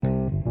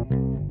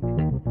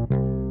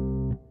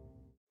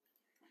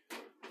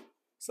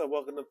So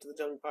welcome up to the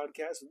Jungle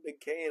Podcast with Big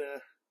K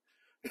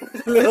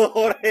and Little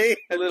Jorge.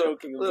 Little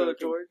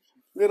George.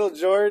 Little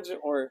George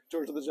or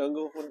George of the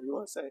Jungle, whatever you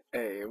want to say.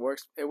 Hey, it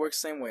works. It works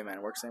same way, man.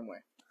 It works same way.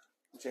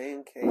 J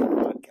and K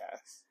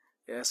Podcast.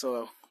 Yeah,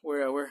 so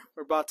we're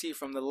brought to you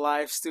from the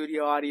live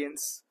studio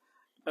audience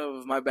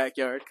of my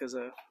backyard because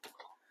it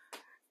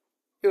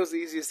was the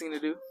easiest thing to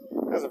do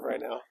as of right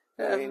now.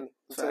 Yeah, I mean,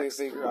 until we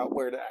figure out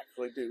where to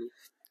actually do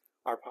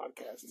our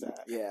podcasts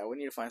at. Yeah, we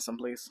need to find some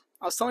place.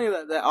 I was telling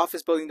you that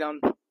office building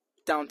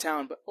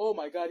downtown, but oh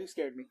my god, you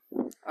scared me.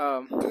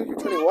 Dude, you're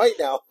turning white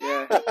now.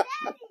 Yeah.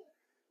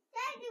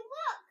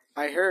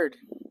 I heard,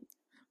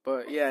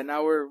 but yeah,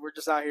 now we're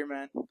just out here,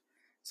 man.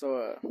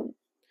 So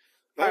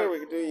yeah, we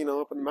could do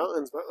up in the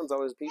mountains. Mountains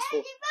always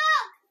peaceful.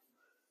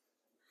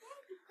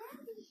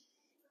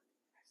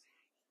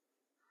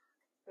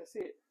 I see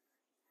it.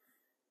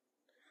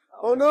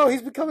 Oh no,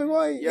 he's becoming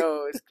white.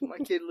 Yo, my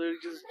kid literally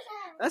just.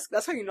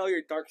 That's how you know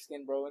you're dark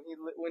skinned, bro.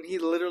 When he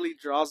literally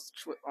draws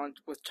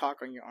with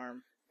chalk on your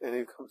arm, and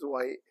he becomes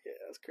white. Yeah,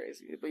 that's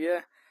crazy. But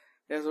yeah,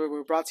 so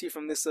we're brought to you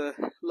from this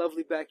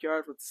lovely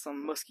backyard with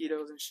some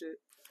mosquitoes and shit.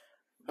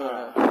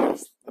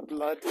 The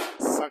blood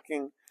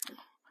sucking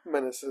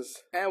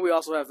menaces. And we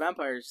also have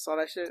vampires. Saw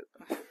that shit?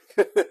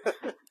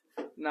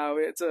 No,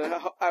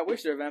 I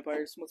wish they're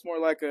vampires. It's more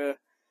like a.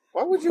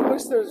 Why would you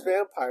wish there's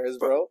vampires,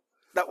 bro?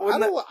 I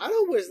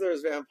don't wish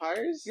there's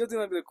vampires. You don't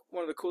think that'd be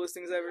one of the coolest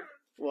things ever?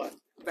 What?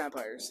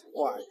 Vampires.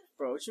 Why?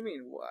 Bro, what you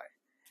mean, why?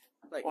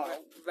 Like, why?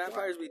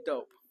 Vampires be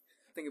dope.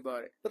 Think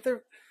about it. But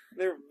they're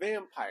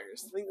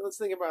vampires. Let's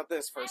think about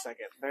this for a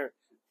second. They're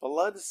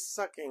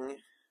blood-sucking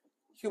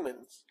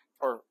humans.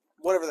 Or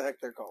whatever the heck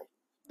they're called.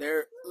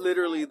 They're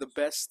literally the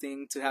best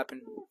thing to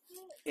happen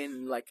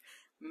in, like,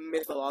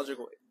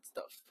 mythological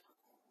stuff.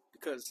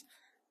 Because...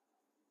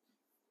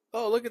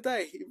 Oh, look at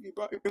that. You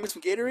brought me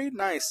some Gatorade?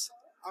 Nice.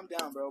 I'm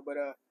down, bro. But,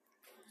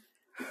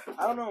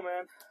 I don't know,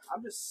 man.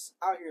 I'm just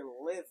out here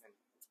living.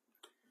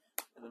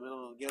 In the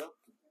middle of the ghetto?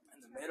 In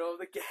the middle of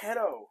the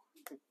ghetto.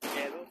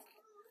 Ghetto?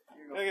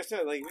 Like I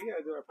said, we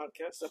gotta do our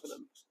podcast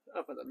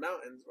up in the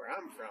mountains where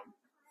I'm from.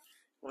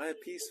 Why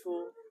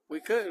peaceful?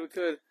 We could. We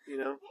could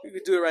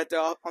do it right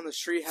there on the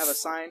street, have a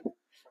sign that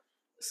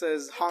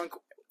says, honk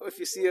if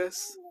you see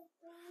us.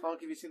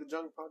 Honk if you see the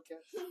Jungle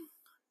Podcast.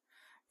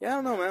 Yeah,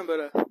 I don't know, man,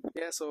 but,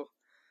 yeah, so,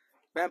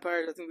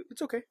 vampires, I think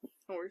it's okay.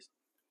 No worries.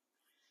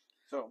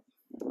 So,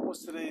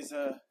 what's today's,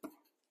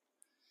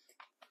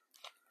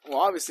 Well,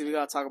 obviously, we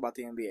gotta talk about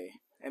the NBA.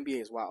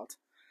 NBA is wild.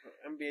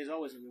 NBA is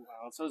always gonna be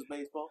wild. So is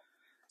baseball.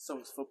 So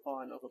is football.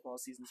 I know football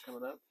season's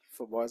coming up.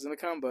 Football is gonna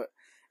come, but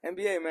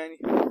NBA, man,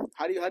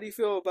 how do you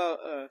feel about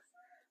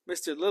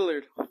Mr.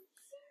 Lillard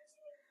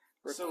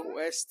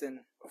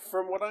requesting?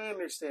 From what I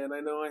understand,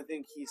 I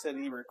think he said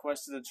he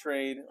requested a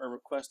trade or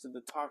requested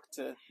to talk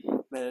to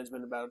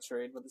management about a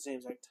trade, but at the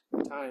same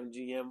time,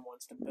 GM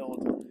wants to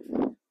build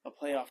a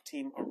playoff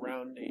team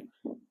around him.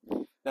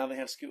 Now they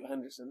have Scoot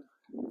Henderson.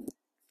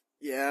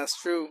 Yeah,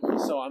 that's true.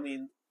 So, I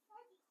mean,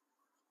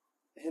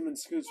 him and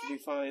Scoots would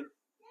be fine.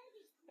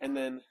 And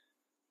then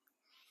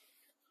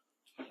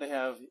they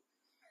have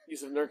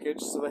Yusuf Nurkic,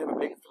 so they have a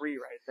big three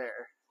right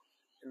there,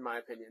 in my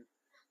opinion.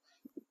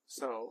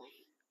 So,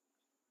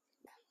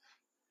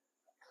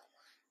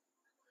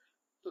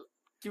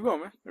 keep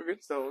going, man. We're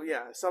good. So,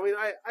 yeah. So, I mean,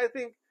 I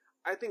think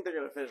they're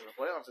going to finish in the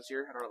playoffs this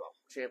year. I don't know about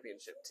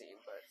championship team,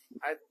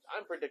 but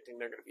I'm predicting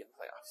they're going to be in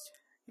the playoffs.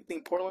 You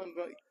think Portland,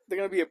 they're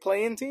going to be a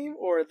play-in team,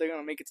 or they're going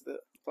to make it to the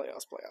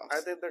playoffs? I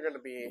think they're going to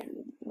be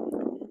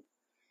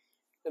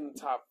in the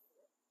top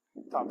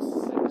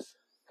 6.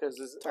 Because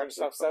is it top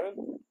 7?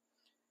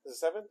 Is it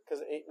 7?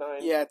 Because 8, 9.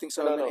 Yeah, I think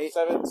so. No,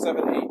 7, 8,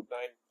 9.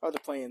 Oh, the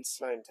play-ins.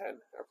 9, 10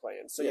 are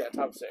play-ins. So yeah,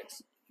 top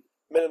 6.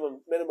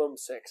 Minimum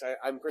 6.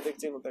 I'm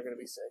predicting that they're going to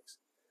be 6.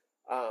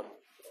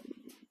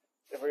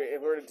 If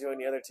we're to do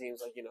any other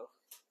teams,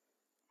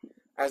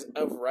 as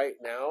of right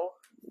now,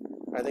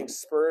 I think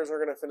Spurs are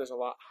going to finish a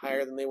lot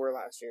higher than they were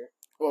last year.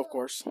 Well, of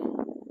course.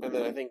 And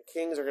then I think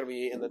Kings are going to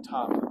be in the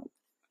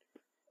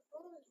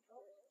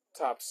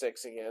top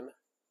 6 again.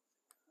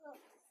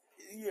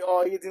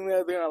 Oh, you think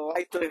they're going to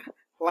light the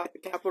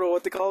Capitol?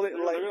 What they call it?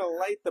 They're going to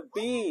light the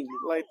beam.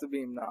 Light the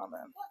beam, nah,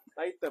 man.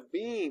 Light the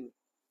beam.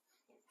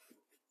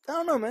 I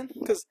don't know, man.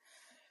 Because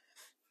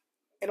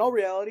in all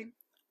reality,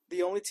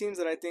 the only teams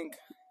that I think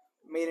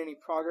made any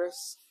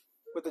progress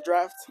with the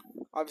draft,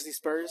 obviously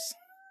Spurs.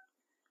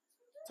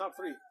 Top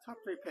three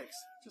picks.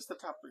 Just the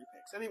top 3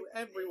 picks.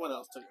 Everyone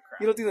else took a crap.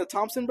 You don't think the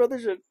Thompson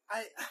brothers are...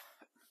 I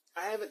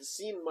haven't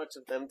seen much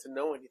of them to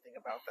know anything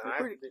about them.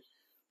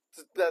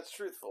 That's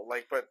truthful.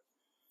 But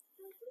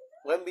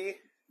Wemby,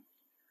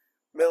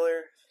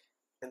 Miller,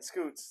 and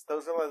Scoots,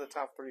 those are the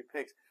top 3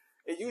 picks.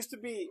 It used to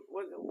be,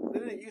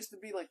 didn't it used to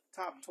be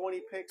top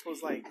 20 picks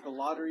was the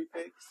lottery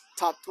picks?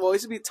 It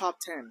used to be top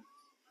 10.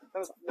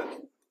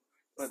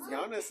 But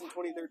Giannis in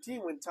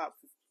 2013 went top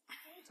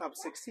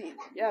 16.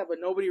 Yeah, but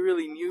nobody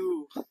really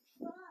knew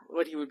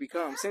what he would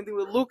become. Same thing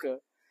with Luka.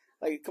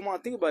 Come on,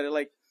 think about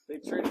it. They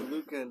traded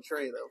Luka and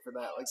Trey though for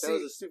that. That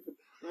was a stupid.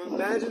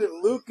 Imagine if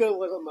Luka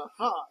was on the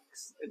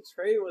Hawks and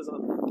Trey was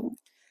on the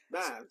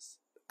Mavs.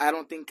 I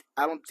don't think.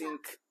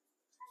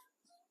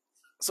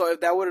 So if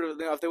that would have,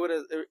 if they would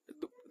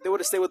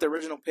have stayed with the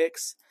original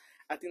picks,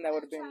 I think that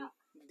would have been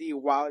the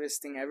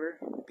wildest thing ever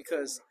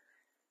because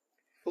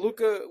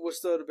Luka would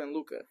still have been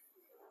Luka.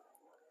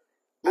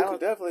 Luka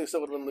definitely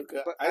still would have been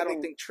Luka. But I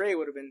don't think Trey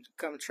would have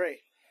become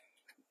Trey.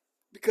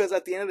 Because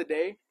at the end of the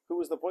day, who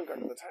was the point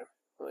guard at the time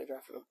when they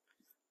drafted him?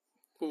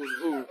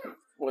 Who?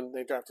 When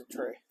they drafted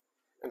Trey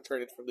and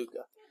traded for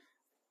Luka.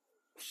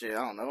 Shit,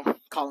 I don't know.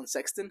 Colin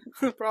Sexton,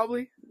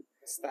 probably.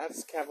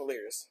 That's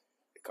Cavaliers.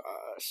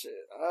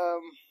 Shit.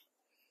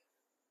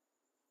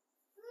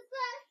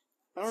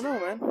 I don't know,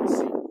 man.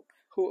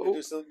 Who?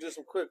 Do some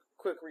quick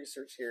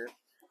research here.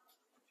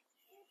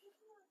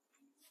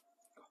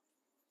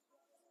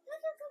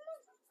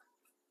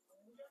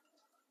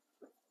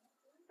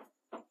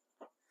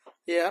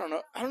 Yeah,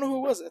 I don't know who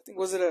it was. I think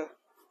was it a.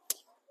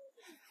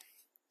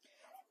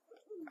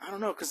 I don't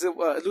know because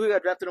Louis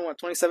got drafted in what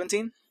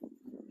 2017.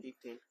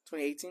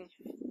 2018.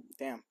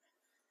 Damn.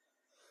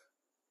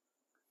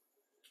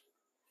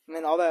 And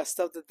then all that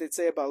stuff that they'd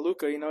say about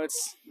Luka,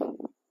 it's.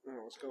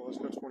 Let's go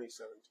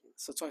 2017.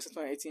 So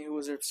 2018, who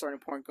was their starting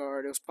point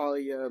guard? It was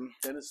probably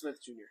Dennis Smith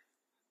Jr.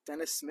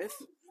 Dennis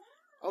Smith.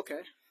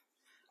 Okay.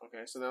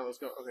 Okay, so now let's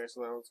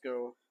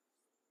go.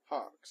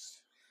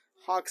 Hawks.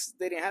 Hawks.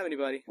 They didn't have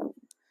anybody.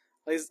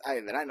 At least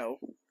that I know.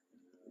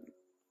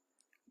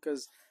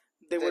 Because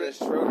they were.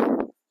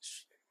 Schroeder.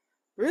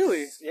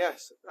 Really?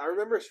 Yes, I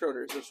remember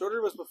Schroeder. So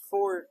Schroeder was the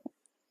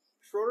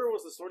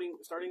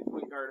starting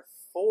point guard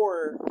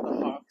for the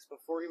Hawks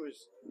before he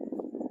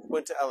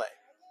went to LA.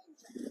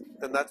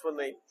 Then that's when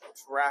they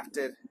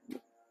drafted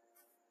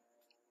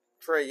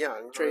Trae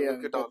Young,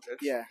 Luka Doncic.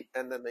 Yeah.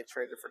 And then they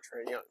traded for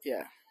Trae Young.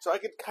 Yeah. So I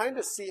could kind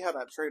of see how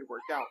that trade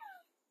worked out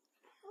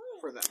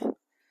for them.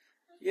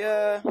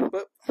 Yeah,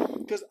 but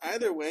because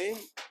either way,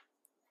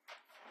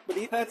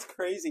 that's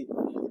crazy.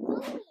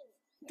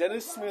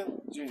 Dennis Smith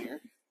Jr.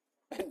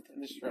 and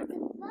Dennis Schroeder.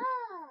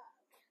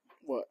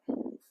 What?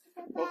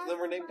 Both of them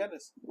were named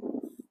Dennis.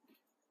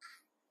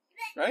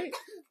 Right?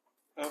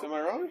 Am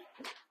I wrong?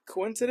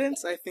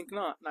 Coincidence? I think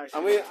not.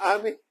 I mean,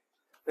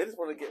 they just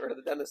want to get rid of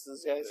the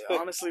Dennis's, guys.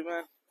 Honestly,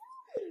 man,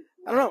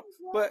 I don't know.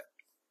 But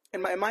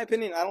in my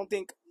opinion, I don't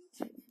think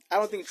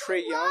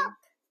Trae Young.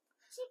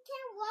 She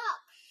can walk.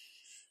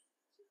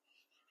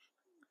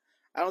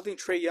 I don't think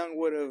Trae Young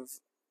would have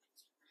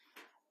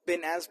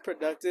been as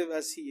productive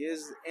as he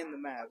is in the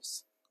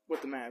Mavs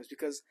with the Mavs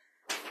because.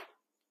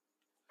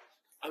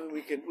 I mean,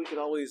 we could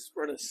always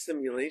run a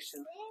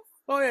simulation.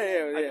 Oh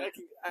yeah.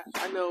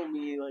 I know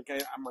me.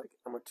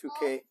 I'm a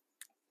 2K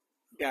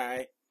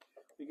guy.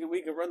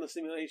 We could run the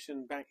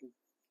simulation back and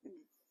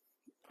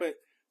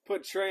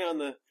put Trey on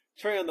the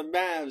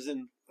Mavs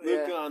and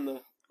Luka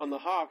on the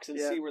Hawks and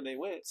see where they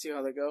went. See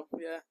how they go.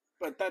 Yeah.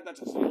 But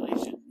that's a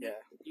simulation. Yeah.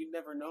 You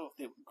never know if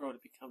they would grow to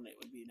become they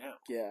would be now.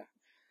 Yeah.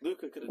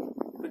 Luka could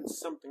have been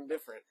something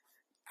different.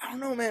 I don't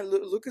know, man.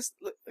 Luke,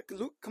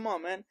 come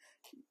on, man.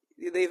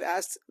 They've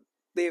asked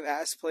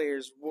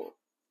players,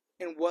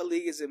 in what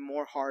league is it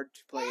more hard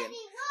to play in?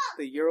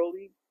 The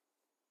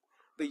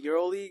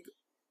EuroLeague,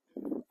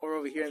 or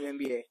over here in the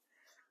NBA?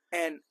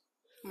 And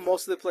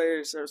most of the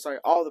players,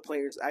 all the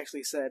players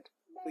actually said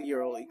the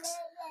EuroLeagues.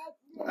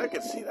 I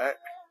could see that.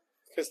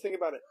 Because think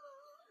about it.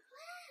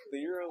 The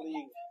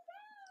EuroLeague,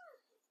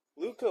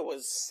 Luka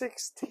was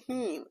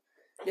 16.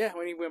 Yeah,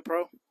 when he went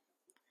pro.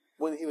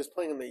 When he was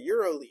playing in the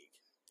EuroLeague.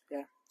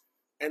 Yeah.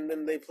 And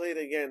then they played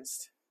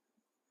against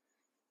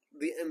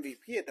the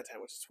MVP at that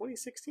time, which is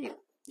 2016.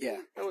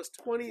 Yeah. That was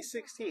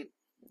 2016.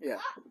 Yeah.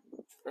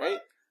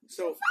 Right?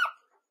 So.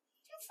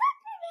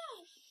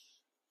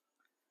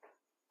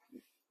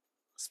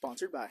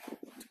 Sponsored by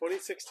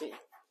 2016.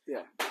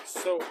 Yeah.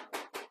 So,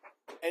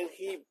 and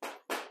he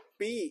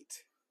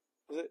beat.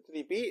 Did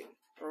he beat?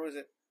 Or was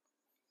it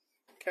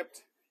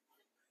kept?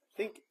 I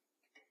think.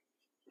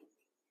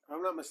 If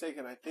I'm not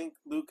mistaken, I think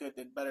Luka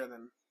did better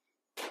than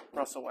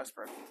Russell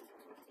Westbrook.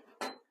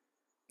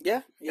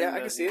 Yeah, I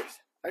can see it.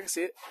 I can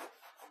see it.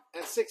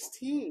 At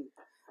 16.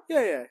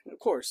 Yeah, of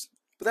course.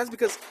 But that's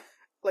because,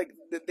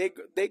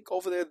 they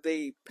over there,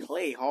 they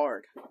play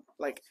hard.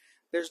 Like,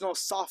 there's no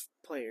soft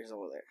players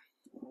over there.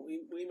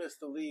 We missed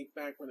the league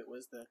back when it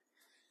was the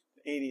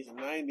 80s and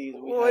 90s.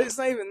 It's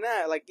not even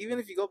that. Like, even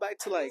if you go back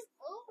to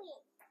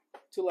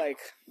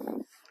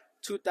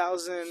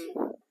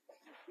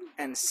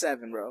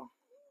 2007, bro.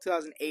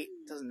 2008,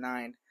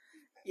 2009.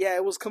 Yeah,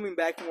 it was coming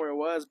back from where it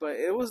was, but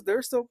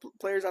there's still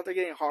players out there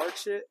getting hard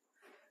shit.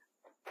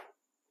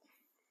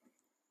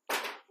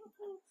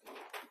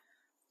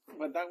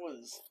 But that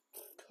was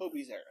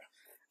Kobe's era.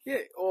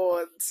 Yeah,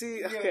 or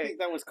see, okay. I think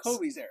that was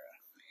Kobe's era.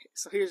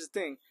 So here's the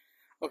thing.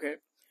 Okay.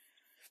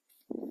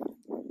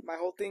 My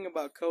whole thing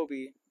about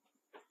Kobe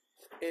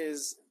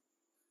is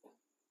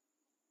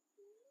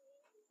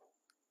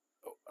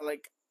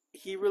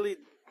he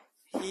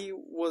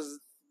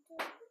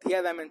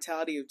had that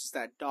mentality of just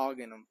that dog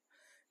in him.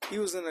 He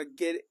was gonna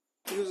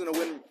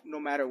win no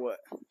matter what.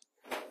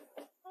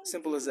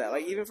 Simple as that.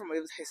 Like even from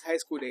his high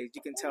school days,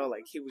 you can tell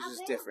like he was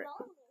just different.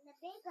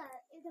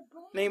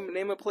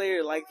 Name a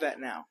player like that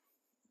now.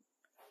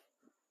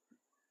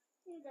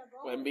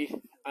 Wemby.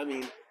 I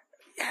mean,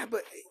 yeah,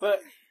 but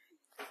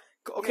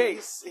okay,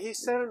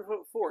 he's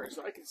 7'4",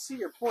 so I can see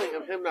your point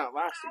of him not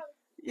lasting.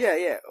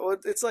 Yeah. Well,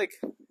 it's like,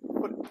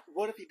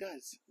 what if he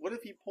does? What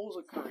if he pulls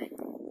a Kareem?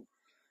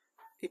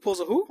 He pulls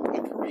a who? A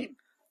Kareem.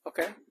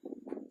 Okay.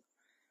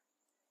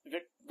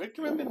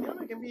 Victor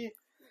Wembanyama can be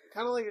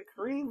kind of like a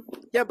Kareem.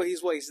 Yeah, but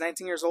he's what? He's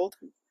 19 years old.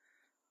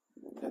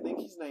 I think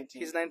he's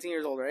 19. He's 19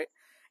 years old, right?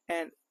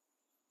 And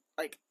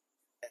like,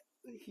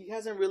 he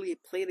hasn't really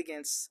played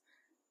against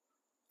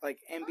like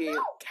NBA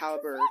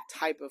caliber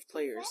type of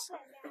players.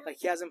 Like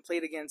he hasn't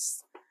played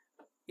against,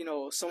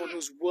 someone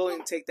who's willing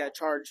to take that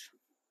charge,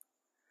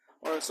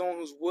 or someone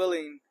who's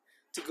willing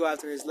to go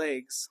after his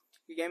legs.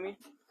 You get me?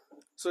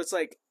 So it's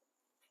like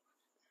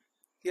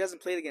he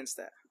hasn't played against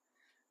that.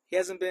 He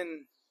hasn't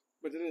been.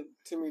 But didn't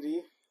Tim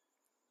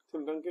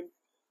Duncan,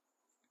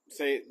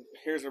 say,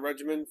 "Here's a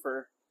regimen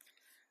for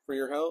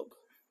your help"?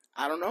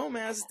 I don't know,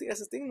 man. That's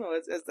the thing, though.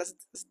 That's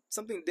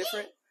something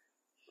different.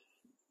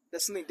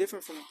 That's something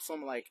different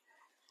from like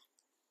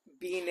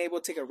being able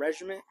to take a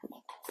regimen,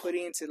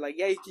 putting into like,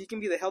 yeah, you can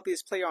be the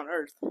healthiest player on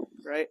earth,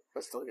 right?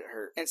 But still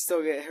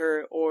get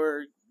hurt,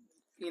 or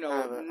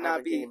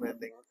not be.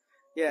 Game-ending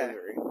yeah,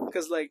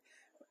 because like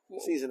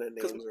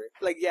season-ending injury.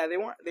 Like yeah, they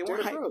weren't.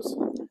 Derrick Rose.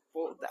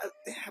 Well,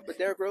 but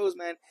Derrick Rose,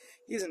 man,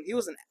 he's an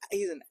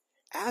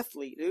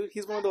athlete, dude.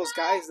 He's one of those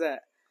guys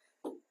that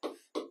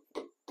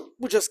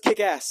would just kick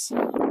ass.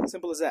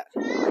 Simple as that.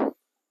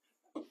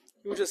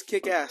 He would just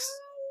kick ass.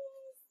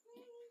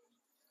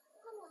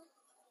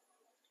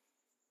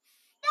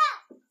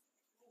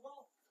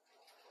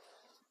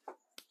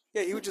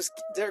 Yeah,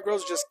 Derrick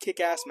Rose would just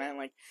kick ass, man.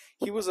 Like,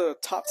 he was a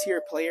top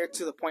tier player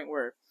to the point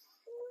where,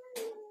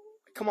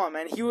 come on,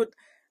 man, he would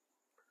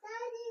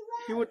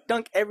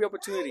dunk every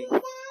opportunity.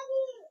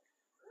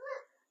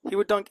 He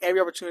would dunk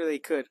every opportunity that he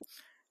could.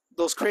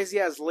 Those crazy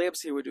ass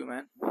layups he would do,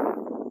 man.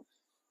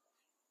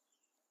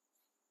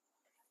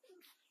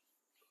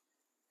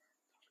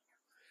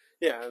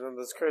 Yeah, and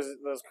those crazy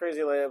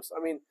layups.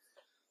 I mean,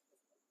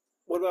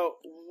 what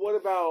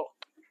about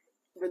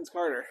Vince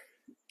Carter?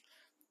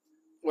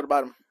 What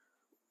about him?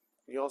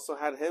 You also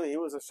had him. He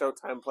was a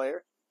Showtime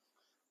player,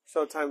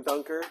 Showtime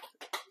dunker,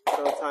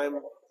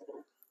 Showtime.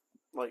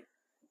 Like,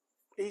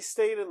 he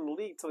stayed in the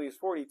league till he was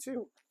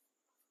 42,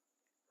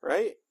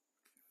 right?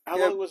 How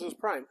long was his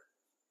prime?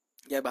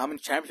 Yeah, but how many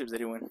championships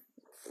did he win?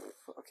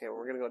 Okay,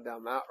 we're gonna go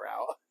down that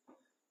route.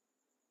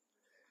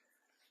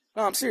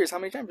 No, I'm serious. How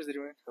many championships did he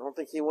win? I don't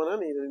think he won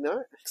any. Did he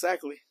not?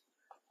 Exactly.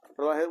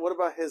 What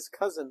about his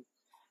cousin?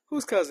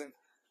 Whose cousin?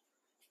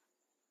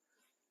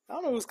 I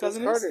don't know whose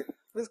cousin Carter.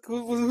 is.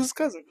 Who's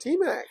cousin?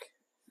 T-Mac.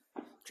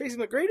 Tracy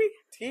McGrady?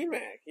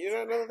 T-Mac. You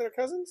don't know that they're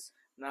cousins?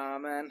 Nah,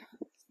 man.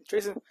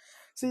 Tracy.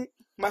 See,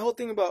 my whole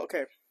thing about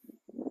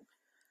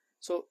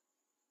so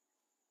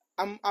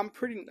I'm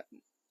pretty.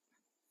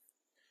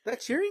 That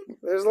cheering?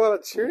 There's a lot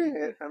of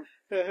cheering.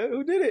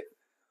 Who did it?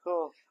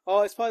 Oh,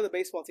 it's probably the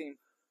baseball team.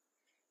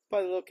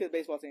 Probably the little kid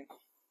baseball team.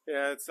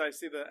 Yeah, I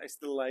see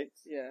the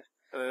lights. Yeah.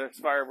 And then there's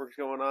fireworks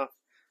going off.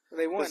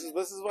 They won.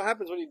 This is what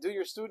happens when you do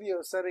your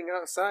studio setting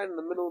outside in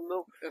the middle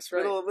of That's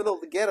right. middle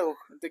of the ghetto.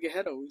 The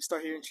ghetto. You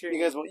start hearing cheering.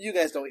 You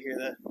guys don't hear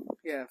that.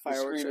 Yeah,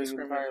 fireworks.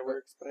 Screaming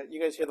fireworks. But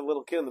you guys hear the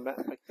little kid in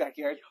the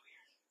backyard.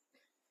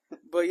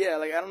 But yeah,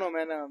 like I don't know,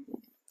 man.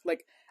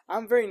 Like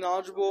I'm very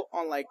knowledgeable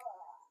on like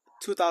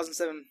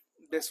 2007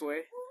 this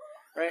way,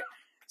 right?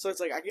 So it's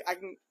like I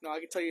can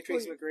tell you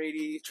Tracy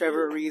McGrady,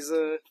 Trevor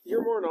Ariza.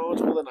 You're more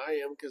knowledgeable than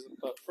I am because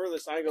the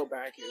furthest I go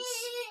back is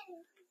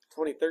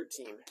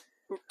 2013.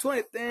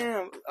 20.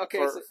 Damn.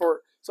 Okay.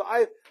 So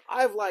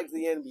I've liked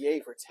the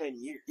NBA for 10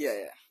 years.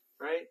 Yeah.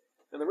 Right.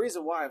 And the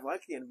reason why I've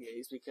liked the NBA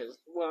is because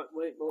what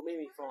made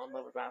me fall in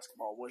love with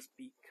basketball was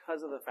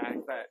because of the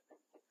fact that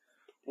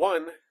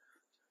one.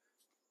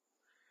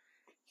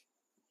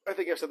 I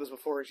think I've said this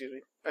before.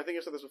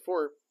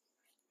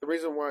 The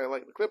reason why I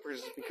like the Clippers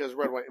is because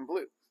red, white, and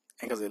blue.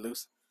 And because they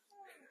lose.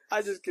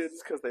 I just kid.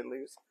 It's because they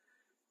lose.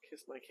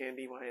 Kiss my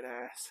candy white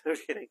ass. I'm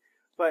kidding.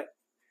 But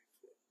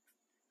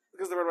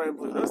because the red, white, and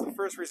blue. That's the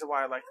first reason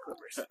why I like the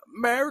Clippers.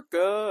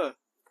 America.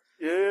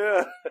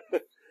 Yeah.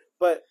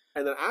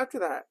 And then after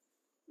that,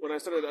 when I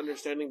started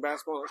understanding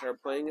basketball and I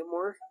started playing it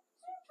more,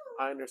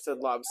 I understood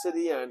Lob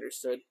City. I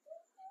understood,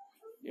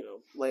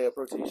 layup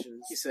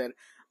rotations. He said,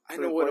 I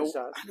know what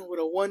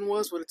a 1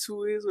 was, what a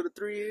 2 is, what a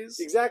 3 is.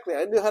 Exactly.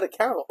 I knew how to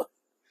count.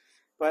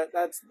 But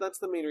that's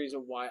the main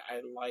reason why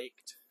I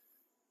liked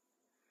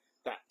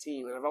that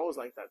team, and I've always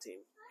liked that team.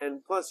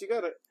 And plus,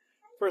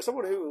 for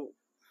someone who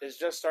is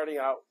just starting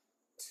out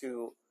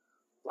to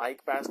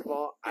like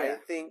basketball, yeah. I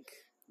think,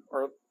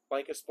 or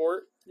like a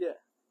sport,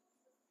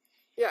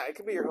 yeah, it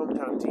could be your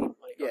hometown team.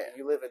 Like, okay,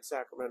 you live in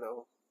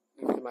Sacramento,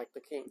 you can like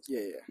the Kings.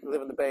 Yeah. You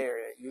live in the Bay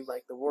Area, you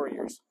like the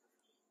Warriors.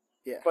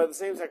 Yeah. But at the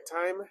same exact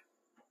time,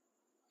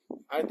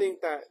 I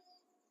think that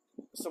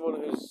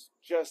someone who's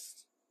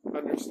just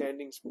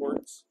understanding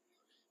sports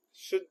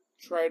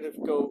try to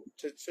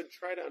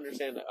try to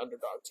understand an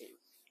underdog team.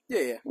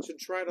 Yeah. Should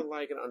try to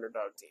like an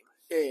underdog team.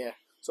 Yeah.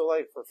 So,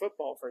 like, for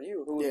football, for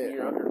you, who would be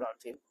your underdog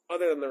team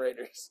other than the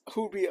Raiders?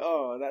 Who'd be?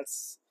 Oh,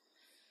 that's.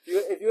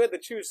 If you had to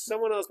choose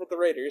someone else but the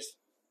Raiders,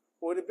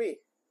 what would it be?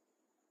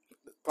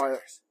 Probably.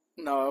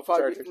 No,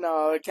 probably. Chargers.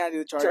 No, I can't do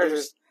the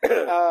Chargers.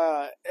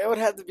 It would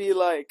have to be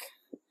like.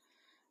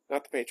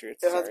 Not the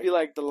Patriots. It would have to be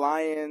like the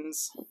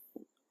Lions.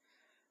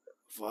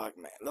 Fuck,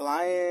 man. The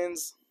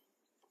Lions.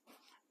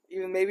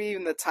 Maybe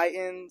even the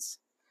Titans.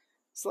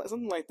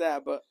 Something like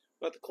that, but.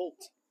 Not the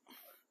Colts.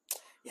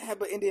 Yeah,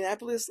 but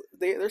Indianapolis,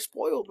 they're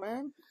spoiled,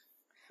 man.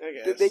 I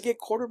guess. They get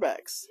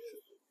quarterbacks.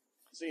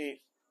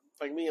 See,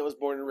 like me, I was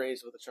born and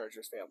raised with a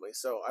Chargers family,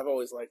 so I've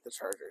always liked the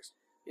Chargers.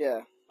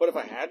 Yeah. But if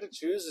I had to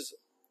choose,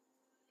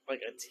 like,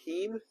 a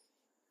team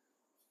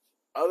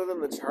other than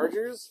the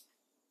Chargers,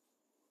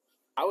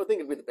 I would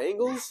think it'd be the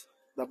Bengals.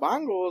 The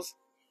Bengals?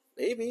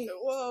 Maybe.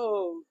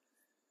 Whoa.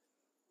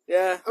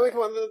 Yeah. I mean,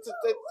 come on.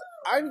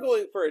 I'm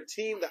going for a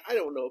team that I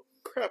don't know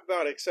crap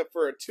about except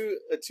for a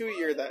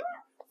two-year that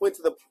went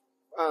to the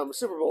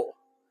Super Bowl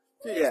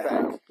a few years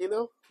back, you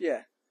know?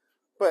 Yeah.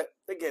 But,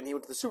 again, he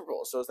went to the Super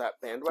Bowl, so is that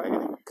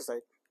bandwagoning? Because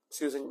I'm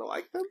choosing to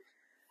like them?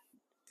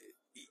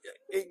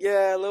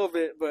 Yeah, a little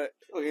bit, but...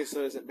 Okay,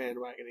 so is it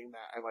bandwagoning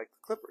that I like the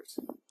Clippers?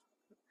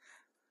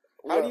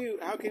 Well,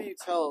 How can you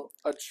tell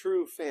a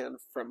true fan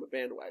from a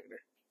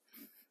bandwagoner?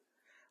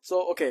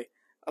 So, okay,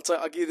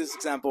 I'll give you this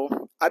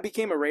example. I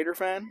became a Raider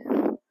fan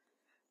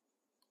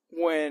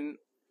when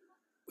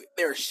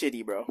they were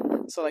shitty, bro.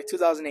 So, like,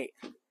 2008.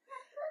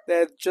 They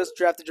had just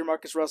drafted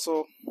Jamarcus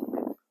Russell.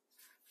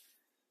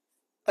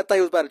 I thought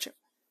he was about to change.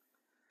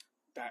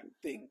 That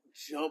thing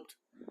jumped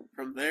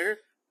from there,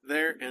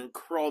 and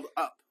crawled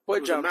up.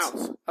 What jumped? A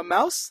mouse. A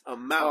mouse? A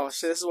mouse. Oh,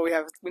 shit, this is what we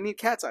have. We need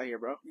cats out here,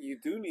 bro. You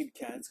do need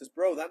cats, because,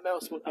 bro, that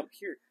mouse went up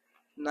here.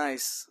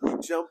 Nice. He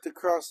jumped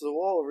across the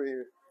wall over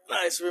here.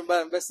 Nice, we're about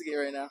to investigate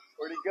right now.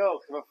 Where'd he go?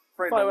 I'm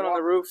afraid Probably went on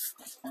the roof.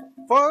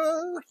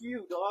 Fuck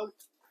you, dog.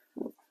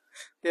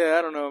 Yeah,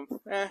 I don't know.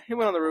 He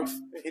went on the roof.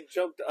 He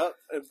jumped up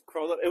and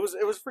crawled up. It was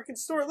freaking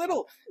Stuart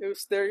Little. It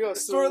was, there you go.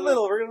 Stuart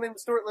Little. We're gonna name him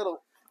Stuart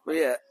Little. But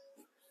yeah.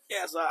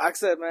 Yeah, so like I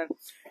said, man,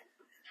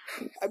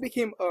 I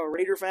became a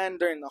Raider fan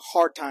during the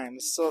hard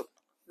times. So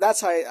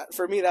that's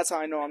for me, that's how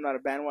I know I'm not a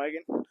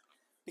bandwagon.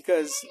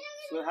 Because...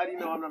 So how do you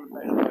know I'm not a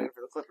bandwagon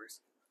for the Clippers?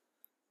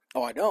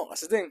 Oh, I don't.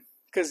 That's the thing.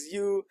 Because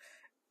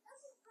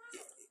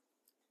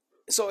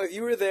So if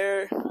you were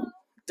there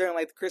during,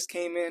 like, Chris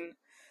Kaman,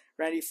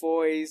 Randy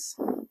Foy's...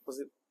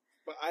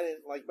 But I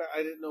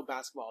didn't know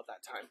basketball at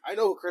that time. I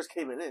know who Chris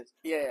Kaman is.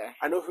 Yeah.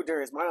 I know who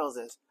Darius Miles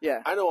is.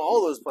 Yeah. I know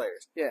all those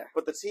players. Yeah.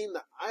 But the team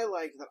that I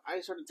liked, that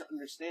I started to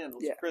understand,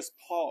 was Yeah. Chris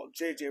Paul,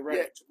 J.J.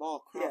 Redick,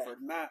 Jamal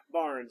Crawford, Matt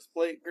Barnes,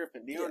 Blake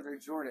Griffin, DeAndre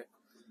Jordan.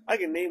 I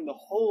can name the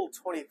whole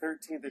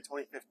 2013 to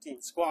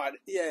 2015 squad.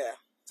 Yeah.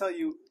 Tell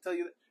you.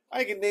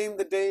 I can name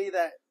the day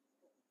that.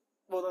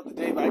 Well, not the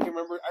day, but I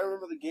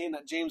remember the game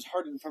that James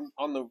Harden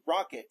on the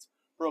Rockets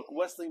broke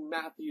Wesley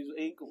Matthews'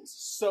 ankles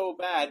so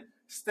bad.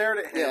 Stared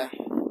at him. Yeah.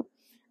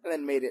 And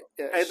then made it.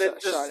 Yeah, and then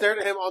just stared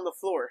at him on the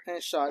floor.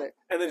 And shot it.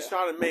 And then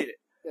shot and made it.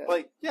 Yeah.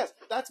 Like, yes,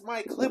 that's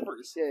my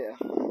Clippers. Yeah.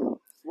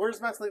 Where's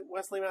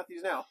Wesley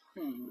Matthews now?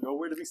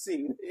 Nowhere to be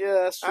seen. Yeah,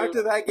 that's true.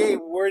 After that game,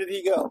 where did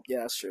he go? Yeah,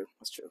 that's true.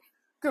 That's true.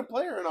 Good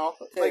player and all.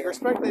 Like,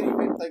 respect that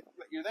that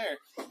you're there.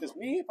 Because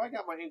me, if I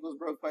got my ankles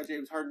broke by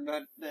James Harden,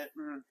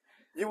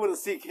 you wouldn't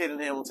see Caden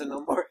Hamilton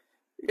no more.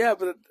 Yeah,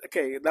 but,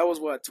 okay, that was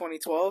what,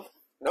 2012?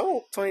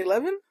 No.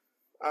 2011?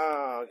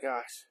 Oh,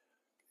 gosh.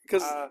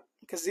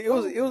 Because it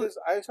was...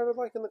 I started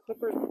liking the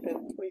Clippers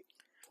in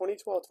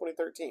 2012,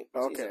 2013.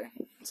 Okay. Season.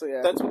 So,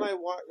 yeah. That's when I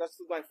watched. That's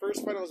my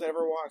first finals I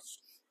ever watched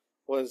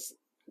was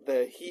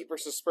the Heat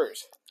versus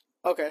Spurs.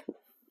 Okay.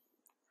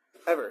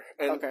 Ever.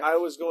 And I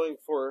was going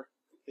for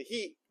the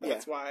Heat.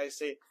 That's why I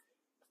say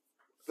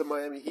the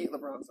Miami Heat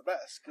LeBron's the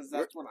best, because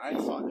that's when I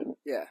saw him.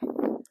 Yeah.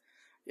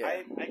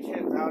 I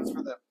can't vouch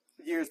for the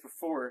years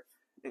before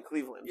in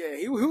Cleveland. Yeah,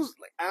 he was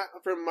like...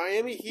 From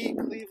Miami Heat,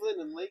 Cleveland,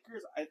 and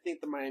Lakers, I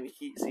think the Miami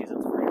Heat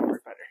seasons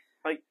were better.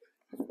 Like,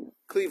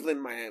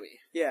 Cleveland, Miami.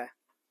 Yeah.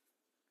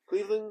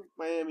 Cleveland,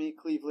 Miami,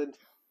 Cleveland,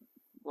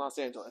 Los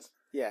Angeles.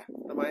 Yeah.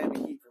 The Miami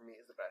Heat, for me,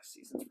 is the best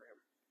seasons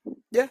for him.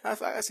 Yeah,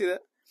 I see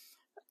that.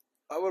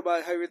 What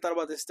about, have you ever thought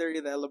about this theory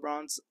that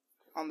LeBron's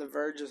on the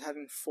verge of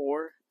having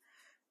 4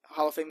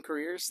 Hall of Fame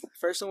careers?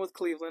 First one with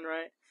Cleveland,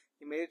 right?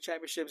 He made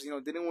championships,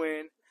 didn't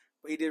win,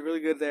 but he did really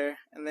good there.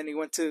 And then he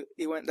went,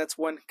 that's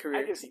one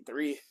career. I can see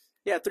 3.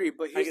 Yeah, 3,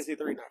 but I can see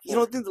 3, not 4. You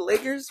don't think the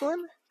Lakers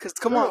won? Because,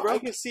 come on, bro. I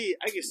can see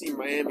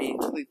Miami,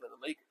 Cleveland,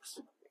 and Lakers.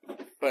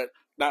 But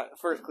not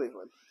first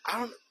Cleveland.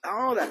 I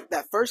don't know,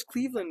 that first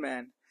Cleveland,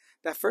 man.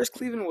 That first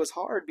Cleveland was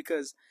hard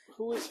because...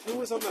 Who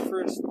was on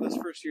those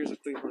first years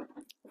of Cleveland?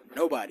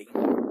 Nobody.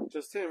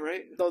 Just him,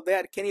 right? Though they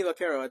had Kenny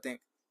Vaccaro, I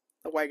think.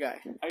 The white guy.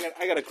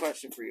 I got a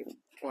question for you.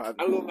 Well,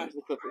 I'm going back to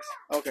the Clippers.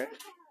 Okay.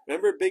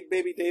 Remember Big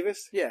Baby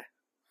Davis? Yeah.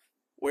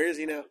 Where is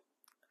he now?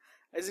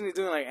 Isn't he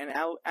doing like an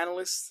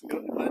analyst?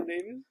 Glenn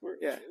Davis?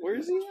 Where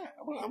is he at?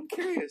 I'm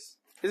curious.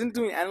 Isn't he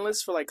doing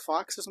analyst for like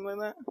Fox or something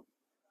like that?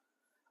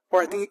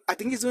 Or I think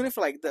he's doing it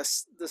for like the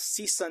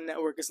CSUN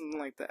network or something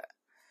like that.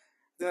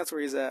 I think that's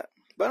where he's at.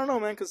 But I don't know,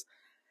 man, because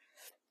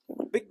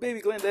Big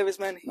Baby Glenn Davis,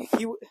 man,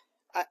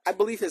 I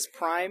believe his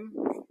prime.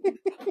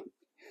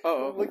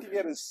 I'm looking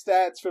at his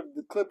stats from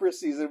the Clippers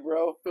season,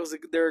 bro.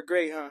 They were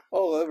great, huh?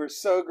 Oh, they were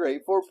so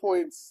great. 4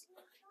 points,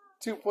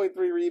 2.3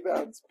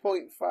 rebounds,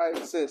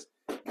 0.5 assists.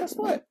 Guess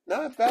what?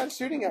 Not a bad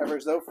shooting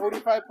average though.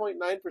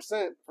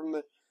 45.9% from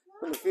the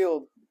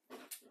field.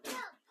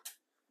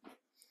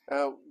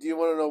 Do you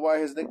want to know why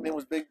his nickname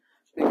was Big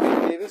Baby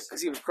Davis?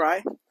 Because he would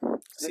cry.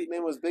 His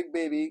nickname was Big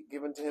Baby,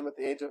 given to him at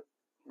the age of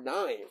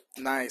 9.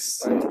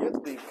 Nice. By the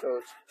youth league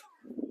coach.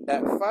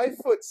 At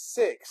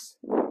 5'6".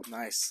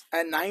 Nice.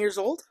 At 9 years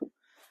old?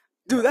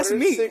 Dude, that's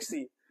me.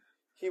 160.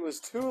 He was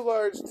too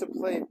large to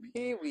play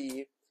Pee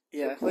Wee.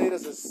 Yeah. Played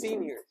as a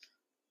senior.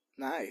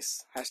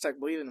 Nice. Hashtag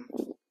believe in him.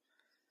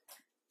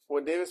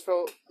 When Davis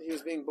felt he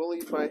was being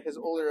bullied by his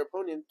older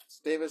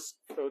opponents, Davis'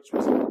 coach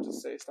was able to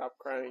say, "Stop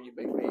crying, you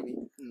big baby."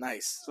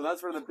 Nice. So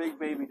that's where the Big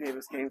Baby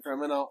Davis came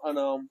from, and I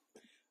know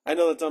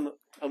that's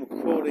I'm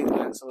quoting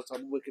that, so it's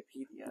on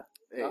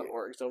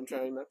Wikipedia.org. So I'm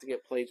trying not to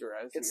get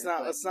plagiarized. It's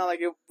not like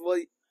it. Well,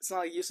 it's not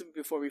like it used to be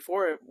before.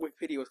 Before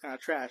Wikipedia was kind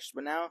of trashed,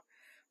 but now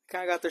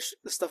kind of got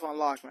the stuff on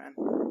lock, man.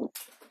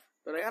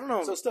 But I don't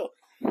know. So still,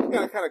 you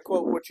gotta kind of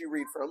quote what you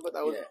read from, but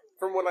that was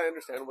from what I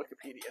understand,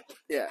 Wikipedia.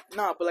 Yeah,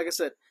 no, but like I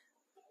said,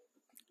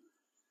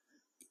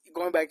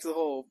 going back to the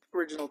whole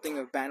original thing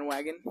of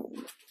bandwagon,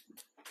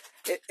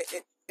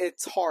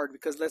 it's hard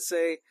because let's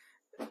say,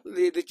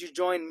 did you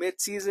join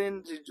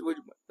mid-season? Did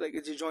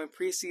you join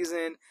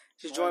preseason?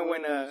 Did you join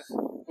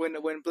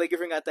when Blake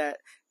Griffin got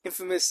that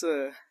infamous?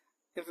 I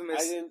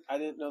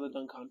didn't know the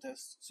dunk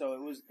contest, so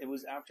it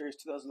was after his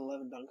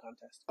 2011 dunk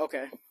contest.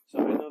 Okay. So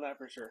I know that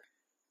for sure.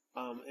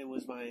 It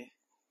was my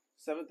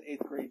 7th,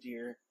 8th grade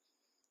year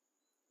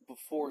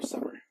before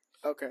summer.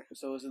 Okay.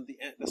 So it was in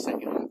the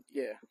second half.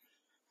 Yeah.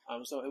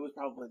 So it was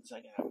probably the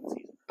second half of the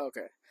season.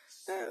 Okay.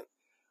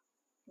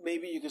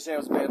 Maybe you could say I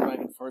was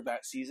bandwagon for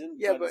that season.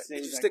 Yeah, but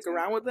did you stick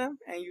around with them?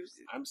 And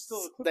I'm still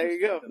a there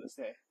you go. to this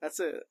day. That's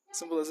it.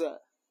 Simple as that.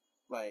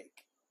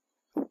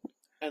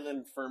 And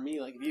then for me,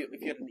 like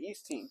if you had an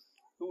East team,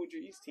 who would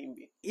your East team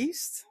be?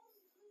 East?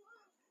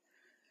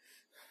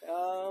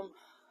 I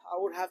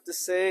would have to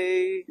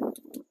say.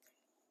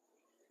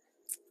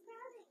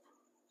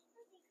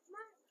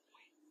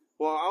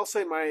 Well, I'll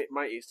say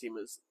my East team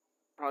is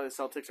probably the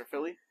Celtics or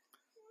Philly.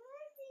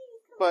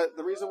 But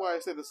the reason why I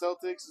say the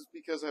Celtics is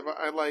because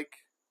I like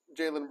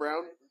Jaylen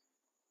Brown.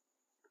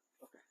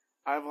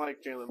 I've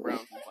liked Jaylen Brown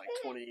since like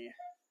 20.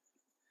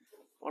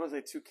 I want to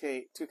say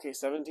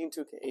 2K17,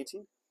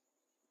 2K18.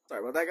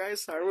 Sorry about that,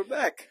 guys. Sorry, we're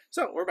back.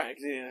 So we're back.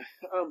 Yeah.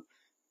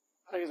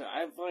 Like I said,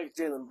 I've liked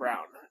Jaylen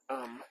Brown.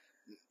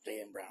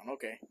 Jaylen Brown.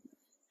 Okay.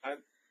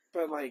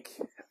 But like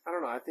I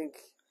don't know. I think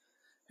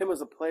him as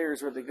a player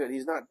is really good.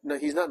 He's not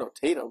no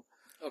Tatum.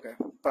 Okay.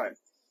 But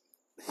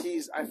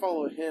I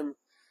follow him,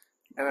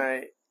 and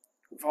I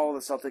follow the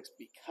Celtics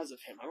because of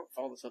him. I don't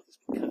follow the Celtics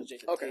because of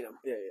Jason Tatum.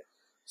 Yeah.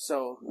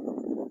 So,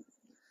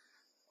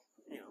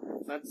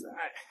 I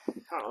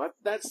don't know.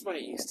 That's my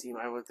East team,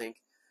 I would think.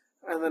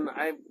 And then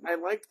I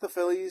liked the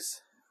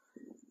Phillies.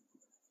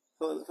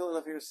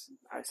 Philadelphia's.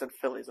 I said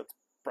Phillies. That's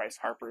Bryce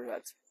Harper.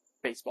 That's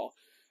baseball.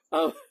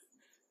 Okay.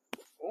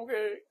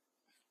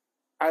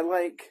 I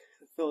like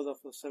the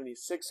Philadelphia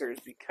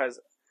 76ers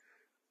because.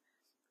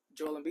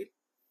 Joel Embiid?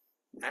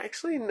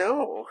 Actually,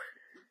 no.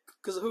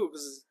 Because of who?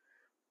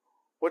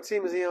 What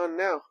team is he on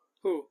now?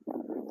 Who? The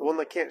one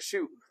that can't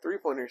shoot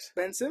 3-pointers.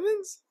 Ben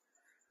Simmons?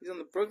 He's on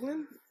the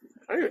Brooklyn?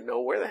 I don't even know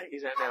where the heck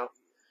he's at now.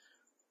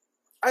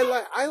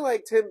 I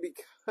liked him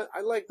because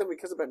I liked them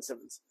because of Ben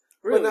Simmons.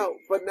 Really?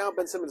 But now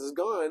Ben Simmons is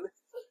gone.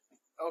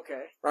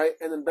 Okay. Right,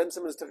 and then Ben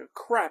Simmons took a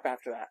crap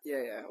after that.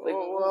 Yeah. Like,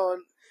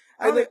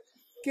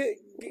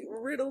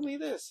 riddle me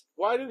this: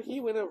 why did he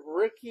win a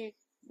rookie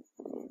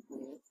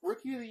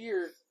of the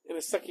year in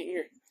his second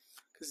year?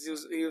 Because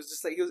he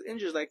was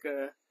injured like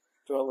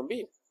Joel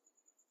Embiid.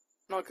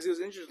 No, because he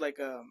was injured like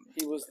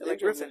he was like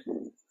Griffin.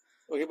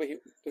 Okay, but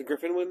did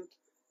Griffin win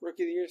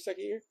rookie of the year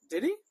second year?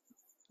 Did he?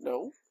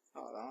 No.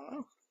 Oh, I don't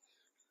know.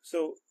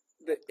 So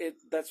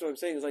that's what I'm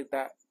saying is like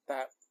that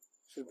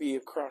should be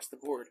across the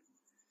board.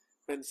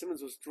 Ben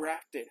Simmons was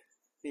drafted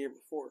the year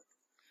before.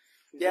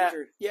 Yeah,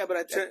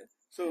 but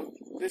so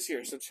this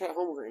year, Chet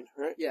Holmgren,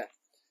 right? Yeah.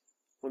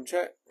 When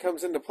Chet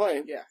comes into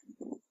play, yeah,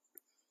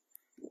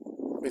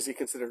 is he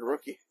considered a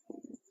rookie?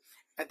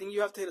 I think you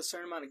have to hit a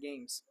certain amount of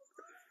games.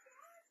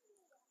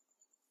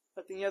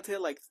 I think you have to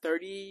hit like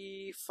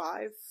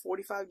 35,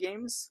 45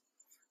 games.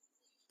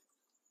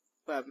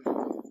 But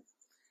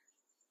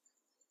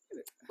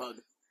Bug.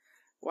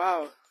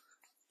 Wow.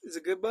 Is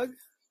it a good bug?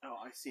 Oh,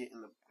 I see it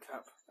in the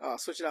cup. Oh,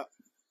 switch it out.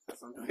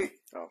 That's what I'm doing.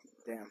 Oh,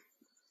 damn.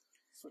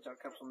 Switch out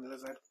cups on the other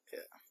side.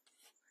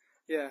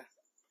 Yeah.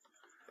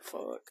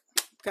 Fuck.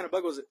 What kind of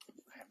bug was it?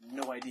 I have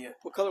no idea.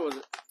 What color was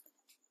it?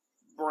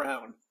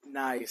 Brown.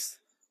 Nice.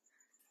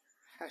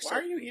 Why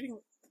are you eating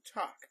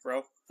chalk,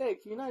 bro? Hey,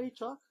 can you not eat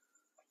chalk?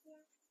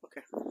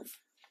 Okay.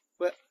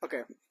 But,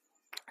 okay.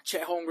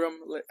 Chet Holmgren.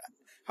 Like,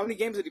 how many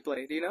games did he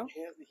play? Do you know?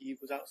 He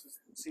was out since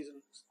the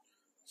season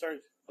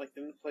started. Like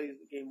didn't play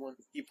game one.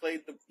 He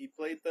played the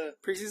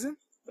Preseason?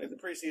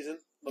 preseason.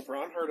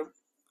 LeBron hurt him.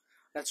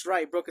 That's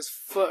right. He broke his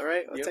foot,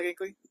 right? Yep.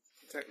 Technically.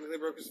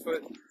 Broke his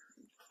foot,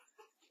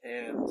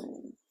 and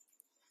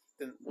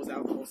then was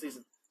out the whole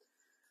season.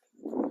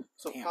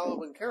 So Damn. Paolo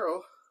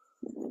Banchero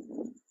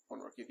won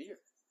Rookie of the Year.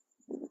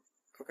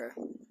 Okay.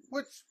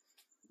 Which,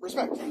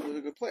 respect, he was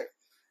a good player.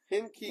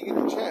 Him, Keegan,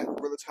 and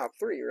Chet were the top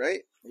three,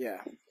 right?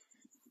 Yeah.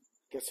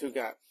 Guess who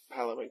got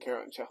Paolo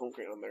Banchero and Chet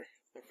Holmgren on their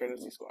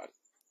fantasy squad?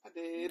 I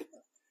did.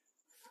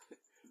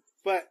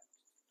 But,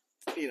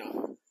 you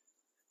know,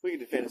 we can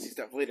do fantasy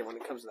stuff later when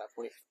it comes to that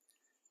point.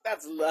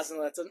 That's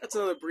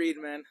another breed,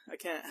 man. I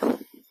can't.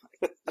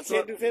 You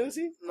can't do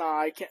fantasy? No,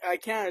 I can't. I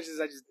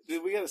just.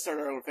 Dude, we gotta start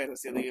our own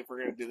fantasy league if we're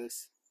gonna do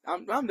this.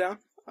 I'm down.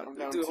 I'm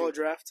down do a too. whole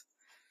draft.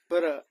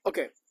 But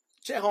okay,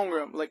 Chet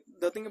Holmgren. Like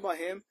the thing about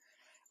him,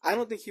 I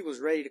don't think he was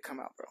ready to come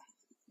out, bro.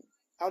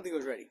 I don't think he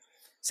was ready.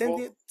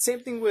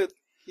 Same thing with.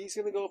 He's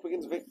gonna go up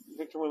against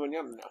Victor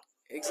Wembanyama now.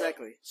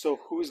 Exactly. So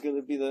who's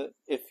gonna be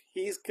if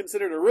he's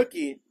considered a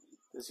rookie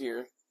this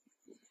year?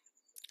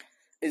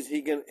 Is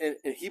he gonna and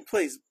he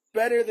plays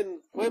better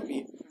than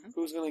Wemby?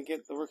 Who's gonna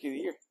get the Rookie of the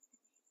Year?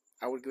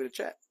 I would give it a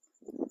Chet.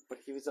 But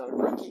he was not a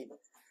rookie,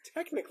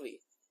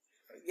 technically.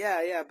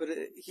 Yeah, but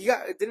he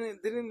got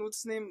didn't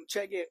what's his name?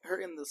 Chet get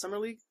hurt in the summer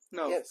league?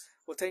 No. Yes.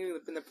 Well, technically,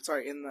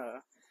 in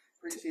the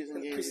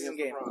Preseason game. Preseason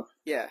game.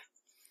 Yeah,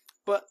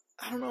 but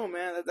I don't know,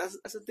 man. That's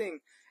the thing.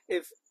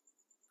 If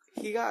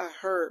he got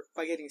hurt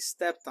by getting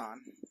stepped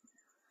on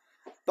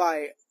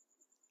by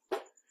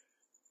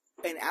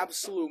an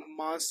absolute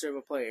monster of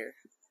a player,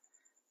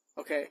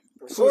 okay,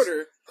 who's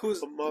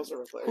a monster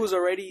of a player. who's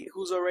already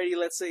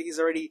let's say he's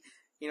already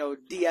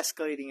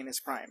de-escalating in his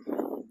prime.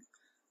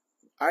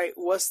 All right,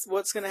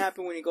 what's gonna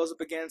happen when he goes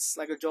up against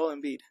like a Joel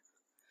Embiid,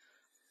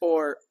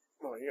 or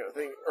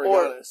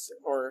Giannis,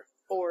 or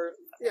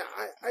yeah,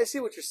 I see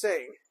what you're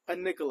saying. a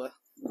Nikola?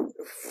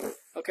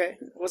 Okay,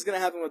 what's gonna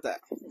happen with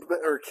that?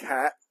 Or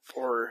Cat,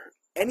 or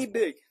Any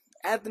big,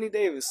 Anthony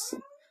Davis,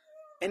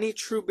 any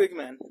true big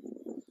man.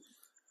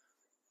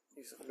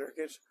 Yusuf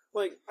Nurkic.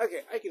 Like,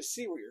 okay, I can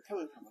see where you're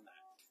coming from on that.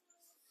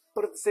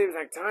 But at the same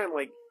exact time,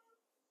 like,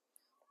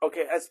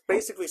 okay, that's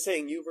basically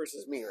saying you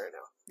versus me right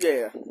now.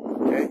 Yeah.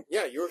 Okay?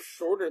 Yeah, you're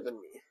shorter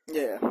than me,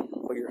 Yeah.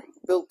 but you're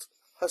built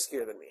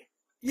huskier than me.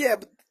 Yeah,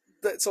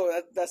 but so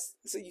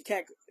you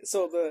can't.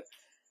 So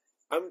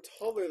I'm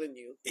taller than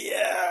you,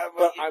 yeah,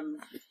 but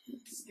I'm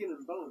skin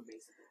and bone,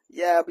 basically.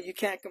 yeah, but you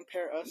can't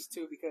compare us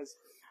two because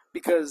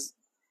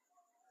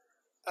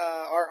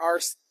our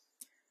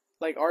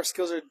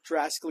skills are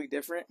drastically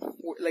different.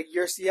 Like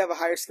you have a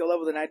higher skill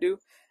level than I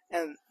do,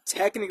 and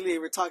technically,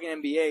 if we're talking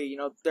NBA,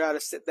 they're at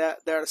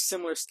a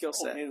similar skill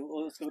set. Okay,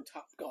 well, let's go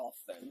talk golf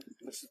then.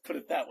 Let's just put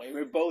it that way.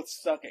 We both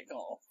suck at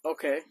golf.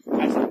 Okay.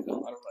 I suck at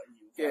golf. I don't know about you.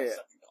 Yeah, I yeah.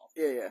 suck at golf.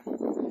 Yeah.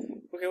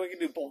 Okay, we can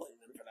do bowling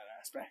then for that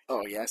aspect.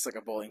 Oh yeah, it's like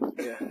a bowling.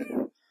 Yeah.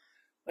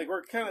 Like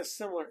we're kind of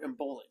similar in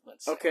bowling.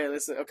 Let's say. Okay.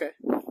 Listen. Okay.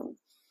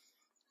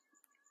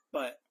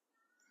 But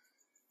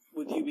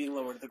with you being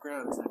lower to the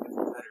ground, it's not going to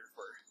be better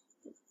for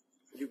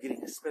you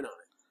getting a spin on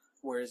it.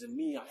 Whereas in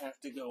me, I have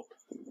to go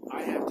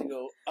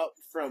up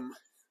from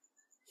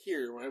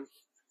here when I'm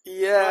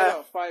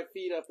about 5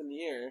 feet up in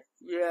the air.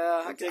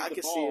 Yeah, I take can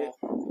the see it.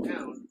 ball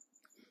down.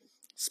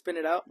 Spin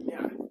it out.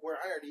 Yeah, where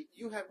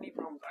you have knee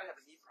problems, I have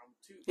a knee problem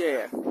too.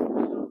 Yeah.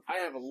 I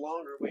have a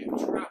longer way to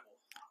travel.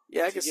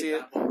 Yeah, I can see it.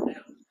 That ball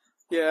down.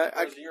 Yeah,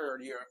 Whereas you're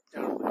already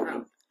down on the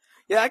ground.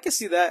 Yeah, I can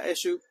see that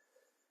issue.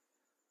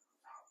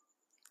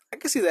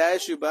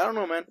 But I don't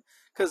know, man.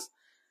 Because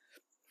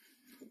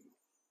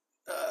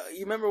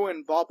you remember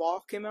when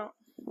Ball came out?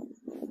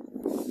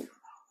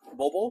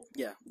 Bobo?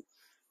 Yeah.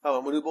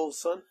 Oh, Manu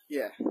Bol's son?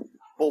 Yeah.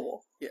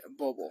 Bobo. Yeah,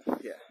 Ball.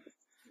 Yeah.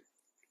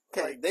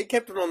 Okay, they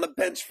kept him on the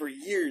bench for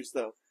years,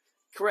 though.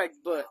 Correct,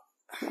 but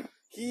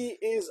he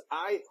is,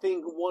 I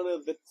think, one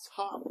of the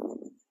top.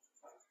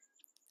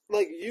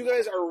 Like, you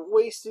guys are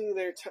wasting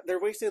they're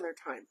wasting their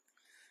time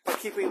by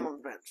keeping him on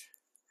the bench.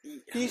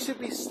 He should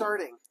be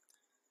starting,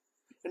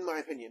 in my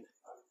opinion.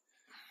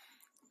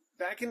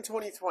 Back in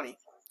 2020,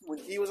 when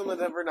he was on the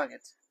Denver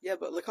Nuggets. Yeah,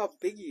 but look how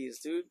big he is,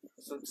 dude.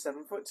 So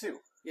 7'2".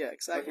 Yeah,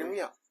 exactly. But hear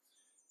me out.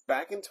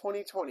 Back in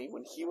 2020,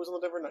 when he was on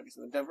the Denver Nuggets,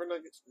 and the Denver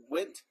Nuggets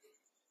went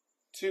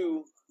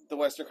to the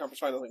Western Conference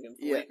Finals against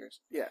the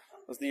Lakers. Yeah.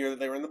 It was the year that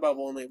they were in the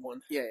bubble and they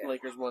won. Yeah. The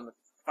Lakers won the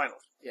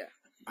finals. Yeah.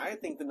 I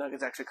think the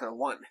Nuggets actually could have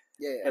won.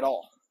 Yeah. At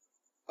all.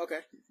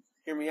 Okay.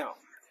 Hear me out.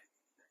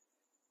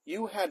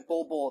 You had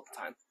Bull at the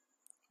time.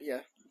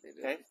 Yeah.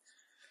 Okay?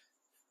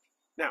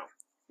 Now,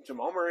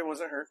 Jamal Murray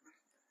wasn't hurt.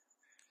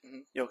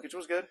 Mm-hmm. Jokic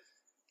was good.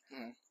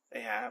 Mm-hmm.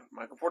 They have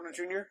Michael Porter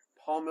Jr.,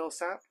 Paul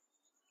Millsap.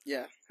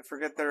 Yeah. I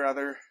forget their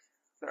other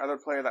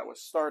player that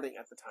was starting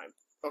at the time.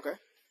 Okay.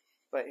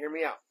 But hear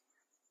me out.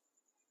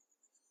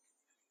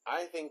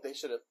 I think they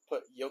should have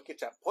put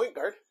Jokic at point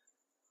guard.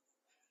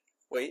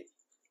 Wait.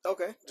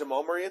 Okay.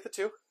 Jamal Murray at the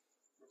 2.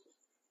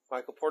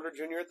 Michael Porter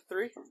Jr. at the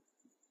 3.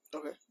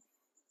 Okay.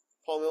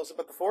 Paul Millsap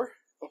at the 4.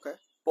 Okay.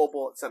 Bol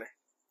Bol at center.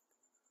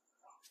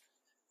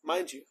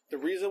 Mind you, the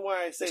reason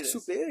why I say It's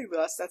this too big.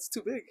 That's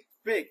too big.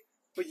 big,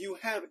 but you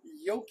have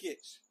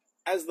Jokic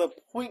as the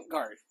point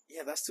guard.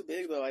 Yeah, that's too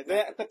big though. At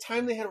the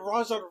time they had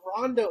Rajon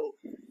Rondo.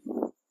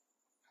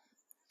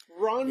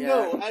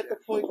 Yeah. At the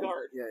point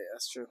guard. Yeah,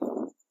 that's true.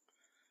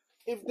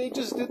 If they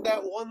just did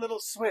that one little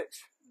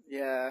switch.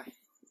 Yeah.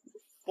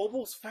 Bol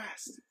Bol's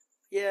fast.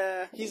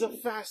 Yeah. He's a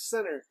fast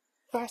center.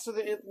 Faster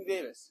than Anthony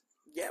Davis.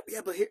 Yeah,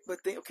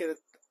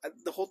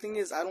 the whole thing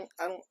is I think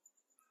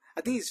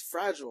he's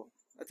fragile.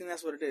 I think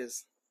that's what it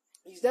is.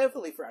 He's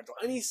definitely fragile.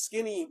 Any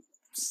skinny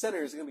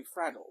center is going to be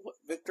fragile.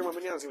 Victor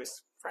Wembanyama is going to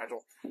be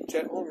fragile.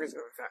 Chet Holmgren is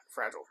going to be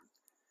fragile.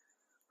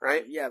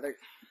 Right? Yeah, they're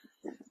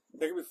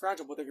going to be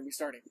fragile, but they're going to be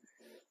starting.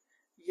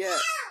 Yeah.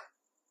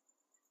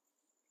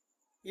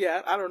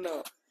 Yeah, I don't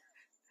know.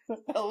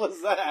 What the hell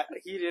was that?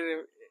 He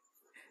didn't.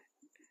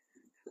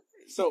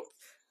 So,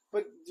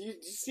 but do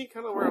you see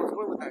kind of where I was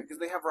going with that? Because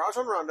they have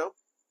Rajon Rondo,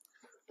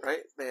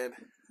 right? They had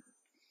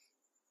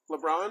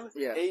LeBron,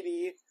 Yeah.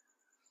 AD.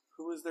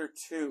 Who was there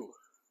two?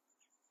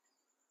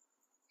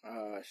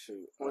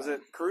 Shoot. Was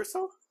it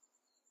Caruso?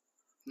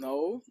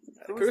 No.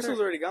 Who was Caruso's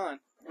there? already gone.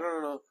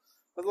 No.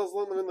 Let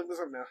me look this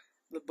up now.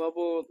 The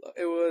bubble.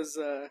 It was.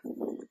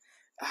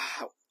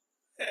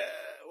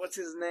 What's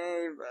his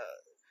name?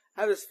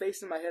 I have his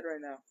face in my head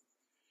right now.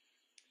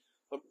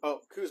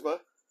 Oh, Kuzma.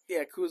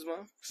 Yeah,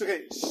 Kuzma.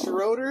 Okay,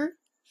 Schroeder,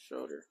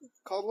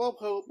 Caldwell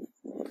Pope,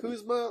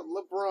 Kuzma,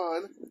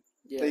 LeBron.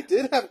 Yeah. They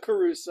did have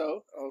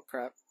Caruso. Oh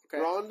crap.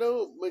 Okay.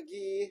 Rondo,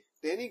 McGee,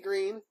 Danny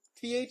Green,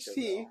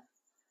 THT.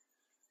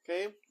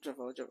 Okay.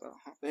 Javel.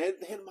 Huh. They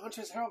had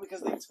Montrezl Harrell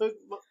because they took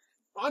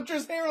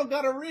Montrezl Harrell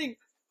got a ring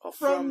Oh,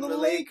 from the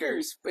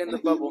Lakers in the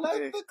and bubble. He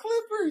left the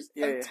Clippers.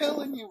 Yeah, I'm yeah.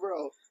 telling you,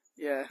 bro.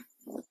 Yeah.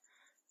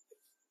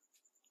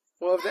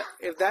 Well,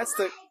 if that's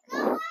the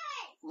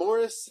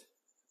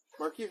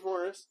Markieff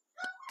Morris,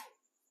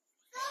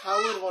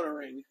 Howard won a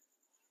ring.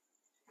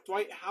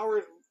 Dwight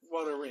Howard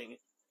won a ring.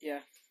 Yeah.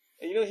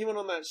 And he went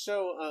on that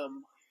show.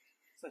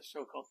 What's that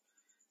show called?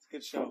 It's a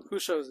good show. Who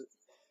shows it?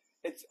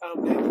 It's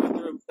they had to go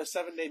through a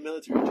 7-day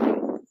military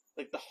training,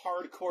 like the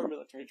hardcore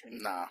military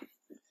training. Nah.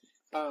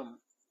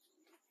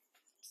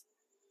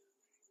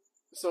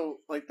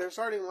 So like their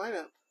starting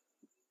lineup,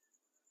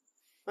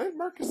 I had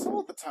Marc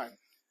Gasol at the time.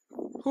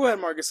 Who had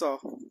Marc Gasol?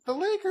 The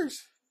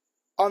Lakers.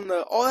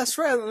 That's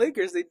right, on the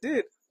Lakers they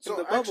did. So in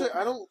the bubble. actually,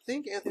 I don't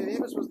think Anthony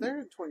Davis was there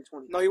in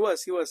 2020. No, he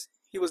was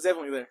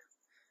definitely there.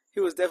 He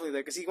was definitely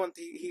there because he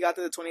got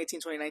to the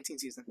 2018-2019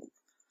 season.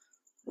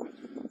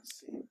 Let's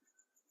see.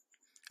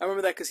 I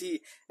remember that because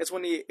it's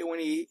when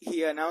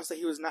he announced that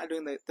he was not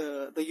doing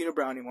the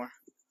unibrow anymore,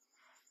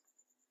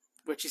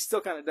 which he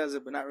still kind of does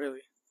it, but not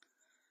really.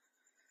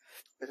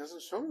 It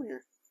doesn't show him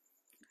here.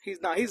 He's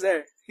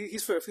there.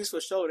 He's for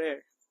show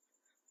there.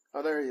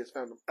 Oh, there he is.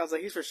 Found him. I was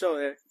like, he's for show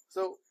there.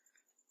 So,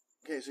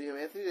 okay, so you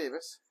have Anthony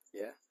Davis.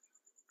 Yeah.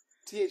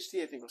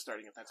 THT, I think, was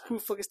starting at that time. Who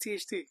the fuck is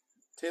THT?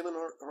 Taylor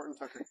Horton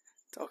Tucker.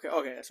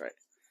 Okay, that's right.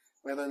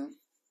 And then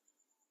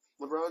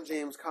LeBron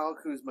James, Kyle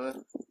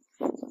Kuzma.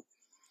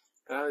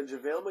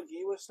 JaVale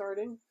McGee was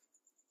starting.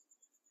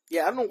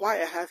 Yeah, I don't know why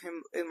I have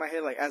him in my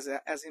head like as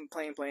him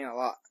playing a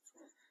lot.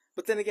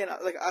 But then again,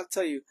 like I'll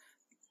tell you,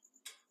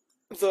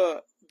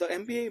 the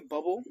NBA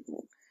bubble,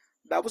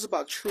 that was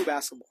about true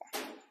basketball.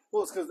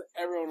 Well, it's because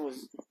everyone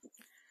was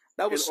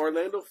in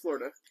Orlando,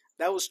 Florida.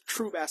 That was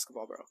true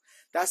basketball, bro.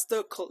 That's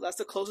the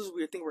closest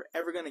we think we're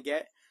ever gonna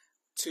get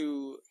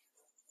to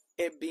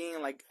it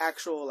being like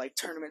actual like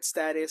tournament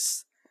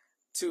status,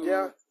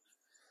 to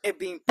it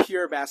being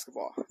pure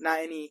basketball, not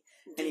any.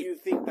 Do you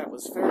think that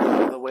was fair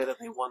the way that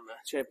they won the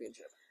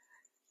championship?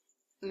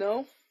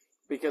 No,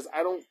 because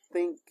I don't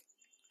think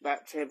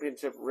that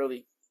championship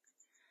really,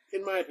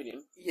 in my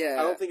opinion, I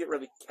don't think it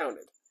really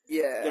counted.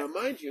 Yeah. Now,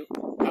 mind you,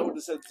 I would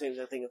have said the same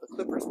exact thing if the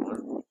Clippers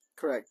won.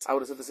 Correct. I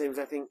would have said the same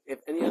exact thing if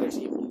any other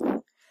team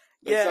won.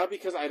 It's not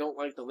because I don't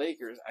like the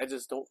Lakers. I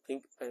just don't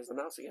think there's the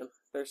mouse again.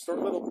 They're so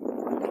little.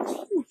 It's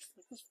huge.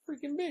 It's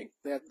freaking big.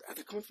 They're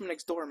coming from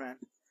next door, man.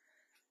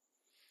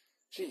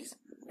 Jeez.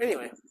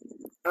 Anyway,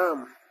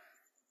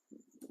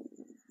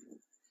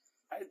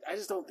 I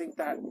just don't think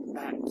that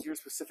year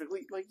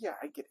specifically. Like, yeah,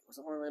 I get it. It was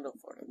Orlando,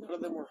 Florida. None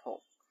of them were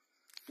home.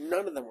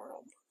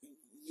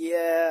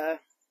 Yeah.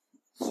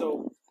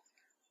 So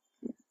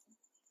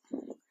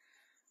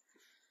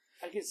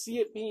I could see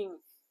it being,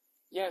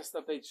 yes,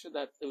 that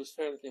it was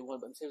fair that they won,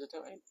 but at the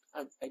same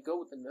time, I go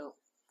with the no.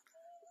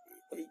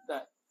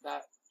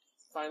 That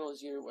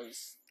finals year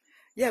was.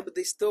 Yeah, but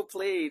they still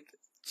played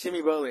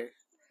Jimmy Butler.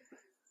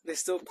 They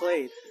still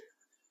played.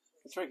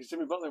 That's right, because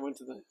Jimmy Butler went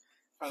to the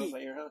finals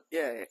that year, huh?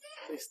 Yeah.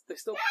 They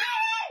still.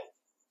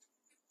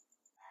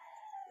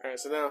 All right,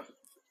 so now,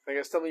 I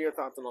guess tell me your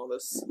thoughts on all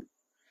this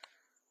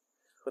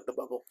with the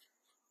bubble.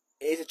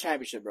 It's a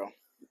championship, bro.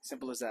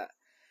 Simple as that.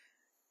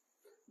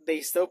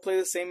 They still play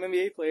the same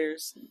NBA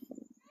players.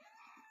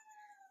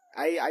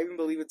 I even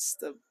believe it's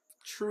the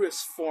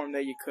truest form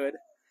that you could,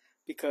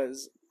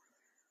 because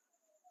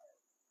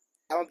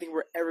I don't think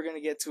we're ever going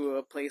to get to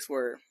a place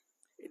where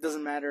it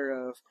doesn't matter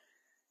of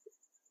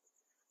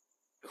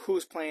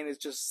who's playing is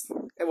just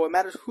well, it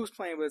matters who's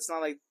playing, but it's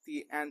not like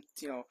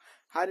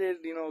how did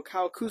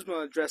Kyle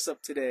Kuzma dress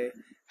up today?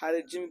 How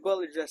did Jimmy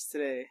Butler dress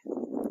today?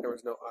 There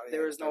was no audience.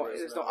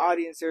 There's no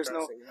audience. There's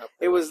no.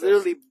 It was just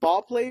literally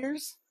ball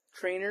players,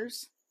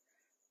 trainers,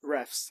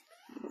 refs.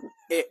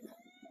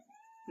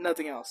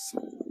 Nothing else.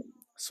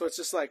 So it's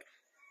just like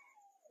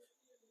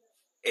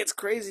it's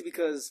crazy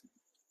because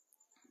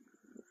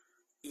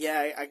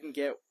I can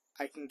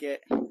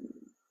get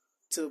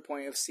to the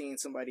point of seeing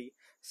somebody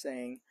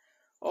saying,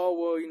 "Oh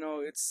well,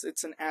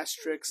 it's an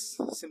asterisk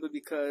simply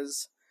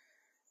because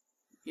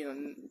they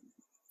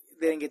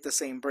didn't get the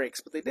same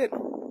breaks, but they did.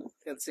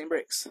 They had the same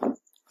breaks,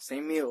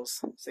 same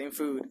meals, same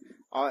food,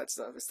 all that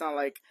stuff. It's not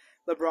like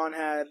LeBron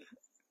had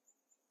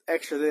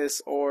extra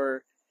this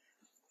or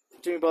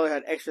Jimmy Butler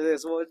had extra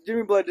this. Well,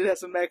 Jimmy Butler did have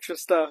some extra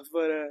stuff,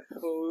 but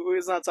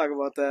let's not talk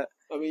about that.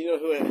 I mean, you know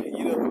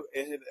who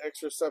had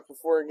extra stuff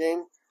before a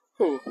game?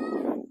 Who?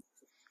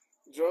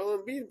 Joel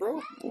Embiid,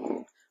 bro.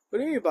 What do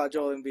you mean about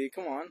Joel Embiid?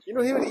 Come on. You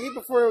know he would eat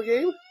before a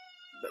game?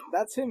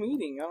 That's him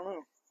eating. I don't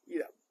know.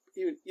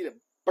 He would eat a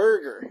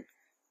burger.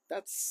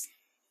 That's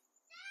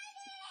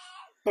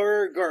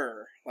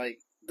burger. Like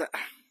the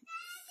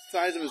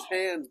size of his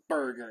hands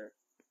burger.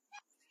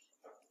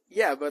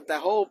 Yeah, but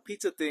that whole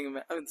pizza thing,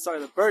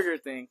 the burger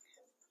thing,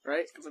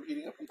 right? Because I'm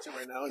eating a pizza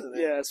right now, isn't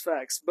it? Yeah, it's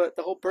facts. But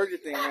the whole burger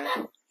thing,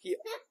 man, he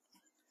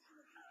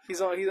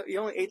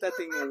only ate that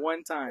thing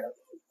one time.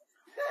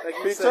 Like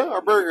pizza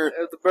or burger? It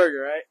was the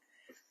burger, right?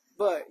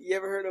 But you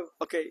ever heard of,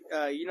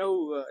 you know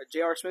who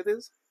J.R. Smith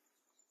is?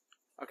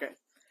 Okay.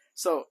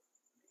 So,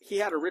 he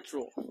had a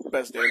ritual.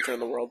 Best dancer in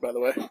the world, by the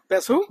way.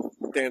 Best who?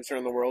 Dancer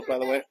in the world, by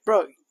the way.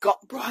 Bro,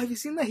 have you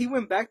seen that he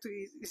went back to,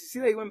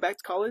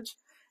 college?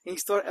 And he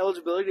started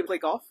eligibility to play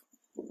golf?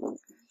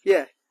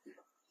 Yeah.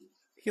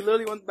 He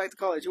literally went back to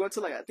college. He went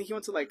to I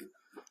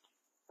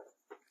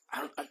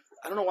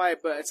don't know why,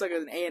 but it's like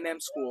an A&M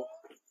school.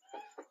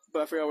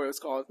 But I forgot what it was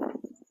called.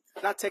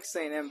 Not Texas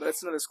A&M, but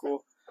it's another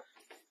school.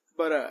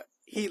 But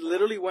he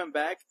literally went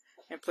back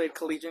and played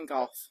collegiate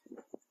golf.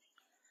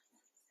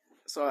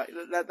 So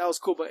that was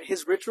cool. But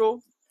his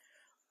ritual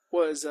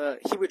was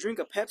he would drink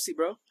a Pepsi,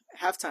 bro, at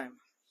halftime.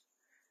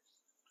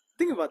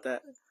 Think about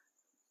that.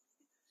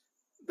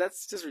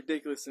 That's just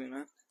ridiculous to me,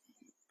 man.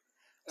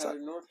 Out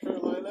of North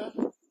Carolina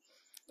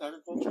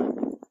Agriculture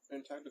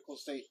and Technical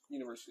State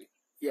University.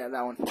 Yeah,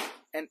 that one.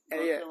 And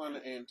North Carolina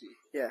A&T.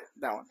 Yeah,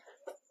 that one.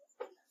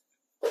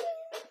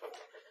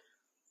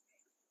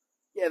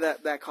 Yeah,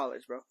 that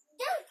college, bro.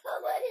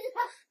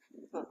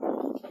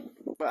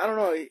 But I don't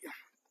know.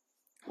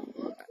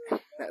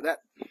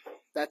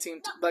 That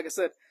team, like I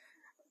said,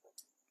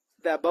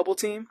 that bubble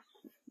team,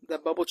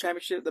 that bubble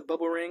championship, the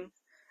bubble ring,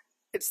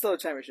 it's still a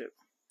championship.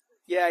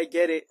 Yeah, I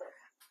get it.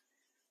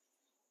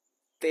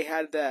 They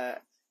had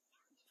the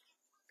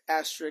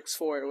asterisks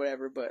for it or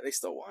whatever, but they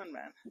still won,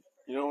 man.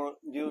 You know what?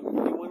 You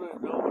want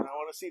to know what I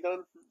want to see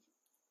done?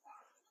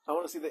 I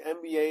want to see the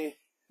NBA,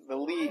 the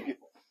league,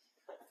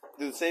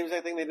 do the same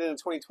exact thing they did in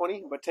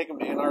 2020, but take them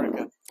to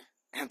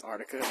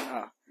Antarctica.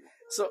 Nah.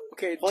 So,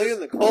 okay. Play in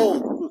the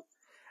cold.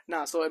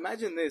 Nah, so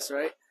imagine this,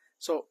 right?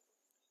 So,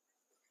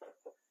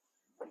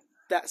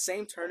 that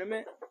same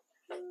tournament,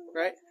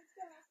 right?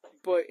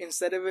 But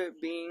instead of it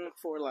being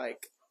for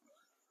like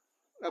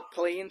a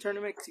play-in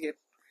tournament, you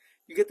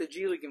get the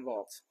G League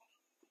involved.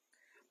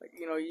 Like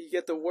you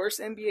get the worst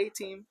NBA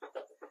team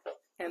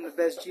and the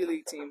best G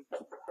League team,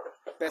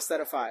 best out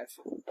of 5.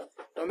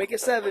 Don't make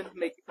it 7.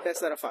 Make it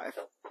best out of 5.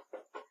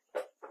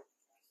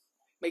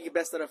 Make it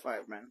best out of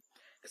 5, man.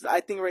 Because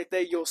I think right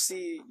there you'll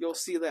see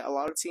that a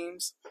lot of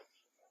teams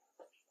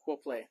will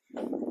play.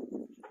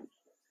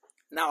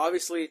 Now,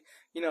 obviously,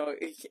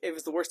 if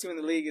it's the worst team in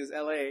the league is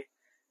LA.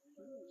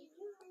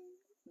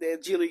 The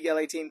G League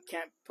LA team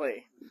can't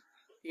play.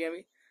 You get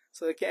me?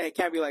 So it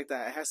can't be like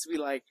that. It has to be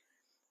like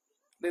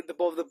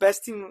the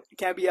best team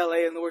can't be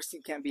LA and the worst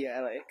team can't be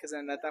LA. Because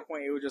then at that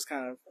point it would just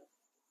kind of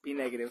be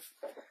negative.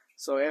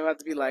 So it would have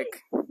to be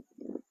like,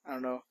 I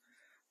don't know,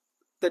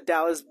 the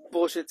Dallas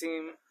bullshit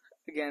team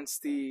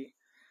against the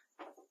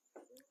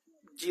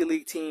G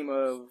League team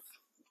of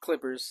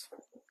Clippers,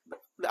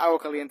 the Agua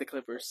Caliente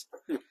Clippers.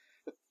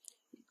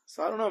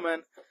 So I don't know,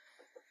 man.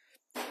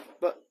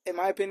 But in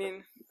my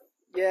opinion,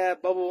 yeah,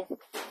 bubble,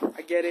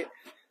 I get it.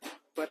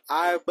 But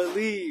I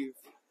believe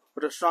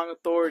with a strong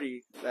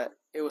authority that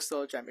it was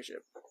still a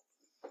championship.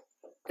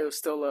 It was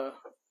still a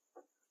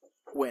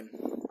win.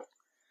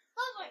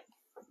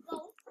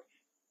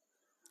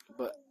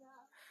 But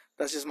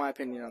that's just my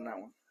opinion on that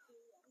one.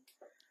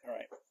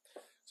 Alright.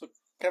 So,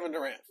 Kevin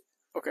Durant.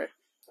 Okay.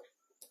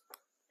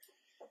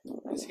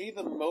 Is he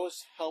the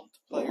most helped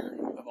player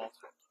of all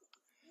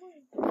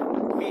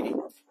time?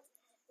 Meaning,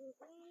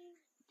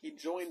 he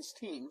joins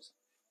teams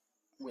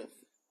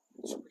with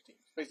super teams.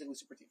 Basically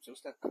super teams. So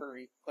Steph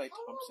Curry, Klay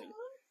Thompson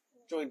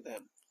joined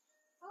them.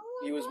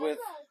 He was with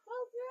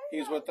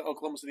the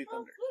Oklahoma City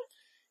Thunder.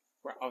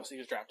 Obviously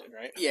he was drafted,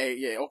 right?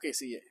 Yeah, okay,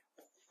 see it.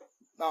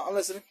 No, I'm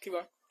listening. Keep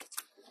going.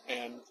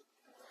 And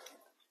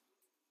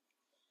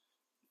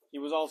he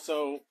was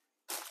also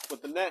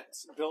with the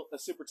Nets, built a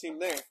super team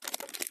there.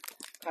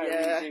 Kyrie,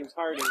 Yeah. James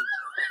Harden,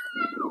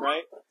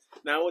 right?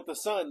 Now with the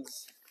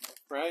Suns,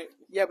 right?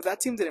 Yeah, but that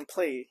team didn't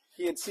play.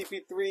 He had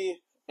CP3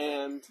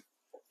 and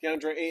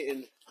DeAndre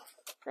Ayton,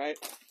 right?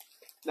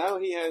 Now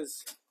he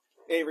has not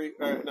Avery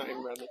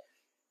Bradley.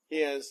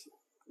 He has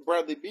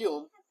Bradley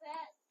Beal.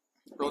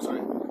 Oh,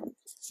 sorry.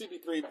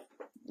 CP3,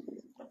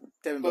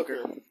 Devin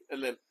Booker, Booker.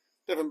 and then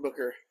Devin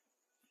Booker,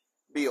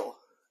 Beal,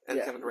 and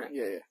Yeah. Kevin Durant.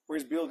 Yeah.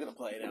 Where's Beal going to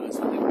play now? Is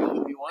Beal going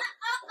to be one?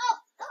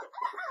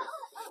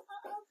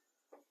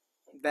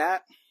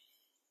 That,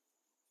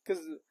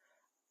 because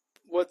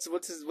what's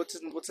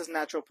his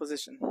natural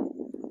position?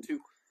 2.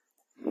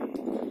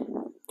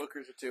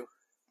 Booker's a 2.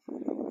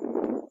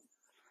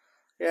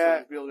 Yeah,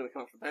 So is Beal going to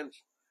come off the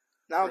bench?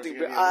 I don't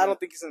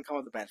think he's gonna come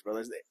off the bench,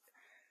 brothers.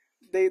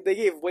 They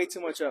gave way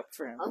too much up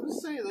for him. I'm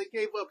just saying they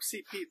gave up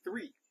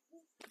CP3,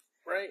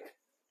 right?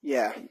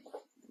 Yeah.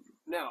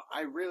 Now,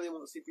 I really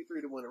want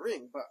CP3 to win a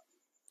ring, but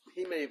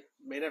he may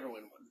never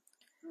win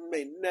one.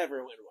 May never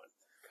win one.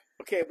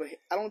 Okay, but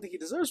I don't think he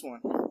deserves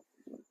one.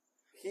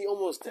 He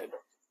almost did.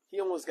 He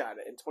almost got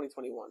it in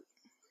 2021.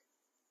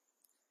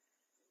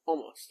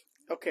 Almost.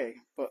 Okay,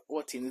 but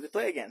what team did they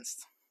play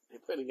against? They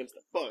played against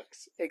the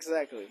Bucks.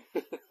 Exactly.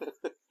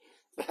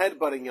 The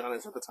headbutting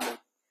Giannis at the time.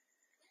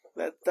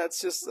 That's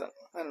just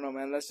I don't know,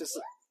 man. That's just.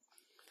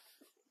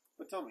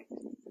 But tell me,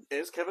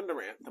 is Kevin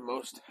Durant the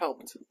most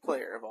helped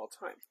player of all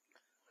time?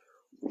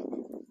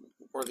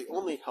 Or the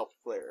only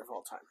helped player of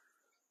all time?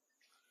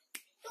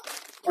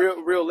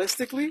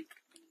 Realistically,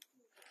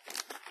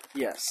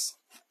 yes.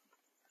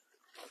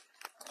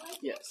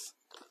 Yes.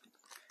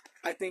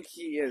 I think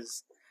he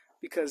is.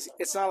 Because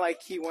it's not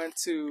like he went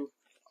to...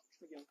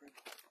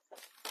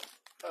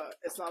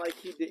 it's not like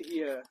he did...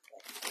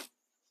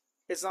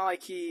 it's not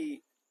like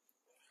he...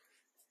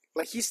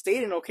 Like, he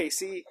stayed in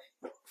OKC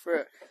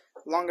for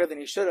longer than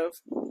he should have.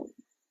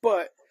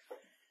 But,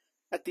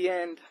 at the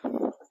end...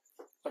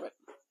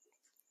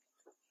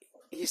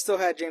 He still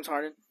had James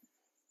Harden.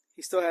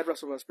 He still had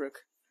Russell Westbrook.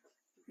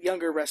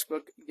 Younger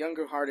Westbrook,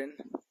 younger Harden.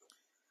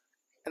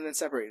 And then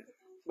separated.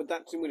 But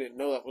that team, we didn't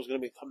know that was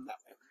going to become that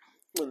way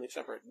when they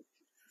separated.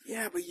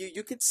 Yeah, but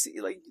you could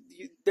see, like,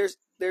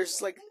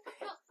 there's like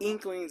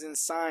inklings and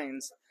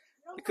signs,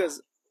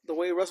 because the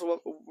way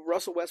Russell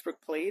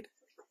Westbrook played,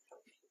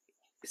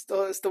 it's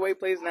the way he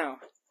plays now.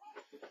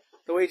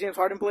 The way James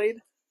Harden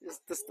played is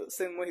the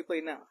same way he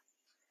played now.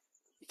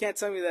 You can't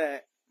tell me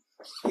that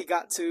he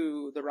got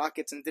to the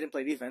Rockets and didn't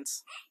play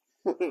defense.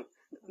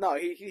 No,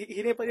 he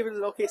didn't play defense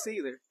at OKC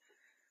either.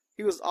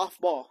 He was off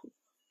ball,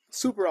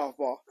 super off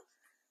ball.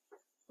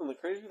 And the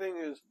crazy thing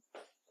is,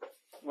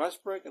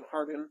 Westbrook and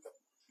Harden,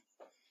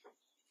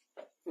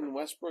 and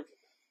Westbrook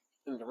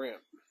and Durant,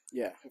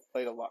 Yeah, have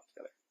played a lot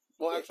together.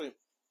 Well, actually,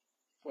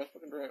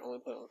 Westbrook and Durant only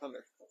played on the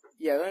Thunder.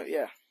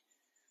 yeah.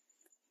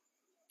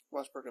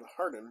 Westbrook and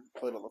Harden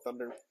played on the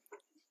Thunder,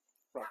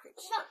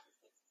 Rockets.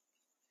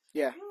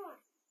 Yeah,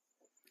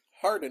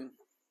 Harden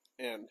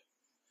and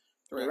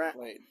Durant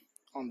played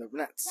on the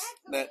Nets.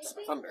 Nets,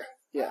 Thunder.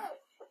 Yeah.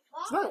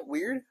 Isn't that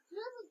weird?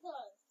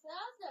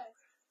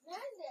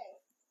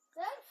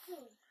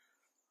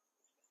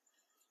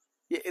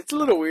 Yeah, it's a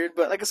little weird,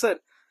 but like I said,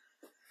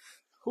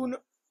 who knows?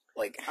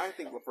 Like, I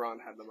think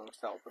LeBron had the most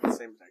help at the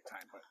same exact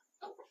time, but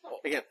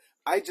again,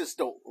 I just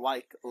don't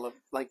like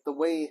the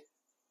way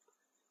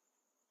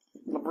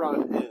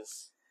LeBron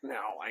is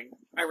now.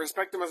 I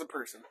respect him as a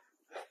person.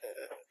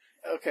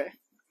 okay.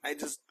 I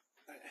don't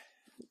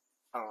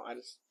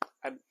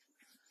know.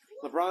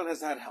 LeBron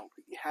has had help.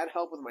 He had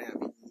help with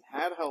Miami. He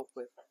had help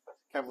with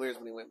Cavaliers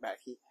when he went back.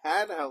 He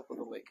had help with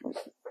the Lakers.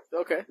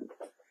 Okay.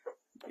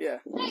 Yeah.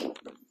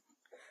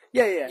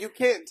 Yeah. You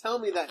can't tell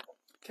me that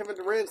Kevin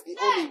Durant's the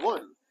only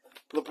one.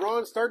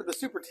 LeBron started the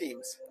super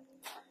teams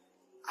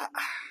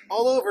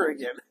all over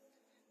again.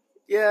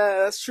 Yeah,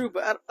 that's true.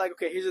 But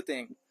okay, here's the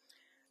thing.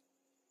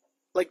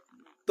 Like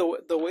the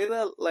way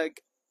that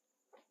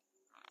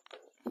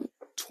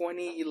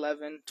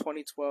 2011,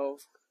 2012,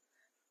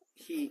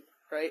 Heat,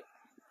 right?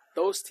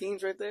 Those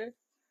teams right there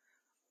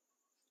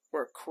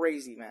were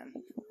crazy, man.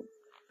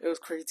 It was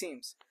crazy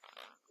teams.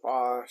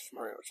 Bosh,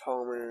 Mario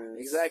Chalmers.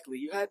 Exactly.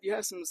 You had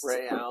some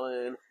Ray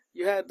Allen.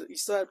 You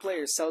still had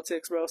players.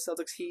 Celtics, bro.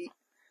 Celtics, Heat.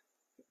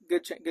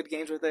 Good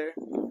games right there.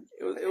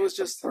 It was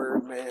just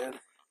Birdman.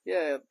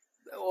 Yeah.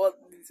 Well,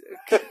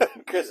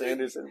 Chris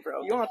Anderson,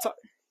 bro. You want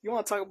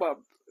to talk about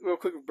real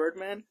quick with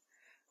Birdman,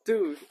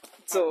 dude?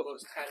 So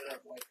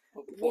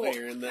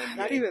player in the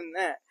not even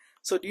that.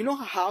 So do you know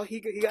how he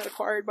got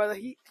acquired by the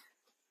Heat?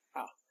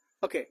 How?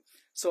 Okay,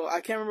 so I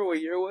can't remember what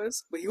year it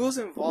was, but he was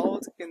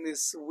involved in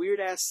this weird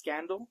ass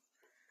scandal,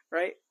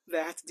 right?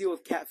 That had to deal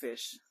with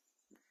catfish.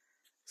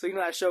 So you know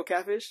that show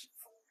Catfish?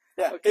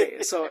 Yeah. Okay,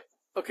 so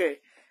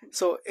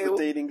the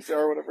dating show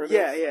or whatever it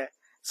is. Yeah.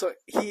 So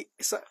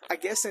I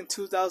guess in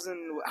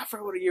 2000, I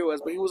forgot what year it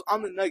was, but he was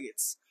on the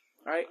Nuggets,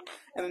 right?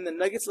 And then the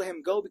Nuggets let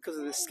him go because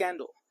of this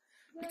scandal,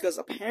 because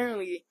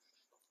apparently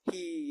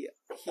he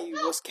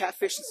was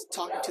catfishing,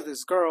 talking to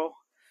this girl,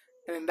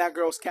 and then that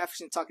girl was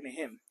catfishing, talking to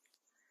him.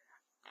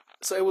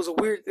 So it was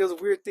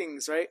weird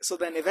things, right? So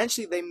then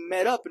eventually they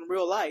met up in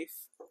real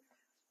life,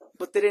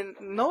 but they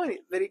didn't know any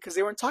because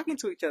they weren't talking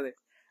to each other.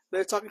 They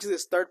were talking to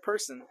this third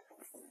person,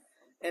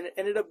 and it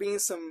ended up being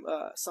some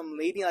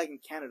lady like in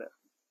Canada.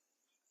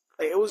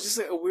 Like, it was just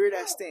like a weird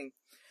ass thing.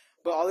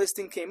 But all this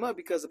thing came up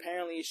because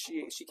apparently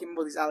she came up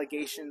with these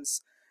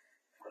allegations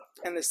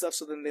and this stuff.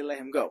 So then they let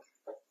him go.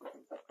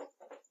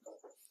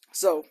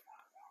 So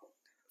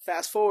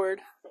fast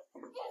forward,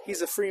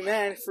 he's a free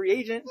man, free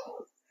agent.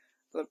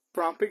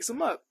 LeBron picks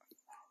him up.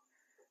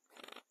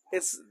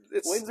 It's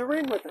wins a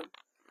ring with him.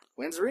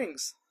 Wins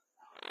rings.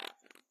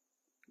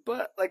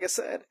 But like I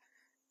said,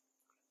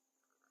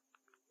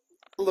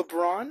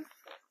 LeBron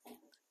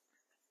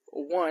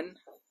won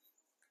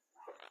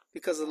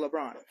because of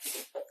LeBron.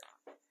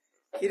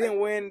 He didn't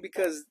win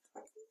because,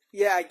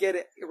 yeah, I get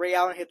it. Ray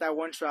Allen hit that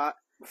one shot.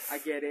 I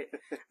get it.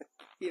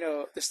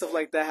 There's stuff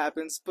like that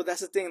happens. But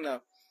that's the thing,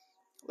 though.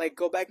 Like,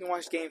 go back and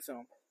watch game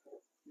film.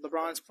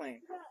 LeBron's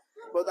playing.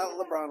 But that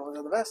LeBron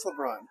wasn't the best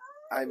LeBron.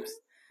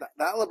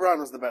 That LeBron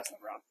was the best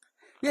LeBron.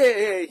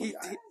 Yeah,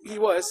 he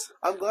was.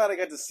 I'm glad I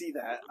got to see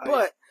that.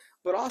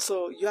 But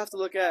also, you have to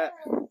look at,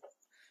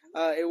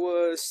 it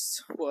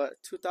was,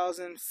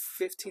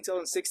 2015,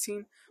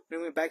 2016, when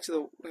we went back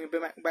to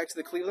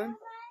the Cleveland?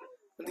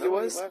 I think it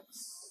was.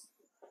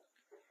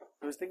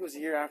 I think it was a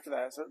year after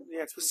that. So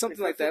yeah, it's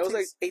something like that. It was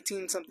like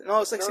 18 something. No, it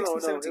was like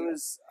 16, 17.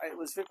 It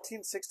was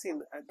 15,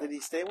 16. Did he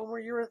stay when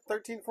we were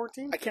 13,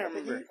 14? I can't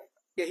remember.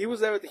 Yeah, he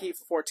was there with the Heat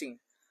for 14.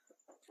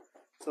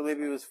 So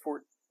maybe it was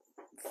 14,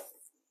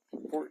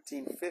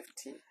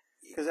 15.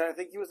 Because I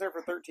think he was there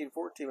for 13,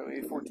 14, but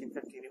maybe 14,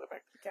 15 he went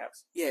back to the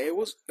Cavs. Yeah, it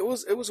was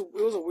a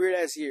weird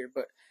ass year,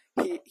 but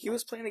he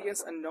was playing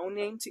against a no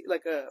name team,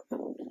 like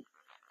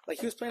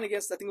he was playing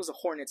against, I think it was the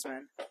Hornets,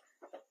 man.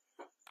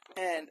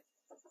 And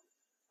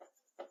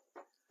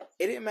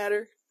it didn't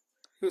matter.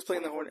 He was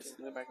playing the Hornets.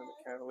 He went back to the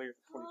Cavaliers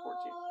in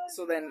 2014.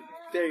 So then,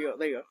 there you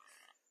go.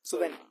 So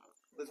then,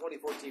 the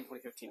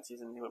 2014-2015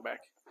 season, he went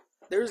back.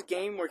 There was a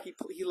game where he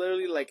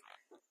literally, like,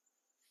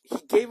 he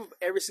gave up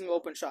every single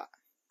open shot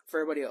for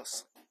everybody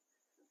else.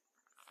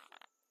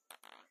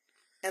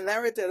 And that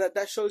right there,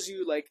 that shows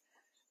you, like,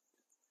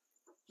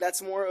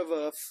 that's more of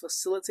a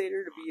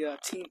facilitator to be a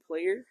team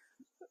player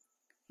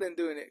than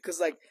doing it. Because,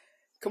 like,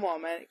 come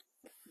on, man.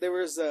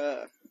 There's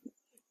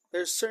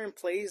certain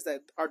plays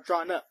that are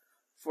drawn up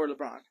for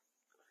LeBron.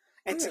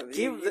 And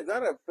you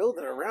gotta build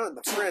it around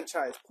the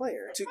franchise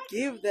player. To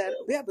give that,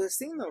 yeah, but the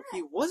thing though,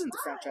 he wasn't the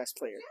franchise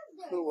player.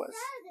 Who was?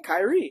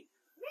 Kyrie.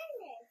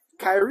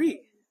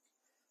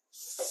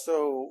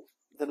 So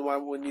then, why,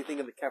 when you think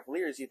of the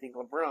Cavaliers, you think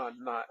LeBron,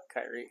 not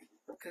Kyrie?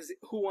 Because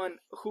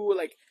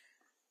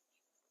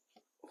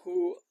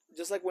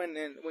just like when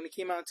he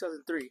came out in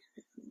 2003,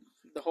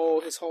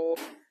 his whole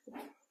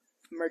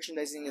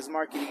merchandising, his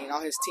marketing,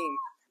 all his team,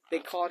 they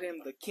called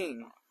him the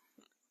King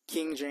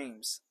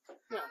James.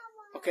 Yeah.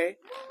 Okay,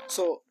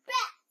 so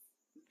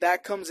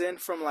that comes in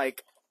from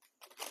like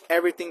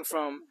everything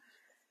from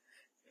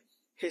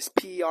his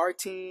PR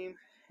team.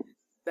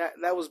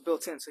 That was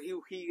built in. So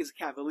he is a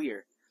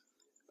Cavalier,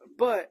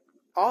 but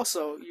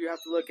also you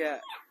have to look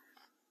at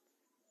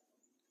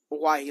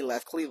why he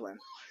left Cleveland.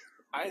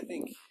 I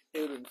think it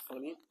would have been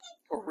funny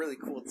or really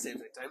cool at the same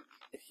time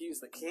if he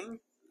was the king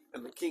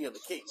and the king of the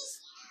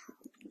kings.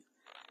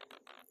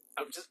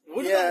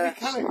 Wouldn't that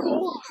be kind of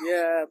cool?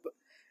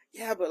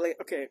 Yeah, but like,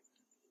 okay,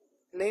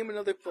 name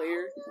another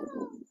player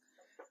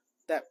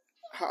that,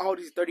 how old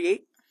is he,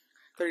 38?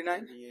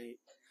 39? 38.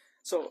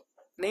 So,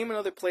 name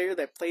another player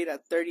that played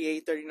at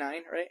 38,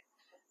 39, right?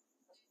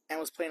 And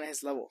was playing at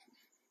his level.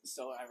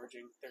 Still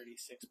averaging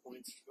 36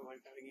 points, something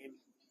like that a game.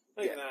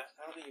 I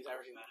don't think he's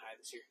averaging that high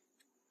this year.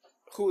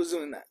 Who was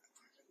doing that?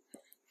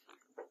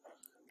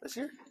 This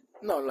year?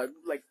 No,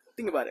 like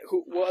think about it.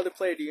 What other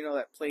player do you know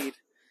that played?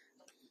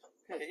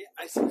 Hey,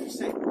 I see what you're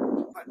saying.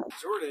 But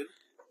Jordan,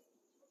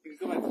 you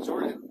can go back to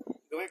Jordan,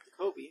 go back to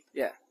Kobe.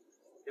 Yeah.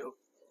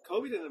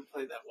 Kobe didn't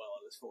play that well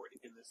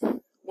in this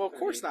Well, of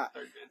course not.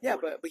 Yeah,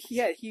 but he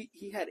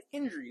had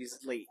injuries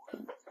late.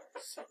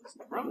 So does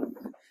LeBron.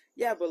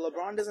 Yeah, but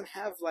LeBron doesn't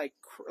have like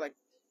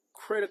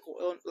critical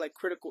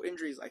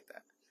injuries like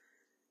that.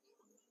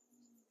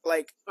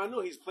 Like, I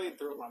know he's played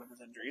through a lot of his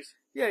injuries.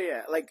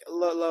 Yeah. Like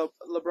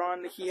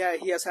LeBron, he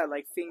has had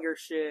like finger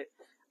shit,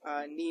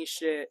 knee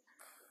shit,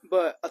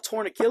 but a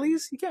torn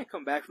Achilles, you can't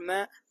come back from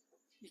that.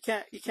 You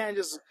can't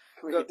just.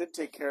 He did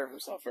take care of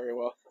himself very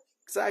well.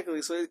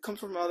 Exactly. So it comes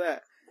from all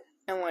that,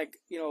 and like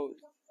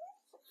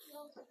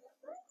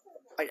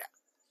like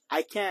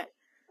I can't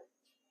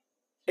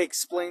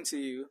explain to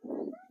you,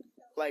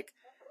 like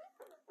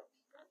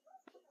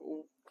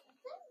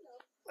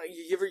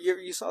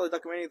you saw the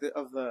documentary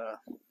of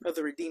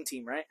the Redeem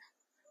Team, right?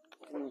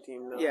 Redeem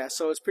Team, no. Yeah,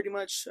 so it's pretty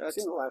much. I've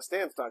seen the Last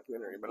Dance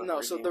documentary, but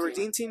no. So the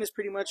Redeem Team is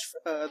pretty much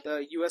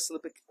the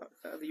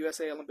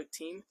USA Olympic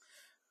team,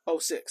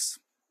 06.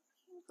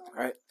 All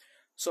right.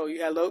 So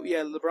you had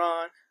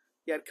LeBron,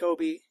 you had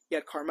Kobe, you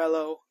had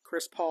Carmelo,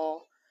 Chris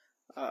Paul,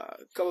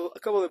 a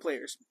couple other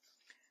players,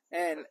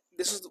 and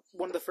this was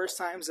one of the first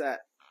times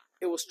that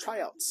It was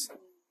tryouts.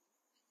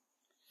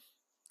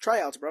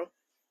 Tryouts, bro.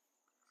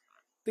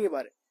 Think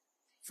about it.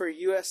 For a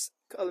U.S.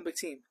 Olympic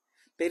team,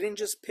 they didn't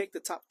just pick the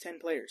top 10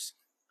 players.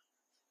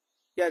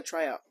 You had to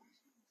try out.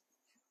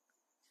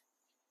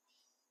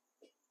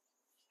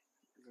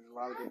 There's a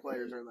lot of good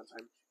players during that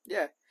time.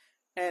 Yeah.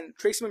 And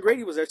Tracy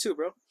McGrady was there too,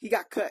 bro. He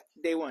got cut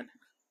day one.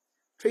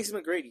 Tracy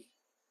McGrady.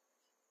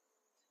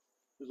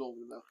 He was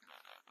older though.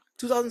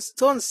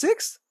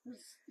 2006?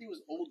 He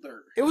was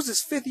older. It was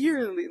his 5th year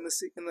in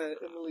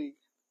the league.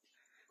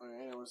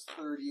 Okay, it was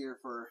third year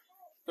for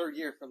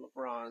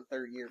LeBron,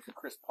 third year for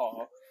Chris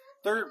Paul,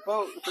 third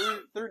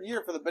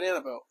year for the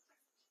banana boat.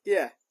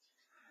 Yeah.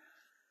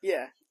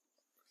 Yeah.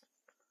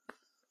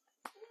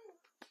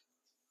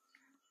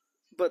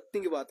 But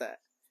think about that.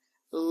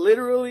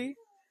 Literally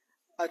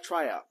a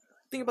tryout.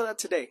 Think about that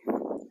today.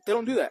 They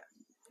don't do that.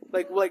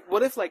 Like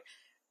what if like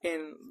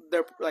in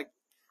their like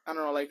I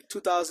don't know, like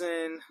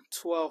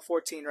 2012,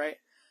 14, right?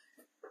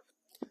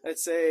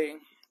 Let's say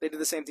they did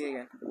the same thing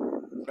again.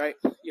 Right?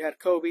 You had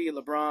Kobe,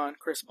 LeBron,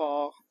 Chris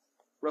Paul,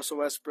 Russell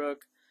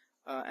Westbrook,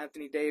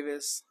 Anthony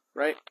Davis,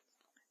 right?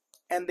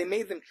 And they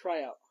made them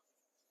try out.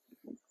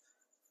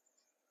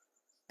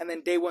 And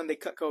then day one they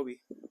cut Kobe.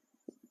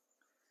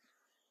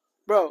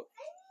 Bro,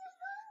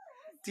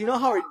 do you know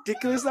how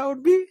ridiculous that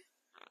would be?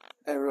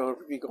 Everyone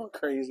would be going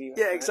crazy.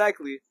 Yeah,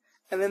 exactly.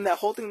 And then that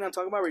whole thing that I'm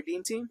talking about,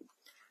 Redeem Team,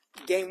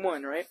 game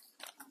 1, right?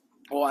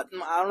 Well, I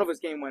don't know if it's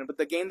game 1, but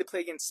the game they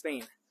play against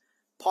Spain,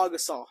 Paul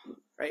Gasol,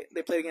 right?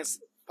 They played against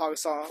Paul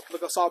Gasol, the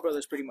Gasol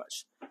brothers, pretty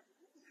much.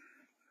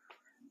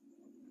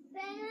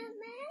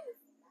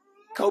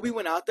 Kobe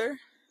went out there,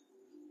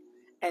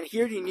 and he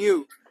already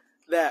knew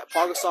that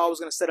Paul Gasol was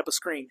going to set up a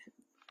screen.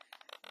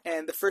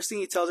 And the first thing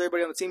he tells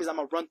everybody on the team is, I'm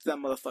going to run through that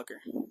motherfucker.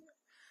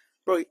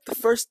 Bro, he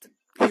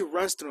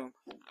runs through him.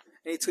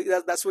 And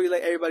that's what he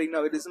let everybody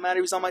know. It doesn't matter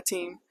if he's on my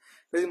team.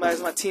 It doesn't matter if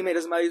he's my teammate. It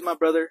doesn't matter if he's my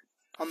brother.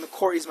 On the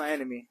court, he's my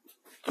enemy.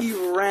 He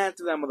ran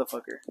through that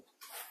motherfucker.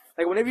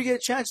 Like, whenever you get a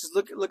chance, just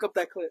look up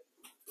that clip.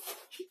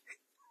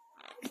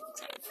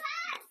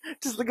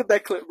 Just look at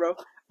that clip, bro.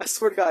 I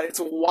swear to God, it's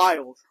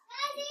wild.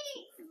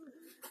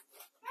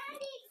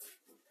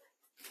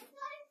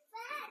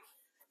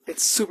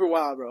 It's super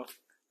wild, bro.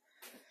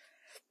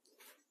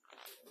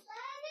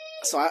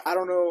 So I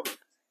don't know.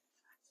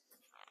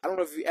 I don't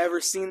know if you've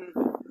ever seen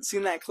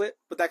that clip,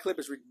 but that clip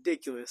is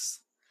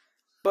ridiculous.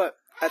 But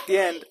at the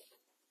end,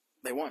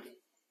 they won.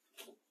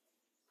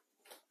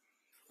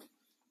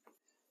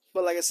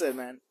 But like I said,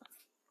 man,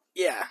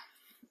 yeah,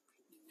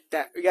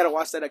 that you gotta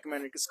watch that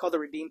documentary. It's called The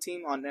Redeem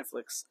Team on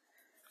Netflix.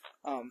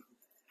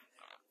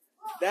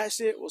 That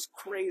shit was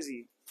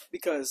crazy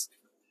because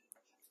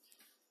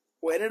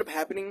what ended up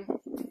happening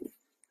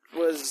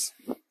was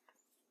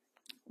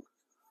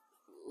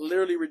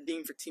literally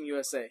redeemed for Team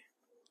USA.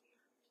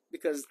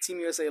 Because Team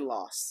USA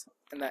lost,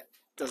 and that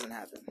doesn't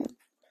happen.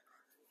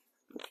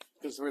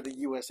 Because we're the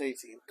USA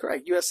team.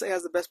 Correct. USA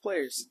has the best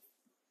players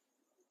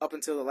up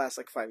until the last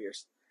 5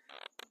 years.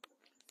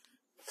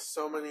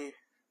 So many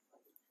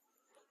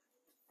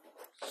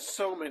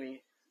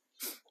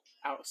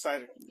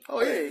outside.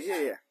 Oh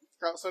yeah.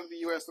 Outside of the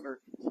US that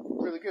are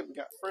really good. We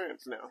got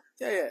France now.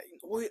 Yeah.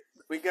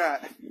 We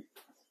got.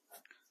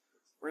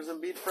 Where's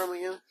Embiid from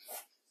again?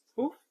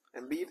 Who?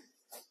 Embiid.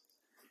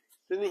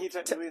 Didn't he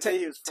technically say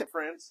he was from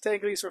France?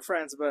 Technically he's from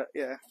France, but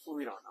yeah. Well,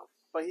 we don't know.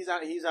 But he's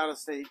out of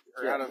state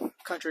or out of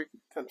country.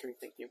 Country,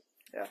 thank you.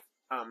 Yeah.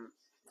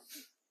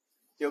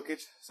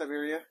 Jokic,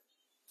 Siberia.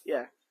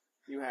 Yeah.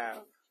 You have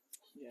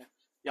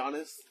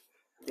Giannis.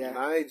 Yeah.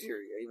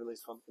 Nigeria, even though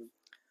he's from.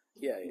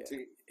 Yeah.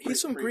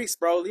 He's from Greece,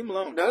 bro. Leave him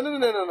alone.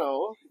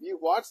 No. You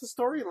watch the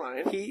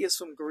storyline. He is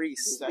from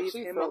Greece. He's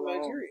actually from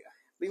Nigeria.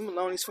 Leave him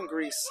alone. He's from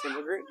Greece.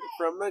 Immigrant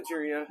from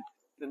Nigeria,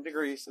 then to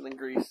Greece, and then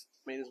Greece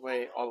made his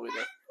way all the way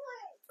there.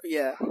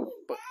 Yeah,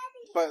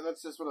 but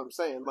that's just what I'm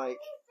saying. Like,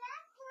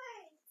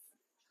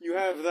 you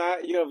have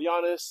that, you have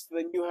Giannis,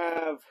 then you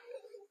have.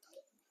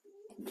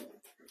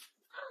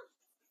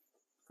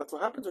 That's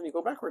what happens when you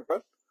go backward, bro.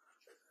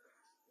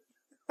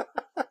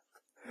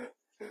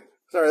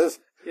 Sorry, this.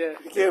 Yeah,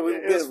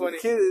 funny.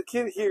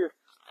 Kid here.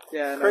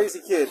 Yeah,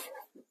 crazy kid.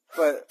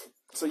 But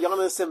so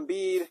Giannis,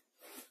 Embiid,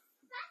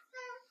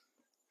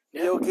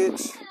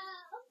 Jokic,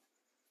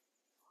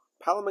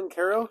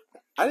 Palomancaro.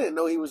 I didn't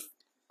know he was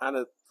out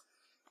of.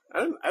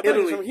 I thought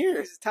he was from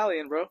here. He's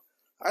Italian, bro.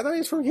 I thought he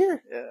was from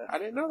here. Yeah. I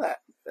didn't know that.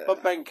 Yeah.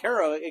 But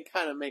Bancaro, it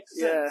kind of makes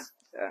sense.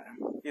 Yeah.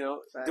 You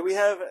know, Facts. do we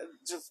have,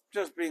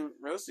 just being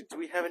realistic, do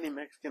we have any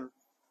Mexican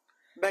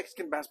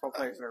basketball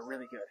players that are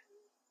really good?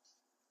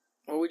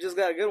 Well, we just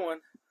got a good one.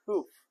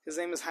 Who? His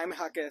name is Jaime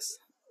Jaquez.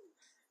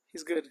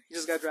 He's good. He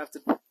just got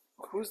drafted.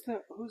 Who's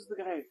the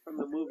guy from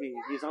the movie?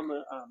 He's on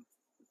the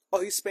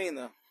Oh, he's Spain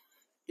though.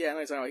 Yeah, I know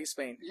you're talking about. He's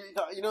Spain.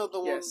 You know the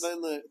one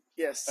in the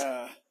Yes.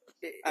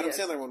 Adam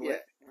Sandler one, right?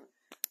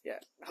 Yeah.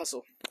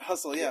 Hustle.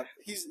 Yeah.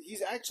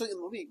 He's actually in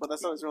the league, but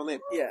that's not his real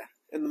name. Yeah.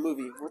 In the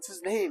movie, what's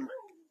his name?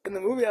 In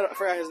the movie, I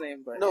forgot his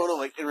name, but no,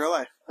 like in real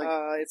life. Like,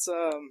 it's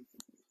a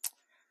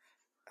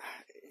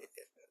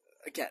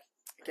cat.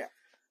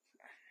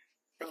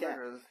 I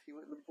can't. He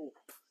went in the pool.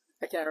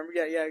 I can't remember.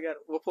 Yeah, I got it.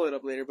 We'll pull it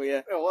up later, but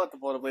yeah. Yeah, we'll have to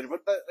pull it up later.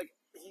 But that, like,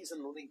 he's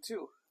in the league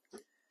too,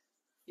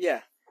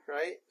 Yeah.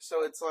 right?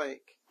 So it's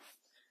like,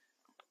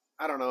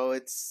 I don't know.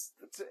 It's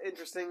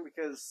interesting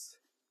because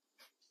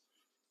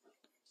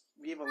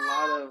we have a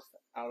lot of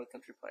out of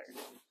country players.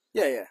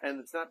 Yeah. And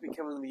it's not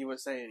becoming the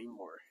USA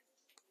anymore.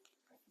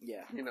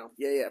 Yeah. You know.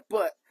 Yeah.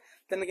 But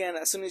then again,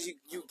 as soon as you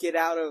get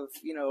out of,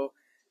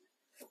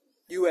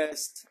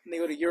 US and they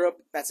go to Europe,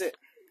 that's it.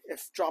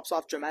 It drops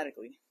off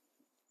dramatically.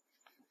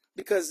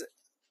 Because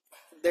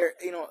they're,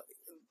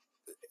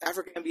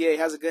 African NBA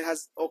has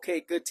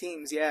good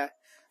teams, yeah,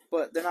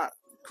 but they're not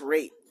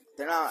great.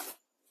 They're not,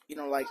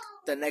 like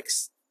the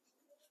next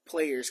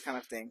players kind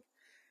of thing.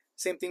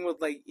 Same thing with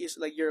like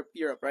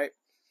Europe, right?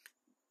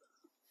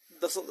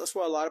 That's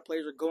why a lot of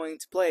players are going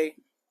to play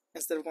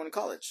instead of going to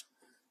college,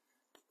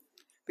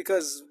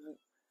 because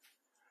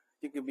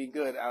you can be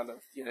good out of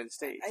the United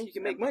States and you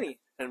can make money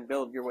and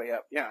build your way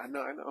up. Yeah, I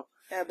know.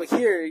 Yeah, but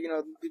here,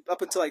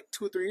 up until like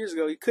 2 or 3 years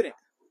ago, you couldn't.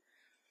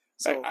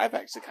 So I've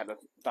actually kind of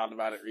thought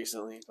about it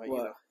recently,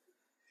 but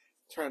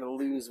trying to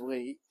lose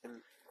weight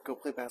and go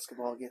play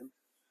basketball again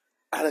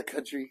out of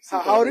country.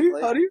 How old are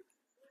you?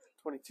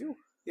 22.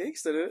 Yeah, you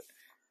still do it.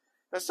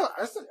 I have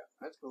to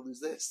go lose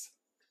this.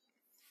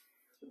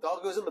 The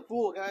dog goes in the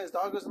pool, guys.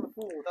 Dog goes in the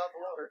pool without the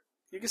water.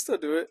 You can still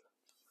do it.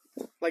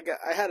 Like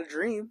I had a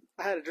dream.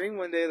 I had a dream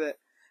one day that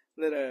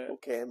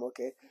okay, I'm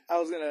okay. I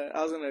was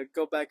gonna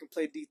go back and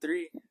play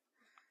D3.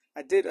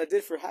 I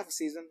did for half a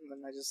season, and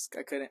then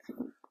I couldn't.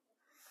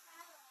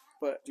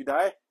 But did you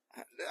die?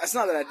 It's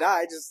not that I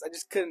died. I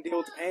just couldn't deal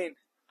with the pain.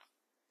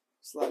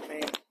 It's a lot of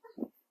pain.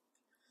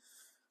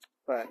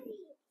 But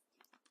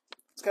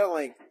it's kind of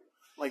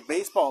like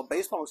baseball.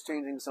 Baseball is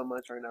changing so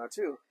much right now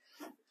too.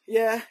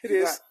 Yeah, it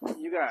is.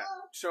 You got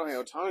Shohei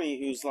Ohtani,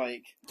 who's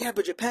like... Yeah,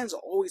 but Japan's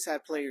always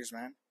had players,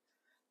 man.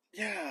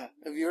 Yeah.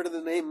 Have you heard of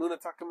the name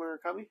Munetaka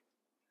Murakami?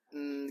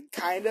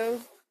 Kind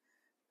of.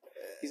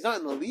 He's not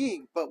in the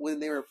league, but when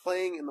they were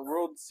playing in the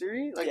World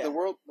Series, the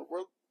World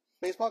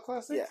Baseball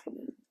Classic? Yeah.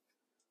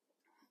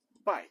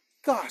 By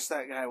gosh,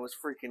 that guy was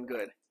freaking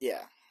good.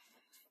 Yeah.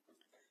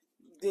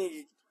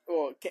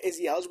 Is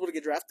he eligible to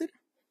get drafted?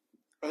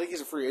 I think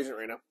he's a free agent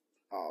right now.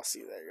 Oh,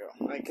 see, there you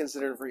go. I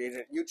consider a free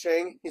agent. Yu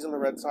Chang, he's on the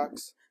Red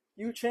Sox.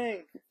 Yu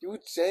Chang.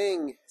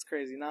 It's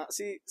crazy. Now,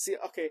 see,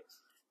 okay.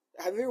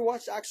 Have you ever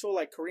watched actual,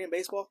 like, Korean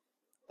baseball?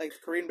 Like,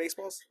 Korean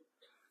baseballs?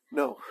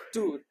 No.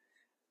 Dude.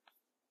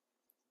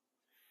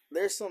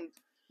 There's some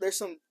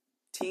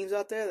teams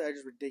out there that are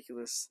just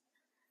ridiculous.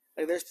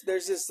 Like,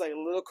 there's this, like,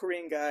 little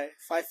Korean guy,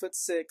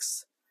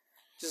 5'6",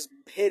 just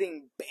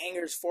hitting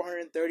bangers,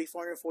 430,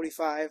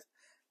 445,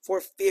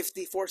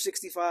 450,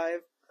 465.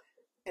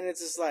 And it's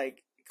just,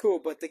 like... Cool,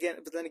 but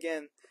then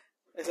again,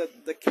 it's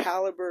the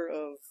caliber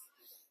of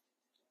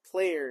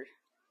player,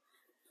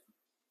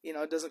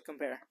 it doesn't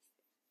compare.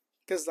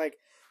 Because, like,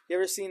 you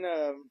ever seen,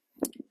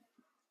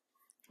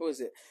 who is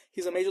it?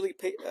 He's a major league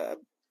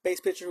base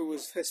pitcher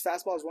his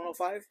fastball is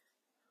 105.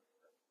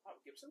 Oh,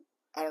 Gibson?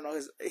 I don't know.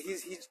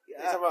 He's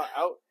talking about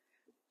out?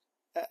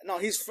 No,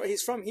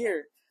 he's from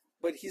here,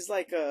 but he's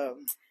like, I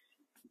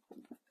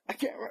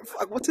can't remember.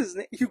 What's his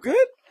name? You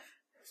good?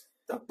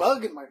 A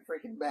bug in my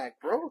freaking back,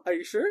 bro. Are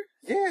you sure?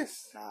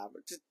 Yes. Nah,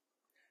 but just...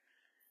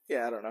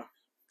 Yeah, I don't know.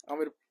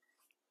 What's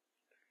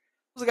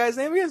the guy's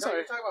name again? Sorry.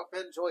 You're talking about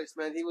Ben Joyce,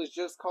 man. He was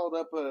just called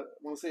up,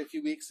 we'll say a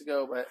few weeks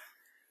ago, but...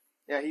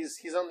 Yeah,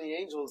 he's on the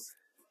Angels.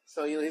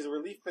 So, he's a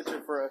relief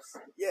pitcher for us.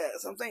 Yeah,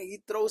 so I'm saying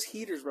he throws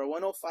heaters, bro,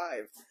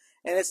 105.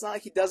 And it's not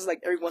like he does it,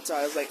 like, every once in a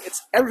while. It's like,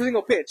 it's every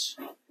single pitch.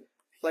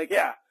 Like...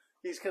 Yeah,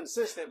 he's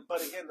consistent,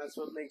 but again, that's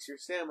what makes your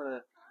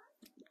stamina...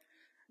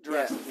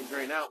 drastically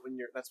drain out when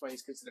that's why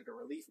he's considered a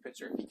relief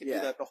pitcher. He can do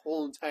that the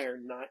whole entire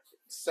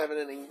 7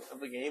 inning of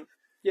the game.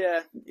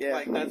 Yeah.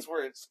 Like that's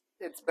where it's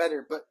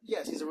better. But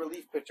yes, he's a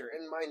relief pitcher,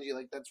 and mind you,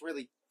 like that's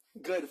really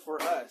good for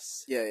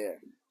us. Yeah.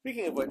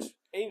 Speaking of which,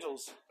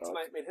 Angels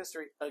tonight made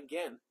history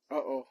again.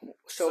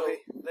 So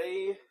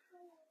they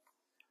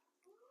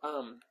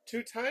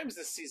 2 times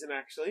this season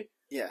actually.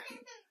 Yeah.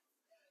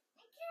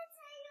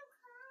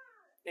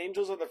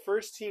 Angels are the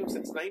first team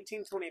since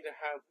 1920 to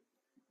have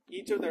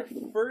each of their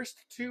first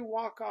 2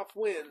 walk-off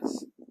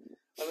wins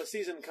of the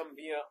season come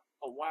via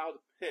a wild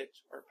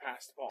pitch or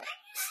passed ball.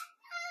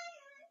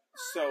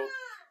 So,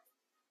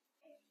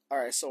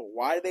 alright, so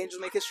why did the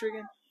Angels make history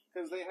again?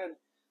 Because they had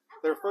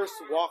their first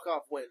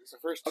walk-off wins. The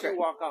first 2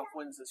 walk-off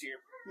wins this year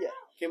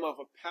came off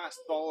a passed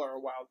ball or a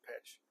wild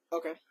pitch.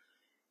 Okay.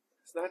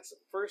 So that's the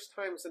first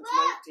time since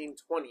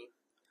 1920.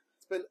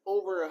 It's been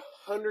over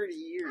 100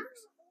 years.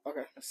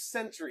 Okay. A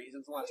century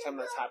since the last time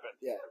that's happened.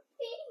 Yeah.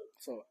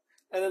 So...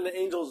 And then the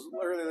Angels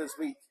earlier this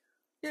week.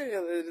 Yeah,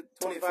 they did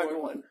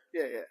 25-1.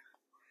 Yeah.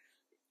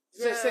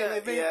 Just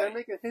saying they're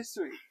making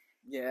history.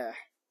 Yeah.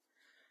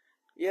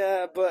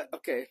 Yeah, but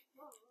okay.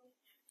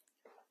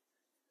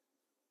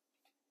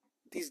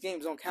 These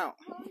games don't count.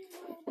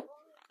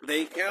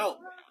 They count.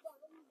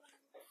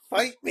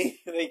 Fight me.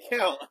 They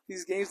count.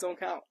 These games don't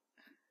count.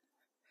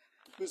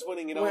 Who's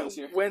winning it all this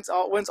year? When's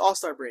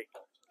All-Star break?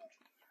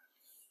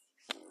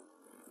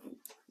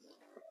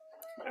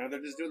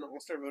 They're just doing the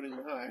All-Star voting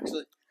now,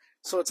 actually.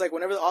 So it's like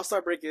whenever the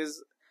All-Star break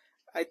is,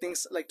 I think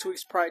like 2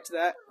 weeks prior to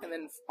that, and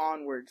then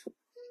onward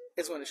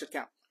is when it should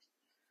count.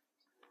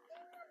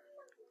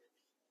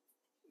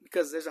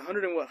 Because there's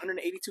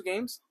 182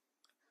 games?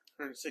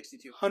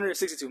 162.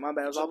 162, my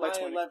bad. I was off by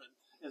 20. 11th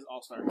is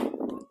All-Star.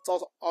 It's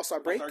All-Star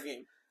break? All-Star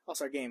game.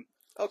 All-Star game.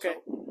 Okay.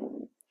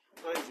 So,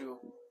 mind you,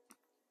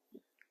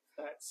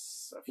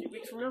 that's a few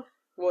weeks from now?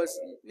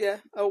 Yeah,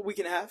 a week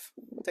and a half,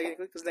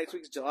 technically, because next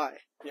week's July.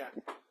 Yeah.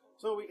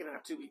 So a week and a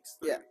half, 2 weeks.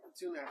 Yeah.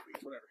 2.5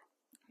 weeks, whatever.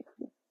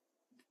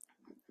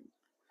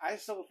 I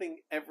still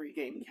think every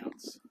game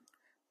counts.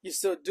 You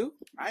still do?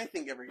 I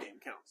think every game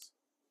counts.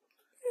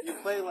 You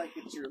play like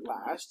it's your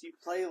last. You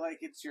play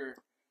like it's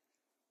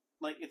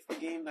the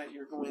game that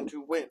you're going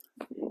to win.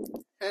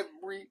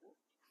 Every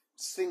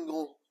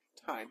single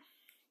time.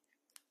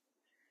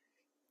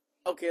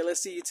 Okay,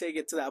 let's see you take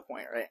it to that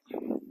point, right?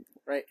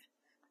 Right?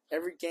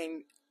 Every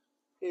game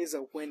is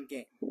a win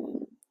game.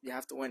 You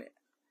have to win it.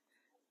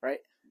 Right?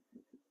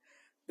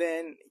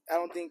 Then I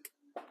don't think,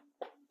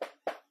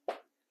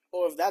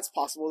 or if that's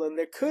possible, then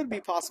there could be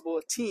possible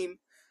a team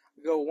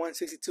go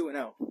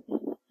 162-0.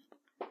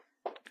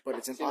 But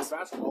it's impossible.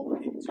 Basketball, we're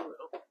 82-0.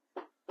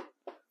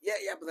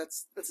 Yeah, but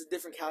that's a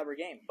different caliber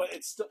game. But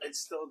it's still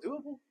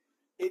doable.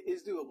 It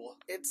is doable.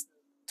 It's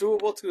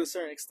doable to a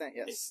certain extent,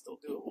 yes. It's still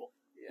doable.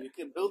 Yeah. You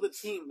can build a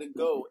team to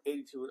go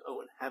 82-0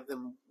 and have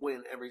them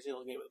win every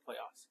single game of the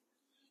playoffs.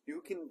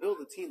 You can build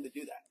a team to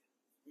do that.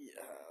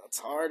 Yeah, it's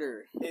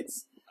harder.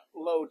 It's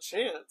low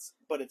chance,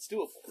 but it's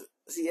doable.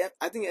 See,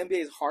 I think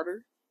NBA is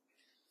harder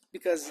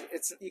because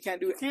you can't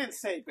do it. You can't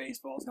say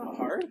baseball. It's not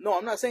hard. No,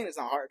 I'm not saying it's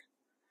not hard.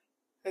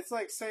 It's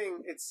like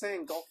saying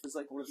golf is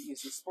like one of the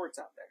easiest sports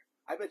out there.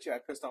 I bet you I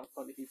pissed off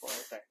plenty of people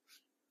right there.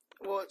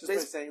 Well, Just by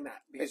saying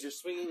that. Because you're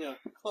swinging a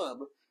club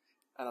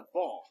at a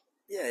ball.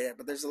 Yeah,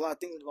 but there's a lot of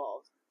things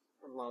involved.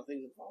 There's a lot of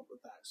things involved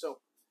with that. So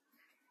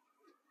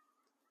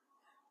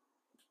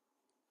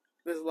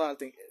there's a lot of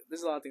things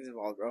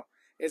involved, bro.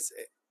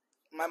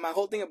 My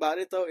whole thing about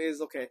it though is,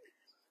 okay,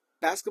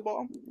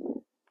 basketball,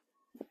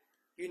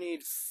 you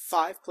need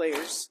 5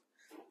 players,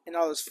 and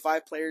all those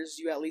 5 players,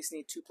 you at least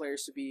need 2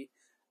 players to be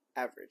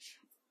average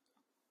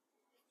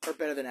or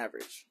better than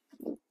average,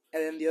 and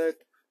then the other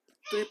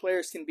 3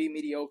 players can be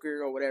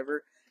mediocre or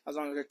whatever, as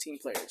long as they're team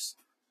players,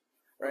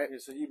 right? Okay,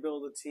 so you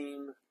build a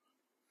team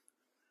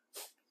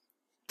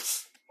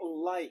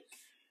like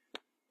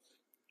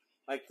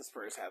the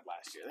Spurs had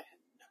last year. They had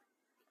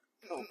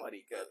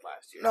nobody good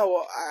last year. No,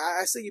 well,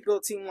 I say you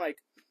build a team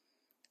like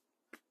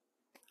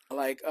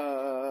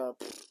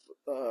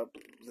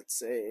let's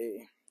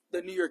say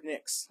the New York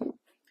Knicks.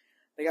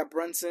 They got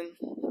Brunson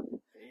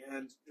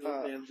And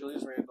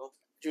Julius Randle.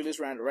 Julius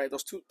Randle, right?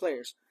 Those 2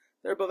 players,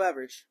 they're above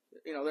average.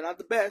 You know, they're not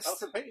the best.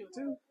 Alfred Payton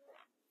too.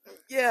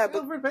 Yeah,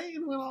 but Alfred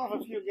Payton went off a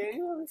few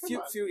games. I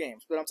mean, few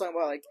games. But I'm talking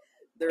about like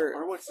they're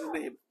or what's his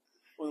name?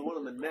 One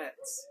of the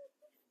Nets.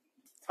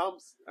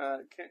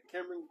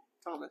 Cameron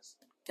Thomas.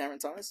 Cameron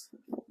Thomas.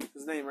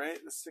 His name, right?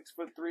 The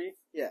 6'3".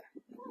 Yeah.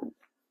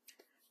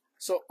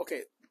 So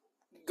okay,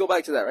 go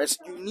back to that, right? So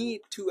you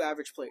need 2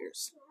 average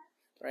players,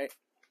 right?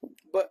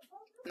 But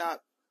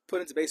not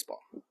put into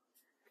baseball.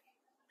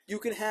 You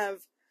can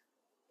have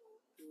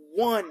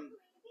 1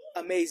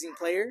 amazing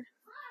player,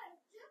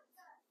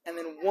 and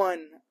then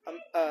 1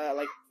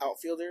 like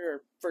outfielder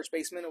or first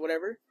baseman or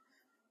whatever,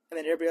 and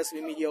then everybody else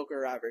can be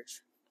mediocre or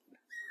average.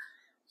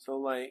 So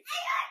like,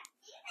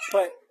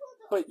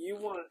 but you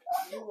want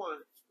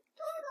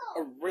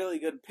a really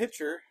good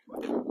pitcher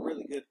and a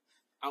really good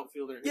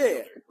outfielder. And Yeah.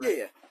 infielder, right?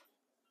 Yeah.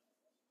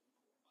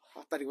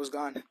 I thought he was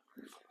gone.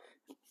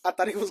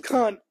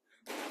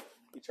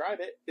 He tried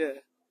it. Yeah.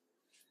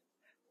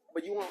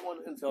 But you want one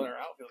infielder or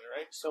outfielder,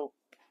 right? So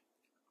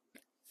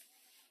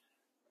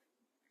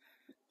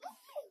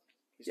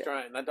he's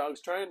trying. That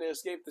dog's trying to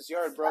escape this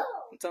yard, bro.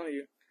 I'm telling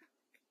you.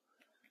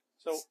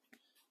 So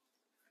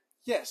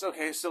yes,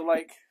 okay. So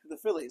like the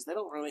Phillies, they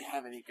don't really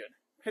have any good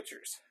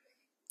pitchers,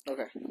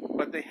 Okay.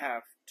 but they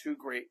have 2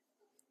 great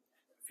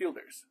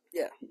fielders.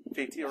 Yeah.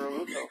 JT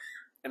Realmuto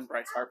and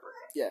Bryce Harper.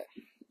 Yeah.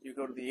 You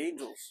go to the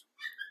Angels,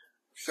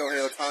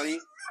 Shohei Ohtani,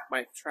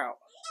 Mike Trout.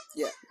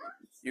 Yeah.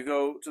 You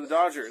go to the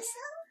Dodgers,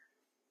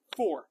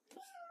 4.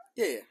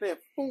 Yeah. They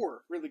have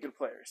 4 really good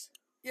players.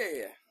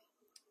 Yeah.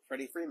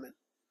 Freddie Freeman,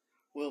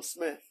 Will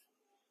Smith,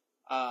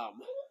 what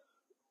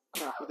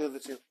are the other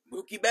 2?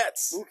 Mookie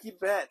Betts. Mookie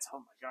Betts. Oh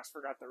my gosh,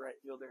 forgot the right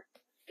fielder.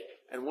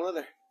 And one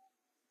other.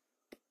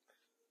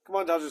 Come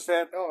on, Dodgers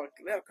fan. Oh,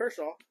 they have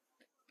Kershaw.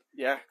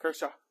 Yeah,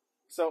 Kershaw.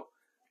 So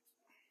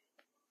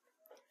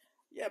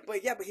but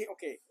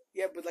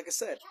like I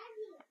said,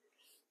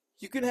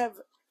 you can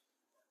have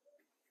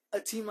a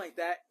team like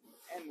that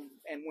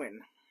and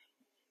win,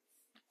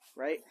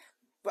 right?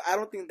 But I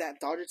don't think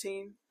that Dodger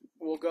team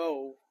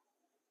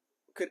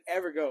could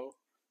ever go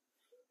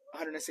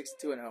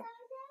 162-0.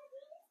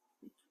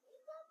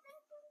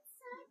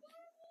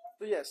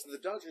 But yeah, so the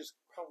Dodgers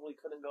probably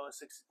couldn't go on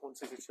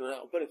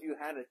 162-0. But if you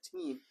had a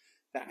team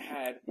that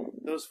had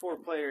those 4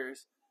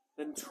 players,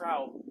 then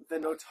Trout,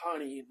 then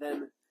Ohtani,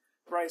 then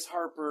Bryce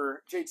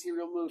Harper, JT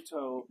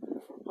Realmuto,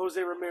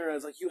 Jose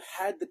Ramirez. Like, you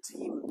had the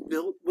team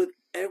built with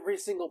every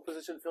single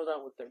position filled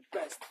out with their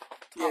best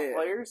top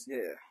players.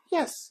 Yeah.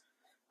 Yes,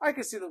 I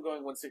could see them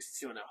going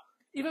 162-0.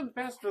 Even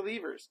best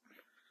relievers.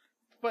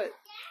 But,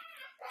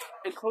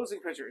 and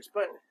closing pitchers.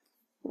 But,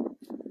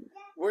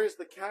 where's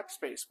the cap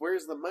space?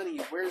 Where's the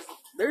money?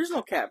 There's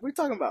no cap. What are you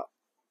talking about?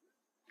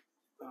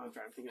 Oh, I'm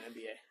trying to think of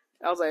NBA.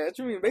 I was like, what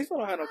you mean? Baseball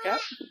don't have no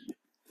cap.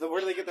 So where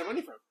do they get their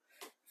money from?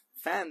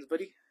 Fans,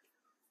 buddy.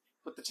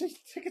 But the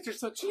tickets are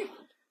so cheap.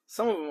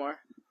 Some of them are.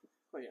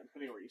 Oh yeah,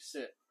 depending on where you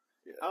sit.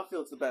 Yeah.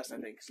 Outfield's the best, I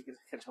think, because you can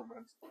catch home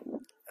runs.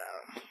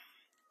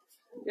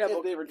 Yeah, if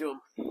but they ever do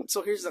them.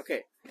 So here's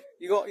okay.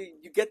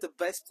 You get the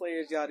best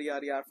players, yada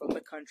yada yada, from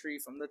the country,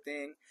 from the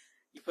thing.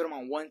 You put them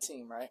on one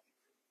team, right?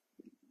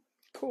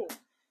 Cool.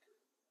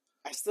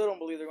 I still don't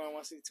believe they're going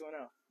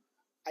 162-0.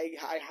 I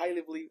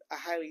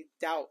highly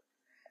doubt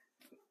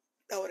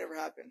that would ever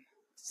happen.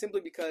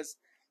 Simply because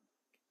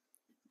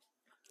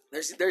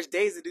there's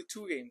days to do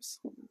 2 games,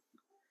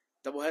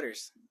 double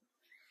headers.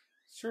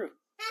 It's true.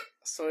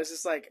 So it's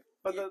just like,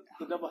 but the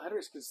double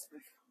headers, because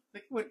they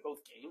can win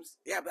both games.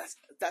 Yeah, but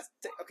that's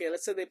okay.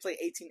 Let's say they play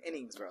 18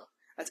 innings, bro.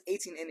 That's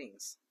 18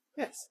 innings.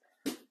 Yes.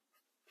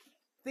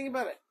 Think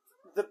about it.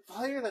 The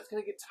player that's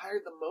going to get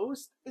tired the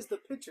most is the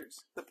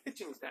pitchers, the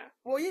pitching staff.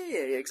 Well,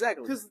 yeah,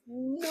 exactly. Because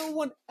no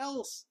one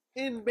else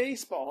in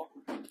baseball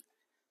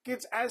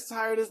gets as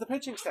tired as the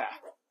pitching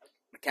staff.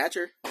 The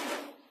catcher.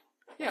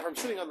 Yeah, from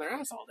sitting on their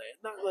ass all day.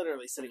 Not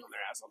literally sitting on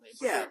their ass all day.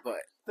 But Yeah,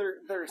 but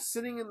they're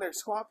sitting in their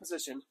squat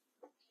position,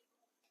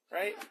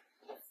 right?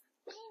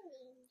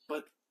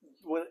 But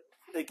when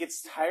it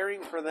gets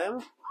tiring for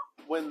them,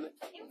 when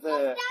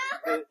the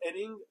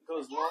inning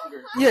goes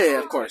longer. Yeah,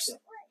 of course.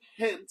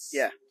 Hence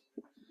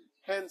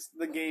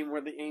the game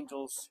where the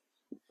Angels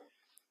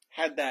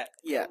had that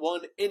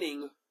one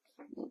inning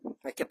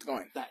that kept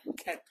going.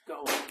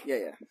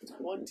 Yeah.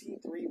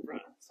 23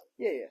 runs.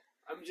 Yeah.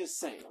 I'm just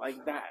saying,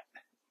 like that.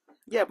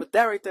 Yeah, but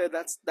that right there,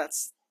 that's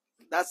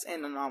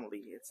an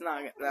anomaly. That's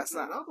not an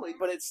anomaly,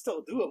 but it's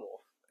still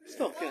doable. It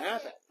still can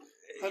happen.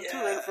 Hunter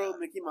Renfroe and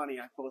Mickey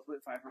Moniak both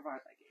went 5 for 5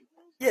 that game.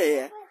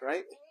 Yeah.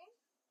 Right?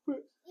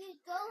 But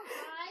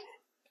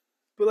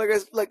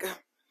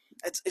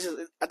it's just,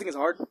 I think it's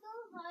hard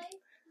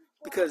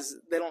because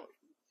they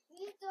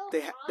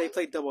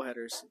play double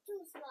headers.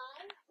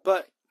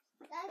 But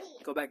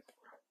go back.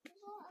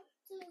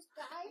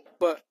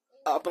 But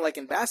up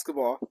in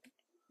basketball,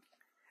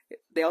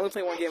 they only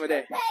play 1 game a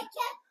day.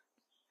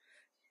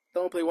 They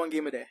only play 1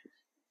 game a day.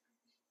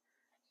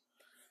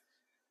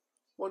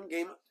 1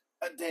 game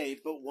a day,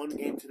 but 1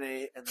 game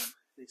today, and then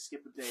they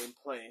skip a day and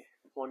play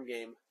 1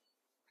 game.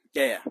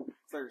 Yeah.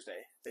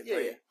 Thursday. They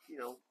play,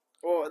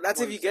 Well, that's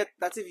Wednesday. if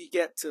you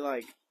get to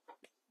like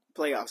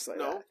playoffs like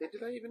that. No, they do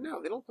that even now.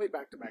 They don't play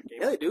back-to-back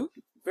games. Yeah, they do.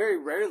 Very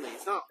rarely.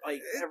 It's not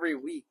like every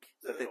week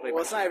that they play.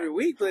 Well, it's not every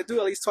week, but they do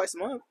at least twice a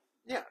month.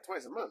 Yeah,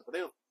 twice a month, but they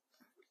don't.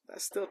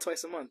 That's still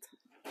twice a month.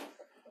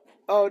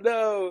 Oh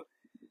no!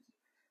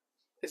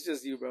 It's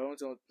just you, bro.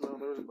 No,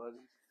 there was a bug.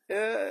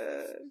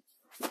 Yeah.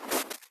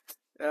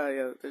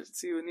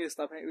 See, we need to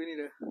stop. We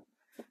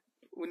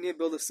need to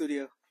build a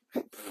studio.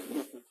 I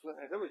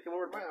thought we'd come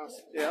over to my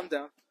house. Yeah, I'm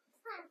down.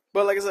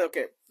 But like I said,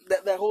 okay,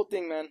 that whole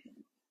thing, man.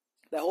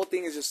 That whole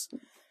thing is just,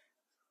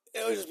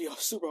 it would just be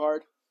super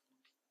hard.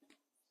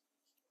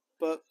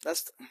 But I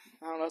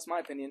don't know, that's my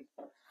opinion.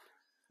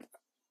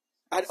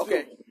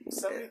 Okay.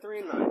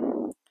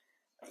 73-9.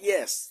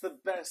 Yes. The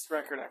best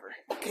record ever.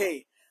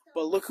 Okay,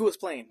 but look who was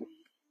playing.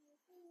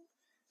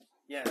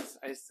 Yes,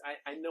 I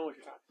know what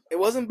you're talking about. It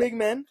wasn't big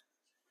men.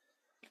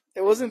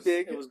 It wasn't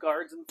big. It was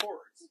guards and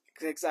forwards.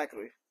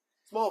 Exactly.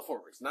 Small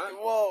forwards, not...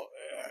 Well,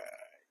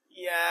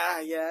 yeah,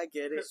 I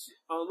get it.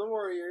 On the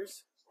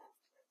Warriors,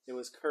 it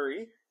was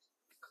Curry,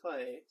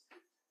 Clay,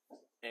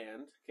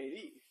 and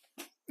KD.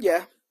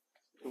 Yeah.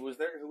 Who was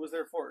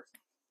their fourth?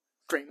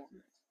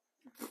 Draymond.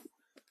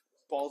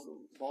 Balls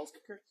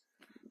kicker?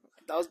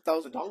 That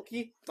was a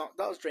donkey? That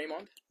was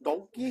Draymond.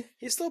 Donkey?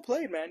 He still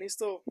played, man. He's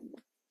still...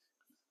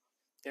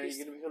 Yeah, you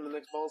gonna become the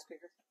next balls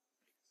kicker?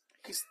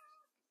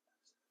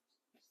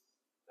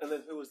 And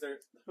then who was their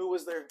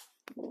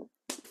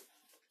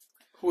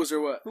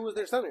what? Who was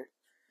their center?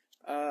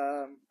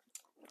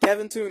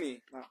 Kevin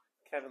Tooney. No.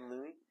 Kevin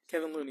Looney?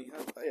 Kevin Looney.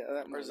 Yeah,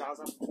 that or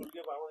Zaza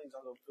Pachulia, but I don't think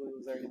Zaza Pachulia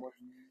was there anymore.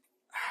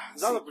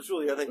 Zaza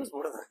Pachulia, I think, was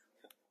one of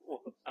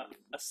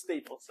a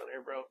staple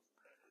center, bro.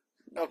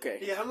 Okay.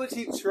 Yeah, how much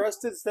he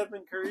trusted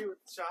Stephen Curry with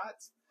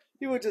shots?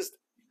 He would just,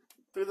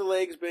 through the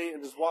legs, bang,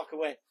 and just walk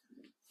away.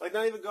 Like,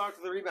 not even go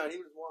after the rebound, he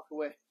would just walk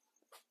away.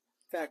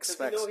 Facts.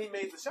 Because he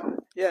made the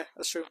shot. Yeah,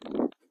 that's true.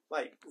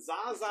 Like,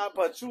 Zaza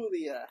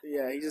Pachulia.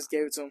 Yeah, he just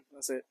gave it to him.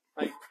 That's it.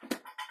 Like, I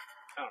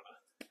don't know.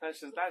 That's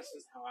just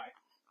how I...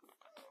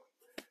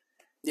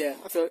 Yeah,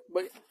 I feel it.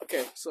 But,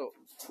 okay, so...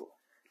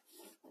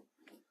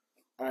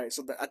 Alright,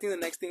 so I think the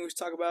next thing we should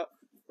talk about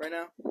right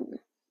now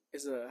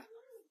is,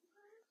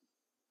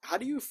 how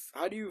do you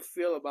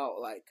feel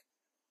about, like,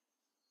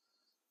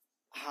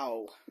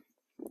 how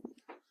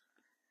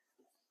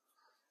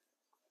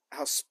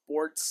how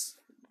sports,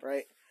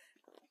 right?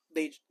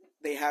 They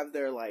have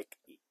their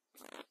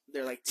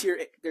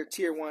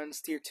tier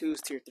ones, tier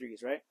twos, tier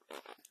threes, right?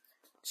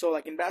 So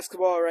like in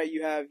basketball, right,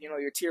 you have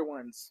your tier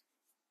ones,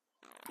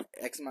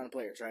 X amount of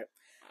players, right?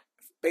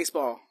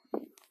 Baseball,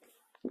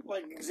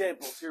 Like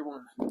example, tier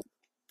 1.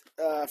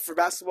 for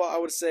basketball, I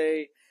would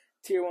say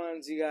tier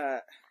ones. You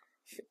got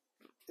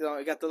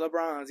the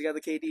LeBrons, you got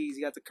the KDs,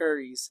 you got the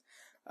Currys,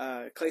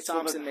 Klay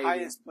Thompson, maybe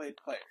highest paid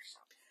players.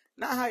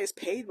 not highest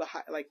paid, but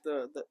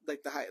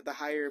the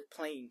higher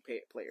playing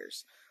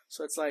players.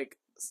 So it's like,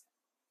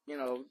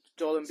 Joel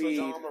Embiid. So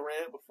John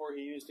Morant before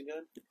he used a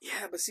gun.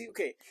 Yeah, but see,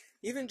 okay,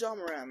 even John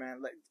Morant,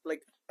 man,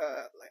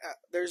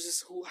 there's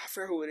this I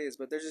forget who it is,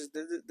 but there's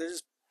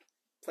this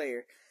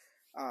player,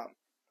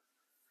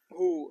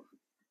 who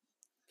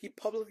he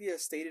publicly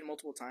has stated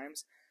multiple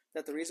times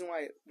that the reason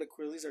why the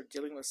Grizzlies are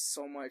dealing with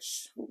so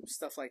much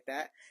stuff like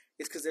that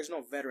is because there's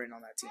no veteran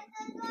on that team.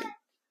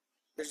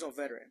 There's no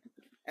veteran,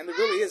 and there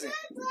really isn't.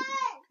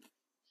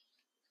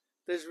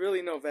 There's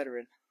really no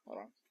veteran. Hold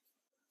on.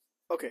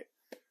 Okay,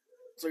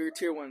 so your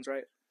tier ones,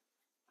 right?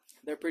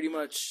 They're pretty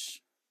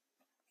much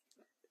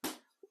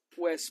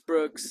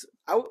Westbrook's.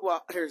 I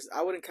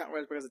wouldn't count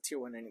Westbrook as a tier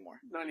 1 anymore.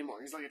 Not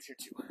anymore. He's like a tier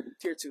 2.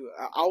 Tier 2.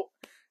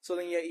 So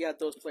then you got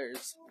those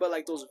players, but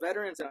like those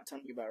veterans that I'm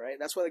telling you about, right?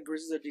 That's why the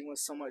Grizzlies are dealing with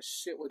so much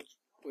shit with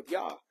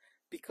y'all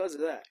because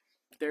of that.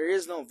 There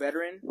is no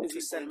veteron. Is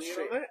he blaming it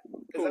on that?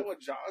 Is that what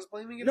Jaw's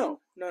blaming it on?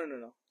 No.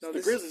 No,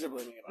 the Grizzlies are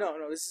blaming it on.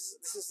 No. This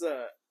is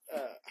I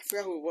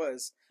forgot who it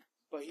was,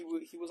 but he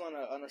was on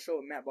a show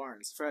with Matt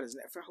Barnes. I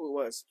forgot who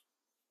it was,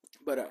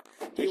 but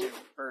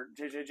or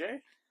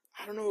JJJ.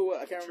 I don't know who.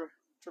 I can't remember.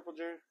 Triple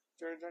J.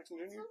 Jared Jackson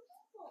Jr.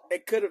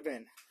 It could have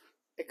been.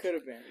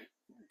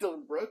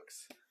 Dylan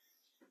Brooks.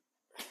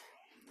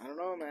 I don't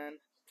know, man.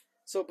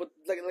 So, but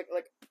like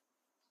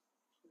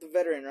the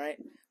veteran, right?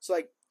 So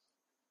like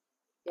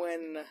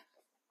when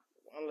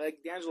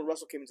D'Angelo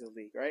Russell came into the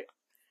league, right?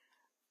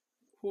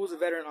 Who was a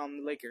veteran on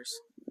the Lakers?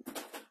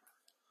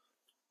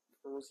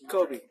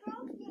 Kobe.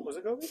 Was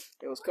it Kobe?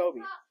 It was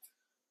Kobe,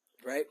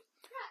 right?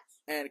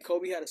 And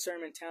Kobe had a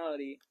certain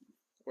mentality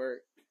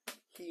where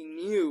he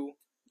knew,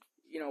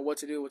 what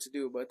to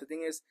do. But the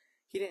thing is,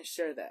 he didn't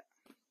share that,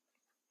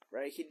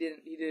 right? He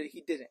didn't.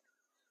 He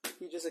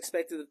just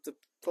expected the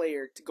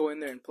player to go in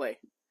there and play.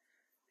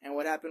 And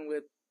what happened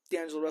with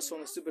D'Angelo Russell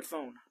on the stupid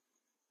phone?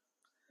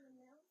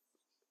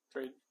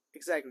 Trade.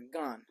 Exactly,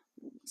 gone.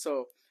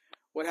 So,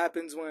 what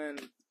happens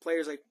when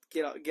players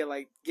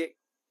get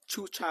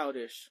too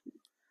childish?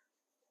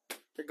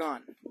 They're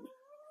gone.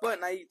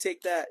 But now you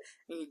take that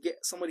and you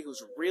get somebody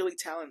who's really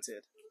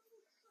talented,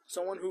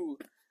 someone who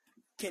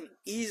can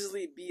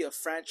easily be a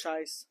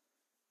franchise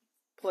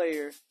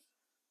player.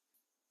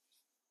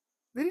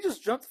 Did he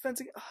just jump the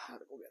fence again?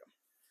 Go get him.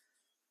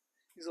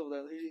 He's over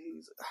there.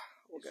 He's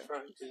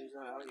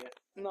not out yet.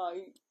 No,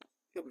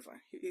 he'll be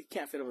fine. He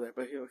can't fit over there,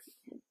 but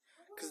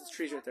because the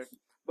tree's right there.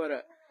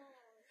 But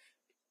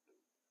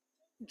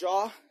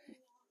Jaw,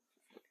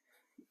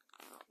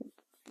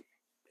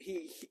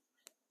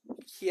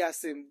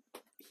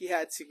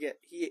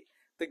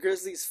 the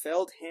Grizzlies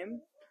failed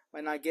him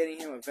by not getting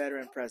him a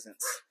veteran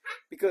presence,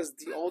 because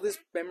the oldest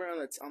member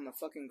on the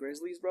fucking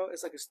Grizzlies, bro,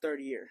 it's like his third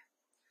year.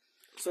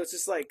 So it's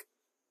just like,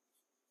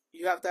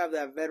 you have to have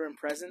that veteran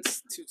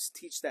presence to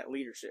teach that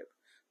leadership,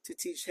 to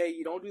teach, hey,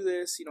 you don't do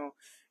this,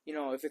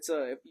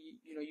 if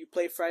you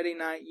play Friday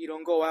night, you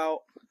don't go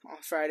out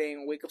on Friday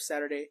and wake up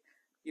Saturday,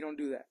 you don't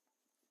do that.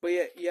 But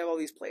yet you have all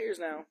these players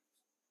now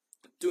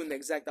doing the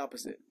exact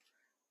opposite.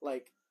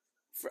 Like,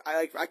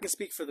 I can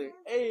speak for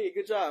hey,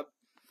 good job,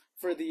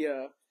 for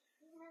the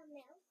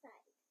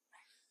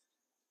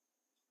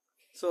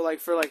so like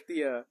for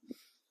the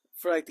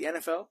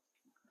NFL,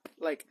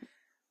 like,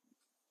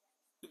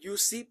 you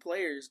see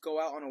players go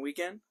out on a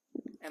weekend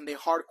and they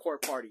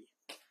hardcore party.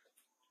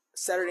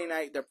 Saturday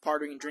night, they're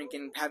partying,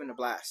 drinking, having a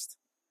blast.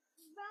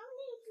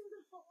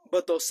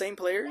 But those same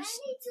players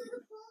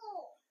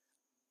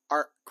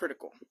are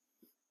critical.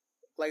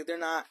 Like, they're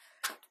not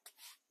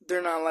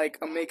like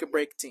a make or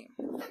break team.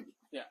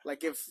 Yeah.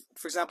 Like, if,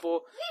 for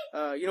example,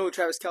 you know who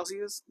Travis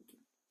Kelce is?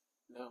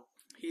 No.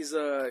 He's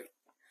a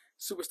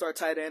superstar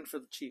tight end for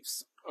the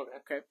Chiefs.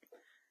 Okay.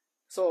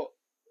 So,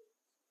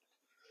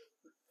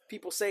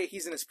 people say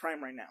he's in his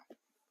prime right now.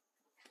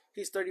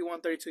 He's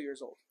 31, 32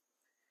 years old.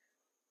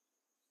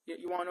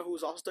 You want to know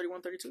who's also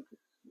 31, 32?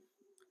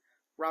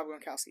 Rob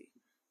Gronkowski.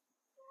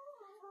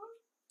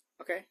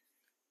 Okay?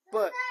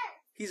 But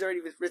he's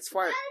already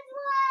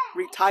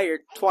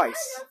retired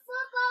twice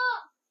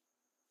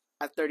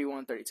at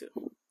 31, 32.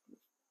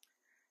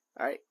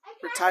 Alright?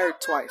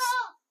 Retired twice.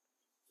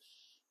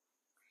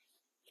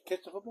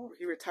 Catch the football?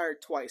 He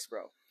retired twice,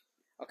 bro.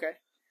 Okay?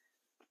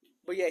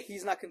 But yeah,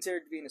 he's not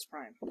considered to be in his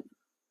prime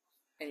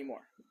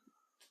anymore.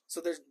 So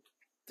there's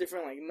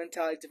different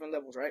mentality, different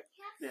levels, right?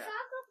 Yeah.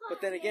 But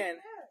then again,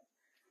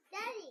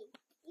 Daddy,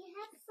 you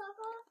have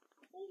soccer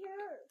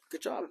here.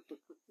 good job.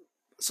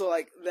 So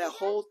that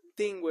whole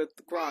thing with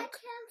Gronk.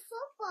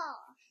 Football.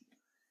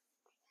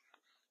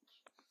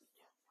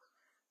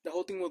 the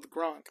whole thing with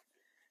Gronk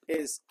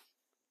is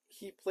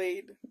he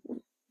played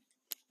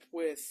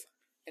with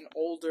an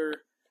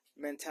older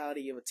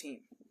mentality of a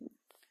team.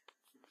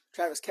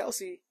 Travis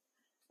Kelce,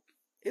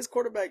 his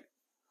quarterback,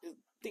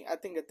 I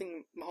think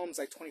Mahomes is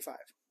like 25.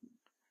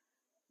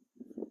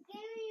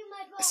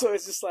 So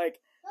it's just like,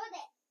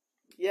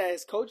 yeah,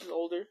 his coach is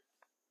older.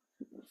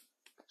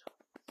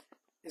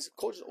 His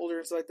coach is older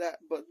and stuff like that.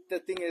 But the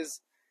thing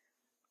is,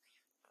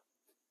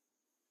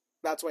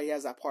 that's why he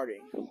has that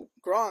partying.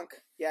 Gronk,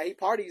 yeah, he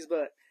parties,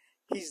 but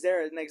he's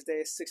there the next day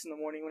at 6 in the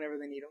morning whenever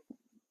they need him.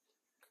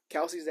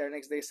 Kelsey's there the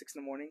next day at 6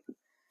 in the morning.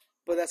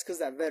 But that's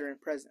because of that veteran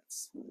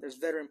presence. There's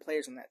veteran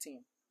players on that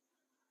team.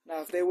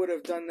 Now, if they would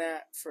have done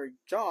that for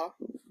Jaw,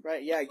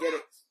 right? Yeah, I get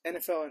it.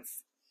 NFL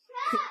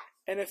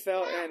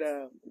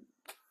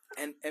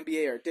and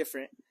NBA are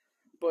different.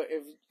 But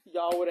if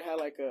y'all would have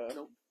had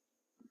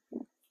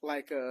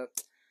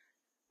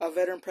a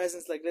veteran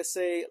presence, like let's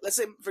say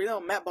for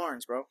example Matt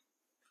Barnes, bro.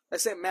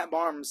 Let's say Matt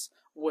Barnes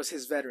was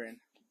his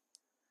veteran.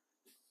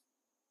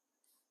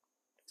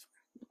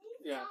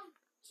 Yeah.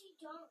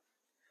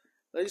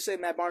 Let's just say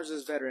Matt Barnes is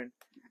his veteran.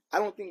 I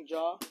don't think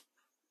Jaw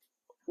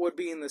would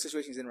be in the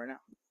situation he's in right now.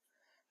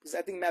 Because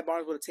I think Matt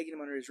Barnes would have taken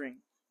him under his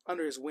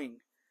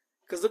wing.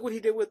 Because look what he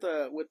did with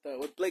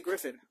Blake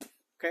Griffin.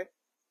 Okay?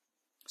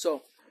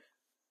 So,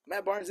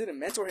 Matt Barnes didn't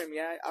mentor him,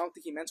 yeah. I don't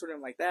think he mentored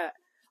him like that.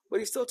 But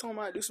he still told him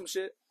how to do some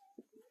shit.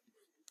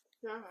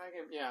 Yeah,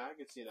 I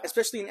can see that.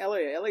 Especially in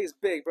LA. LA is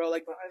big, bro.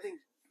 Like, but I think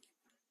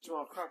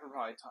Jamal Crawford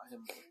probably taught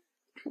him.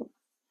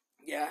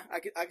 Yeah, I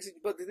can see.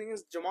 But the thing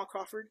is, Jamal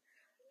Crawford,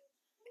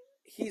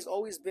 he's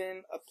always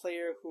been a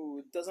player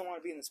who doesn't want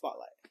to be in the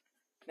spotlight.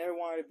 Never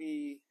wanted to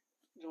be.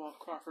 Jamal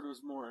Crawford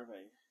was more of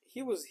a.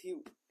 I'm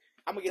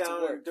gonna get down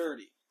to work. And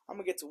dirty. I'm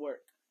gonna get to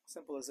work.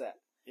 Simple as that.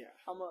 Yeah.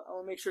 I'm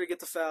gonna make sure to get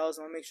the fouls.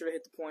 I'm gonna make sure to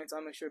hit the points. I'm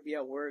gonna make sure to be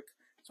at work.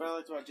 That's what I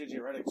liked about JJ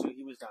Redick too.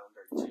 He was down and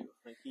dirty too.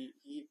 Like he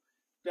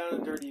down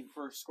and dirty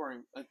for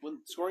scoring, like when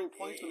scoring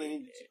points when they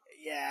needed to.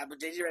 Yeah, but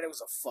JJ Redick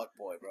was a fuck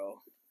boy,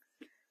 bro.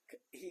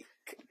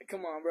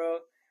 Come on, bro.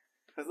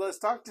 Let's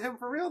talk to him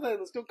for real then.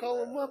 Let's go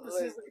call him up and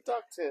see if we can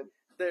talk to him.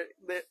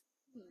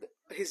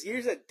 His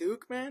years at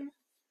Duke, man.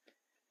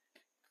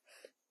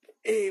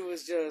 It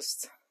was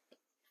just.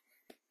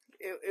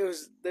 It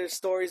was. There's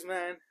stories,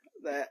 man,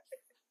 that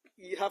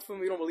half of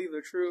them you don't believe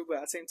they're true, but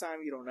at the same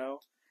time you don't know.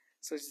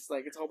 So it's just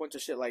like it's a whole bunch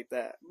of shit like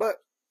that. But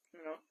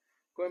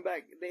going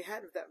back, they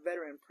had that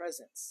veteran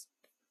presence.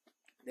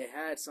 They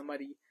had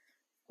somebody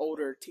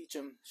older teach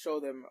them,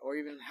 show them, or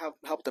even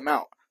help them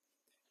out.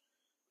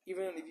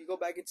 Even if you go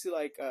back into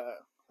like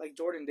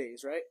Jordan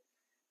days, right?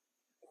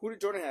 Who did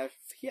Jordan have?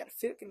 He had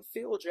fucking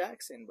Phil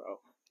Jackson,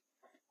 bro.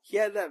 He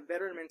had that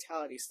veteran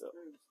mentality still.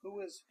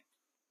 Who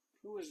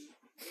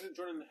did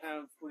Jordan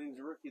have when he was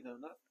a rookie though?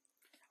 Not.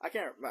 I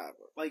can't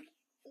remember. Like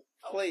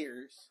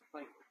players,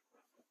 like.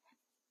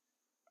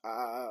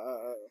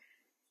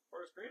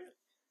 Horace Grant?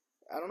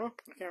 I don't know.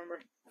 I can't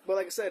remember. But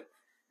like I said,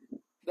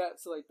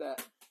 that's like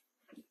that.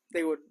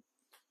 They would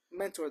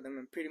mentor them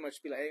and pretty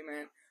much be like, hey,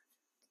 man.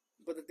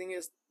 But the thing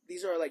is,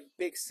 these are like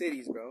big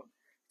cities, bro.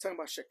 Talking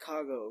about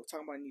Chicago,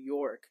 talking about New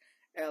York,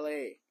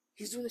 LA.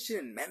 He's doing this shit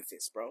in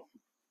Memphis, bro.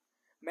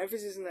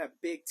 Memphis isn't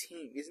that big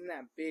team. Isn't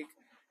that big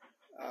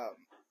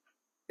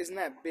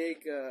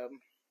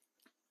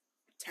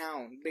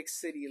town, big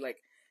city.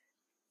 Like,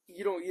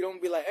 you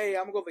don't be like, hey,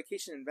 I'm gonna go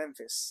vacation in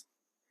Memphis.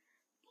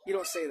 You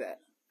don't say that.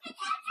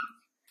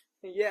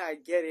 And yeah, I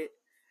get it.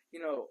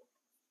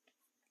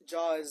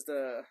 Jaw is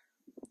the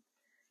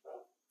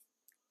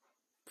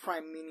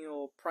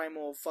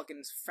primal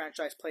fucking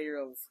franchise player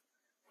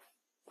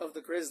of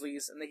the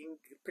Grizzlies, and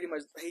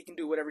he can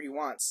do whatever he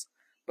wants.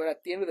 But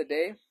at the end of the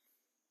day,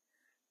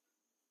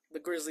 the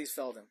Grizzlies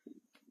failed him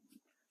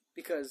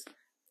because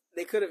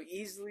they could have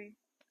easily.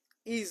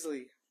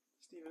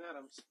 Steven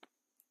Adams.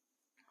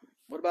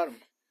 What about him?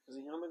 Is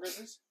he on the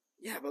Grizzlies?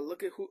 Yeah, but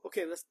look at who.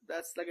 Okay,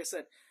 that's like I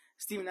said,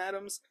 Steven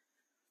Adams.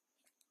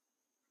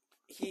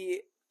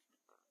 He,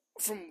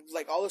 from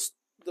like all this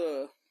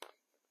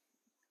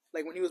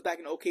like when he was back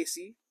in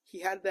OKC,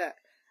 he had that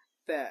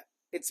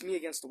it's me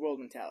against the world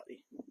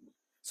mentality.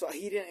 So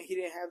he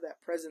didn't have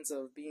that presence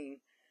of being,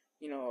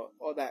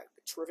 all that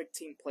terrific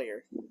team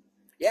player.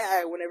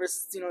 Yeah, whenever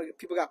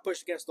people got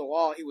pushed against the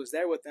wall, he was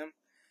there with them,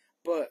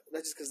 but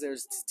that's just because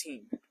there's a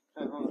team.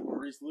 Kind of like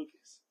Maurice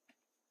Lucas.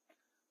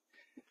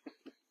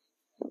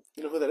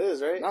 You know who that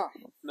is, right?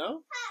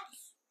 No?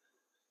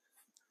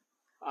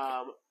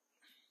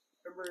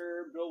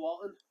 Remember Bill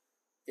Walton?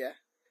 Yeah.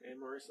 And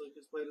Maurice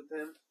Lucas played with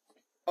him.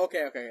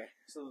 Okay.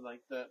 So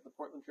like the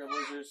Portland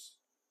Trailblazers,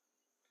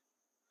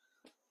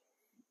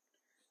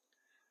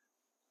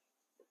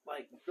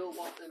 like Bill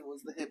Walton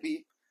was the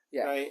hippie,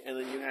 yeah, right? And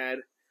then you had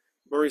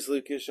Maurice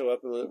Lucas show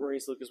up, and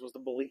Maurice Lucas was the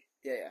bully,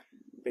 yeah,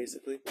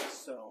 basically.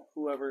 So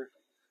whoever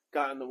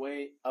got in the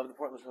way of the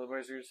Portland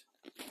Trailblazers,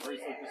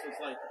 Maurice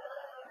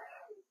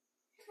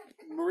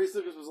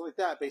Lucas was like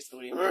that,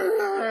 basically.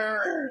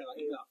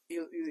 He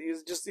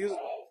was just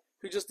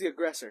the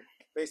aggressor,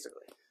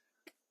 basically.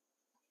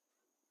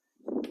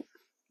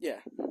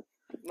 Yeah,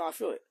 no, I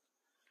feel it.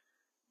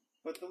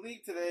 With the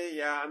league today,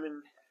 yeah, I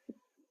mean,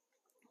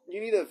 you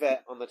need a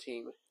vet on the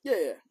team.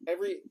 Yeah.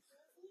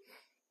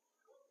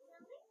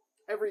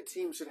 Every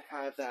team should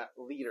have that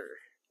leader.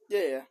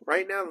 Yeah.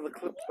 Right now, the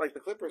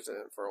Clippers did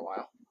it for a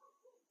while.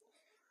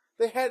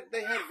 They had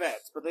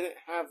vets, but they didn't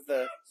have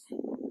the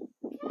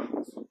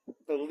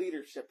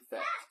leadership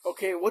vet.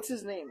 Okay, what's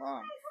his name?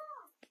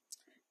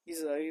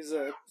 He's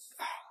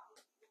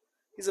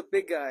a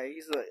big guy.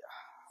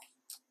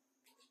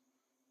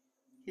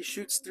 He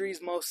shoots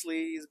threes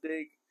mostly. He's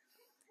big.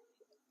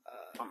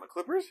 On the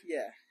Clippers?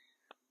 Yeah.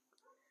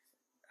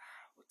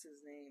 What's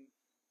his name?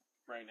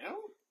 Right now?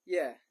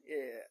 Yeah.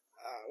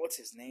 What's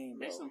his name?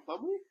 Mason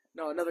Plumlee?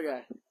 No, another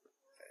guy.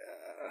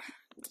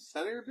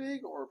 Center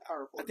big or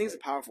power forward? I think he's a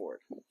power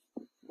forward.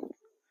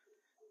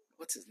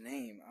 What's his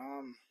name?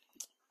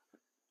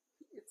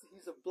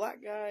 He's a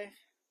black guy.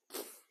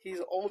 He's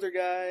an older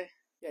guy.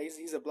 Yeah,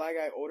 he's a black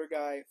guy, older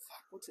guy.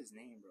 Fuck, what's his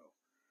name, bro?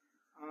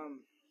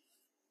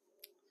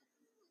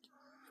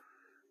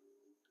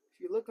 If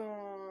you look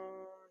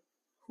on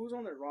who's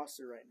on their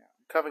roster right now?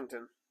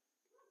 Covington.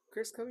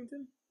 Chris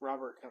Covington?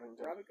 Robert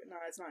Covington. No,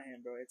 it's not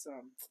him, bro. It's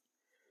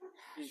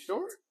You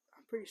sure?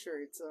 I'm pretty sure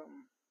it's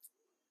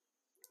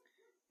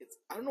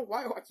I don't know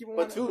why I keep on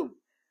Batum.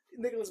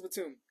 Nicholas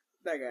Batum.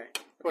 That guy.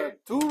 Okay?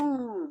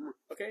 Batum.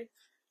 Okay?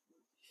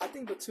 I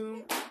think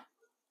Batum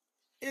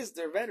is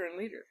their veteran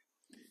leader.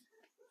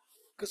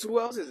 Because who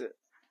else is it?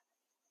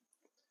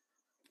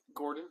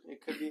 Gordon.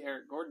 It could be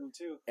Eric Gordon,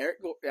 too.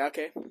 Yeah,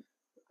 okay.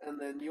 And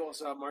then you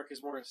also have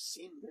Marcus Morris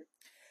Sr.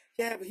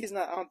 Yeah, but he's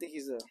not. I don't think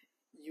he's a.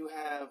 You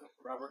have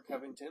Robert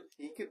Covington.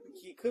 He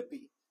could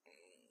be.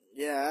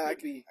 Yeah, I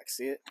can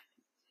see it.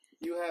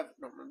 You have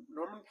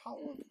Norman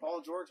Powell,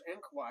 Paul George,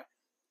 and Kawhi.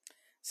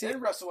 See,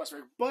 and Russell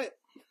Westbrook. But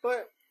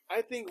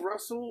I think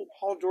Russell,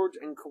 Paul George,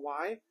 and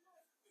Kawhi,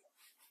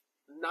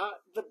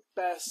 not the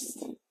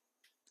best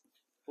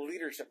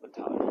leadership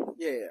mentality.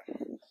 Yeah.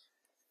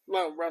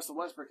 Well, Russell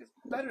Westbrook is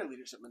better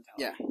leadership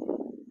mentality. Yeah.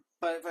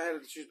 But if I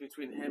had to choose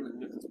between him and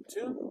Nicholas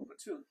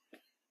Batum.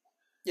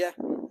 Yeah.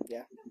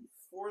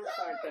 For the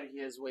fact that he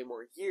has way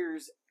more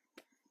years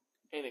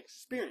and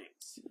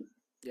experience.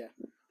 Yeah.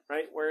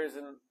 Right? Whereas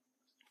in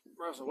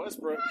Russell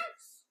Westbrook,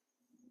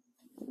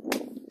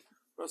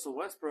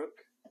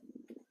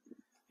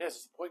 yes,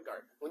 it's a point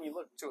guard. When you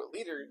look to a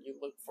leader, you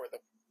look for the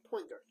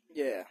point guard.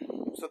 Yeah.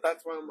 So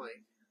that's why I'm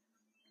like,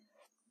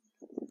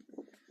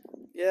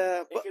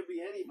 yeah, it could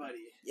be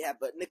anybody. Yeah,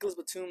 but Nicholas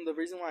Batum, the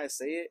reason why I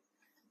say it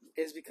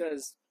is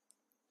because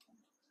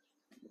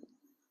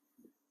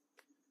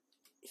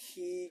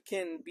he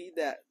can be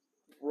that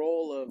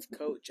role of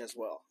coach as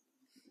well.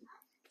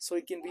 So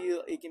he can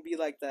be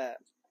like that.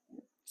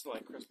 So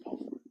like Chris Paul.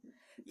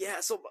 Yeah,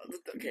 so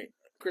okay,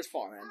 Chris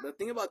Paul, man. The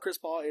thing about Chris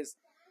Paul is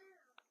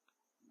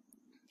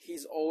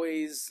he's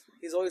always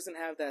gonna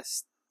have that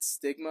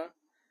stigma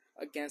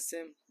against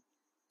him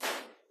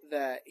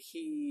that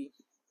he's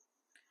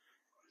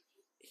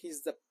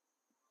the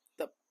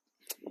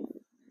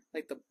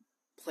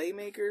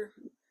playmaker.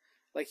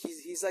 Like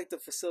he's like the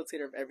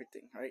facilitator of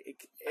everything, right?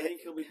 I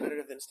think he'll be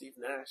better than Steve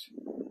Nash.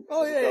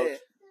 Oh yeah.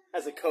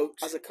 As a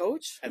coach. As a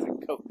coach? As a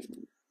coach.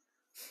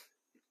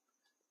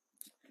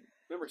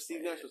 Remember,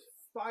 Steve Nash was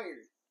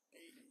fired.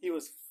 He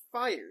was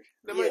fired.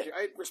 No, mind you,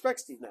 I respect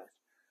Steve Nash.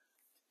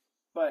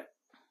 But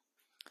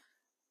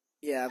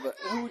yeah, but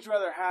who would you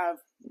rather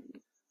have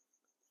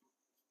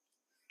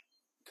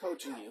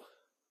coaching you?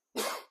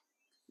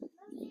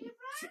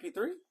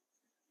 CP3?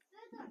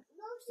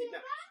 Steve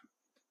Nash.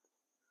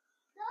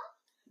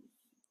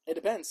 It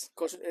depends.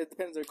 It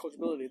depends on their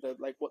coachability,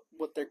 like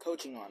what they're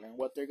coaching on and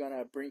what they're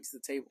gonna bring to the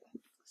table.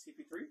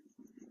 CP3?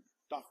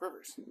 Doc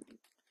Rivers.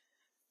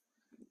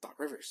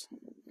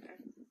 Okay.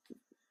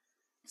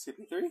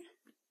 CP3?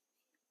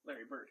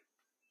 Larry Bird.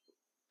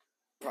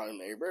 Probably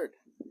Larry Bird.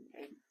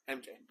 Okay.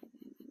 MJ.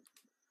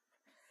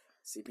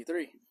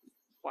 CP3.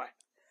 Why?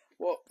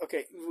 Well,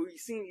 okay, you've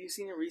seen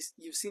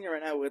it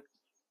right now with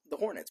the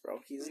Hornets,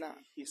 bro. He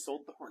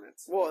sold the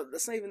Hornets. Well,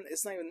 it's not even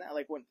that.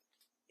 Like when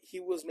he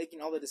was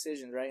making all the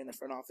decisions, right, in the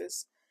front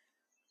office,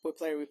 what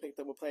player we picked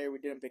up, what player we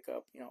didn't pick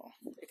up,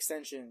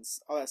 extensions,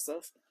 all that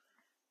stuff.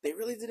 They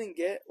really didn't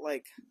get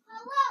like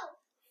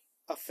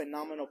a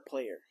phenomenal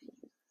player.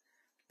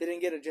 They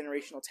didn't get a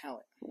generational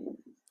talent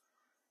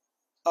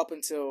up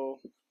until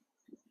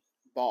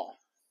Ball,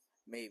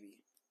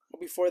 maybe.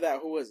 But before that,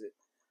 who was it?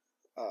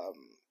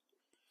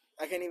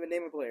 I can't even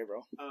name a player,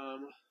 bro.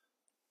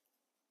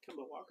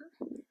 Kemba Walker?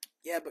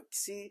 Yeah, but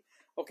see,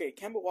 okay,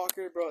 Kemba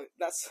Walker, bro,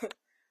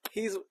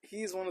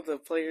 he's one of the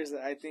players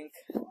that I think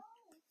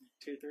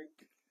 2-3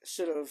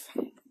 should have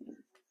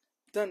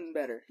done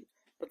better.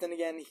 But then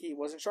again, he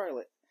was in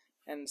Charlotte,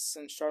 and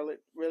since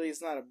Charlotte really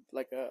is not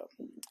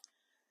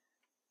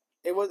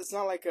it's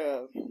not like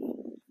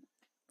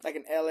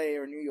an LA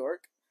or New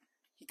York.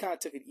 He kind of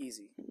took it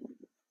easy.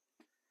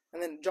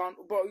 And then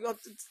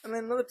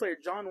another player,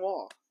 John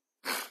Wall.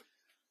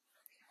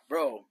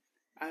 Bro.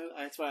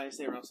 That's why I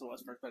say Russell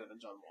Westbrook better than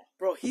John Wall.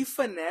 Bro, he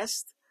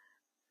finessed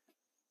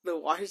the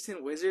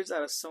Washington Wizards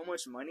out of so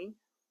much money.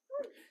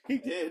 He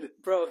did.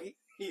 Bro,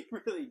 He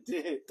really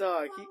did.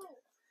 Dog,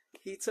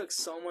 he took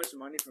so much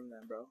money from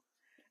them, bro.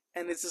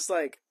 And it's just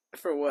like,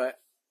 for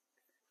what?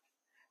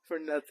 For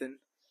nothing.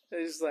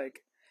 It's just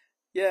like,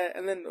 yeah,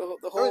 and then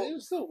the whole... it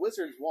was still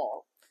Wizard's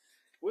Wall.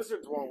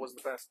 Wizard's Wall was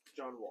the best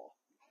John Wall,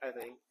 I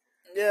think.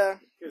 Yeah.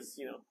 Because,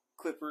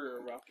 Clipper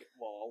or Rocket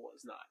Wall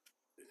was not.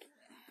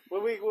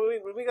 When we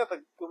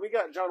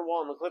got John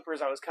Wall and the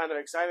Clippers, I was kind of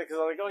excited because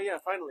I was like, oh yeah,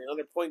 finally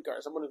another point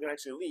guard, someone who can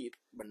actually lead.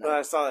 But But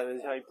I saw that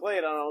and how he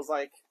played, and I was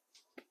like,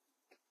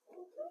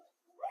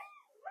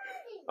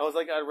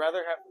 I'd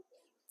rather have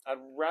I'd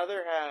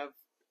rather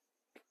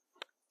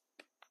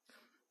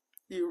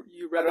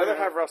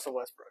have Russell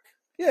Westbrook.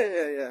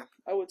 Yeah.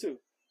 I would too.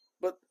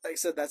 But like I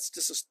said, that's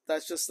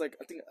just like,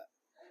 I think,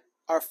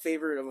 our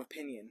favorite of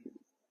opinion.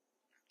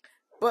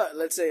 But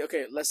let's say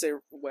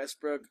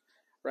Westbrook,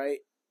 right?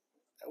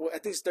 I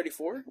think it's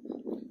 34.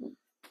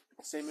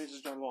 Same age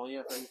as John Wall,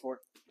 yeah, 34.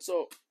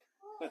 So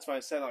That's why I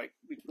said like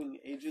between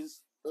the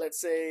ages. let's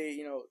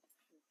say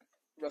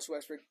Russell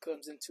Westbrook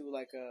comes into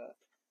like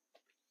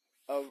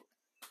a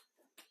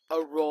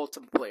role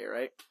to play,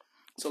 right?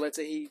 So let's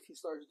say he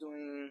starts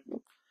doing,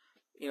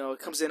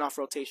 comes in off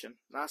rotation,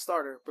 not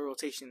starter, but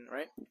rotation,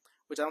 right?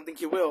 Which I don't think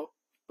he will,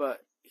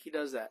 but he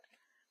does that.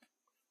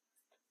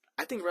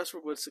 I think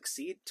Westbrook would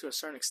succeed to a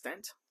certain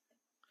extent.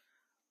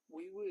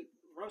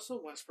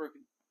 Russell Westbrook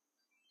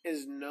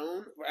is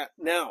known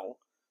now.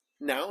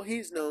 Now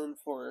he's known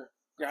for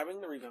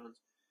grabbing the rebounds,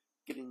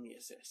 getting the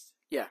assist.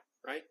 Yeah.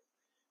 Right.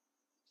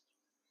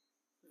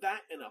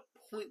 That and a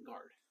point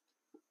guard.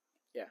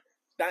 Yeah.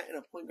 That and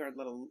a point guard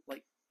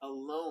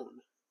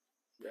alone.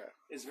 Yeah.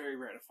 Is very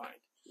rare to find.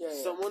 Yeah.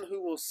 Someone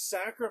who will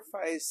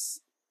sacrifice.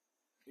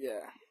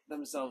 Yeah.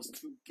 Themselves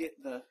to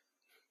get the.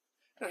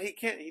 No, he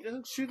can't. He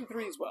doesn't shoot the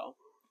threes well.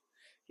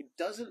 He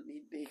doesn't.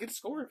 He could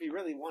score if he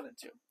really wanted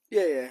to.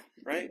 Yeah.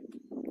 Right.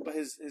 But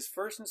his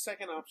first and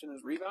second option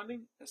is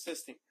rebounding,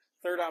 assisting.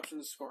 Third option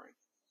is scoring.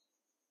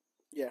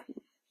 Yeah.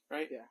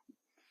 Right. Yeah.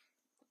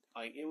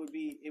 Like it would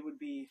be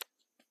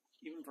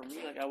even for me.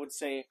 Like I would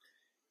say,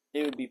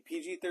 it would be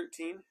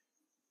PG-13,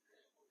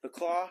 the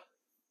Claw,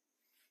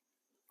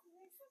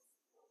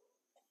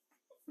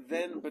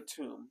 then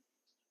Batum.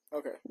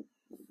 Okay.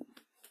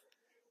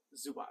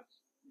 Zubac,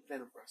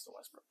 then Russell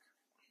Westbrook.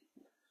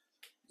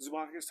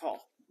 Zubac is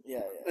tall.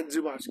 Yeah. And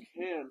Zubac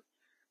can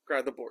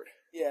grab the board.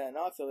 Yeah,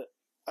 no, I feel it.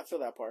 I feel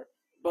that part.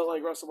 But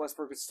like Russell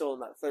Westbrook is still in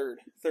that third,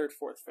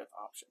 fourth, fifth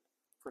option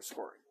for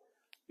scoring.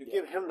 You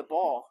give him the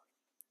ball,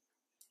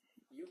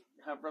 you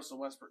have Russell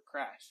Westbrook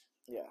crash.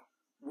 Yeah.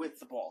 With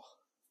the ball.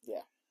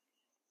 Yeah.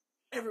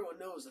 Everyone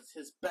knows that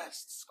his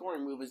best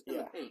scoring move is in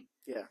the paint.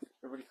 Yeah.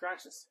 Everybody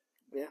crashes.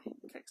 Yeah.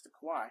 Kicks to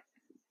Kawhi.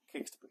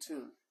 Kicks to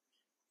Batum.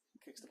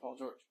 Kicks to Paul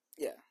George.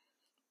 Yeah.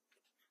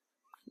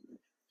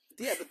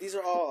 Yeah, but these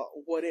are all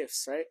what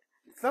ifs, right?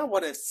 It's not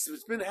what it's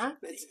been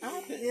happening. It's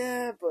happened.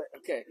 Yeah, but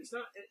okay. It's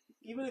not.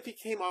 Even if he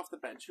came off the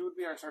bench, who would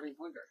be our starting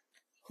point guard?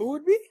 Who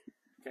would be?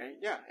 Okay,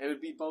 yeah, it would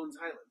be Bones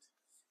Highland,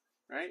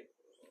 right?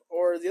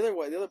 Or the other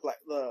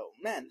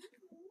man.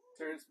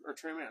 Terrence or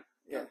Trey Mann.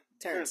 Yeah, No,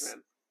 Terrence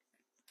Mann.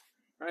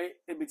 Right?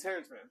 It'd be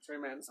Terrence Mann. Trey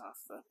Mann's off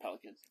the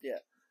Pelicans. Yeah.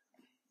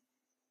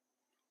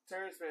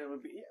 Terrence Mann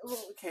would be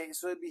okay.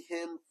 So it'd be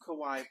him,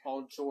 Kawhi,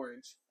 Paul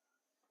George,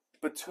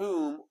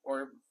 Batum,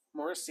 or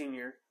Morris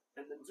Senior,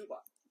 and then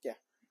Zubac. Yeah.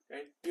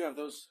 Okay. You have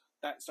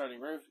that starting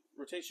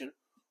rotation,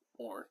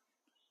 or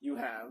you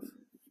have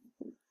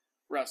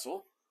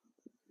Russell,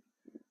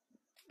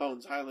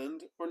 Bones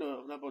Highland, or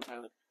no, not Bones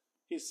Highland.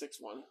 He's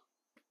 6'1".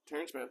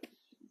 Terrence Mann,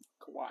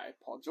 Kawhi,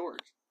 Paul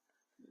George,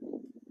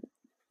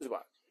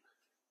 Zubac.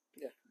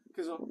 Yeah.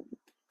 Because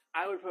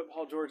I would put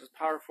Paul George as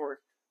power forward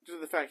due to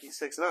the fact he's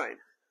 6'9".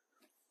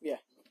 Yeah.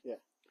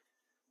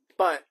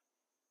 But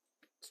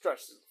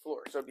stretches the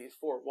floor, so it'd be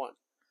 4'1".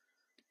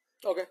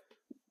 Okay.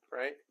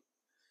 Right?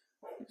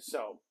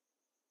 So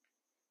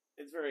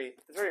it's very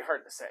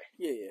hard to say.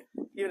 Yeah.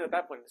 Even at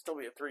that point, it'd still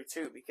be a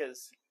 3-2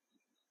 because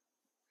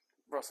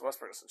Russell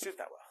Westbrook doesn't shoot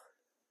that well.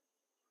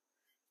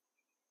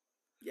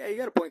 Yeah, you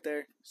got a point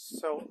there.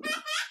 So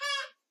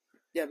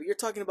yeah, but you're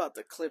talking about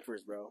the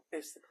Clippers, bro.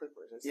 it's the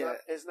Clippers.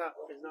 It's not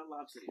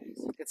Lob City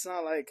days. It's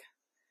not like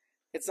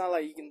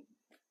you can.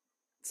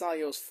 It's not like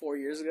it was 4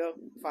 years ago,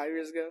 5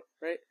 years ago,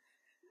 right?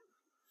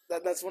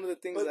 That's one of the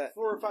things But that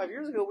 4 or 5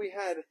 years ago we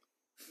had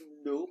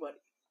nobody.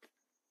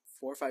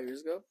 4 or 5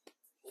 years ago.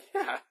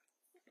 Yeah.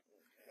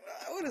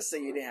 I wouldn't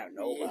say you didn't have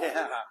nobody.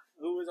 Yeah.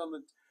 Who was on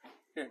the?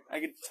 Here, I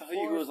could tell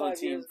you who was on the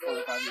team 4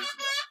 or 5 years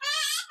ago.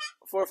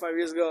 4 or 5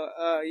 years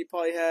ago, you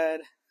probably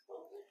had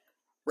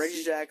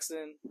Reggie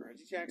Jackson.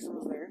 Reggie Jackson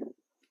was there.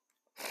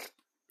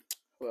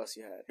 Who else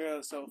you had?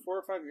 Yeah, so 4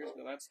 or 5 years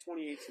ago, that's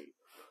 2018.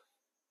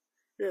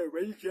 Yeah,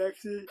 Reggie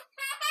Jackson.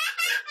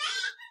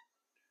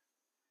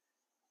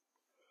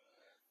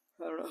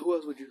 I don't know. Who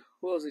else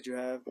did you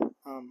have?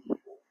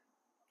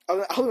 I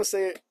was gonna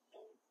say it.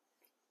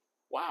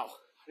 Wow.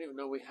 I didn't even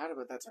know we had him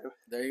at that time.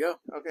 There you go.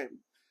 Okay.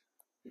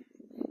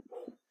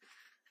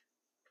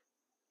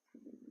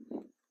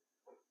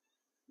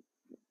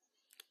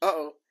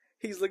 Uh-oh.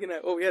 He's looking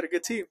at, we had a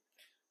good team.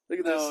 Look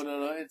at No, this.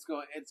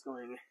 no.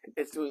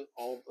 It's doing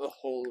all the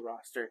whole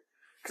roster.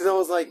 Because I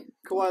was like,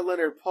 Kawhi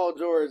Leonard, Paul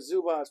George,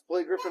 Zubac,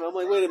 Blake Griffin. I'm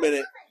like, wait a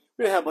minute.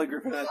 We didn't have Blake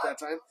Griffin at that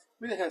time.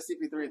 We didn't have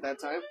CP3 at that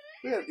time.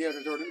 We didn't have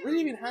DeAndre Jordan. We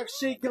didn't even have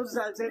Shea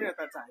Gilgeous-Alexander at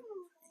that time.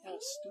 How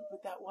stupid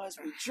that was.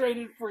 We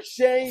traded for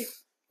Shea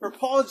for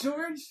Paul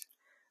George.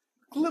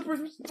 Clippers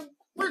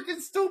were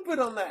freaking stupid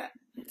on that.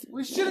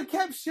 We should have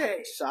kept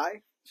Shea.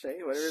 Shea,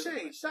 whatever.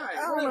 Shea,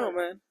 I don't know,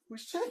 man. We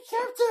should have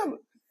kept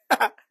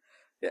him.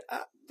 Yeah,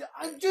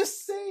 I'm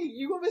just saying,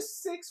 you have a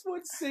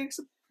 6'6"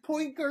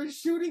 point guard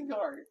shooting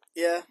guard.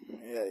 yeah.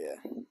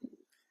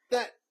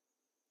 That,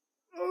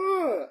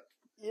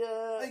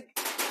 Yeah. like,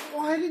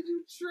 why did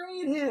you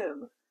trade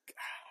him?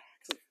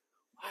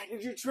 Why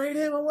did you trade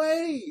him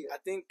away? I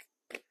think.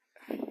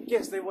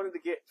 Yes, they wanted to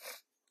get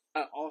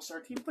an all-star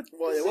team, but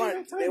Well, they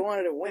wanted to win. They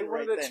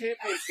wanted a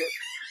championship.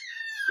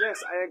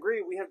 Yes, I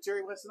agree. We have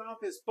Jerry West in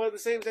office, but at the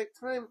same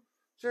time,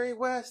 Jerry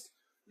West,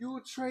 you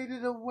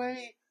traded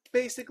away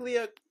basically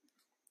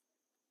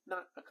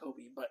not a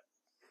Kobe, but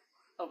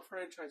a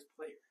franchise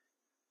player.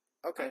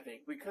 Okay. I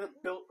think we could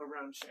have built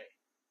around Shea,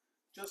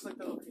 just like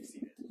the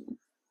OKC did.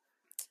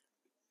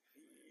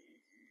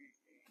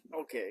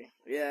 Okay.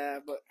 Yeah,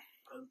 but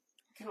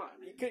Come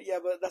on, you could. Yeah,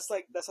 but that's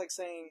like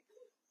saying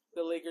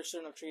the Lakers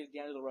shouldn't have traded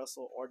D'Angelo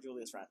Russell or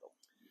Julius Randle.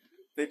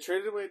 they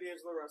traded away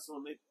D'Angelo Russell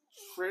and they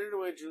traded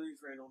away Julius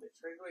Randle. They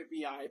traded away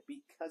Bi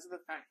because of the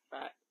fact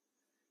that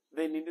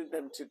they needed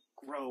them to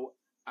grow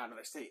out of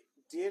their state.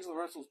 D'Angelo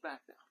Russell's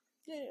back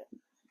now. Yeah.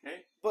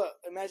 Okay. But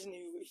imagine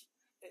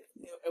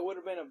it would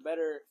have been a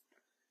better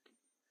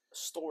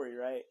story,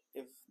 right?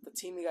 If the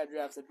team he got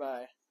drafted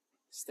by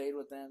stayed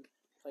with them,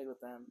 played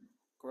with them,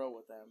 grow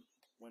with them,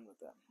 win with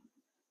them.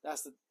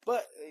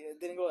 But it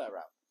didn't go that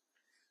route.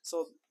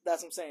 So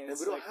that's what I'm saying. And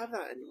we don't have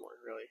that anymore,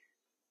 really.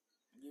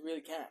 You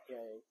really can't.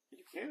 Yeah.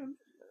 You can.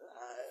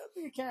 I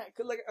think you can't.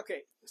 Cause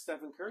okay.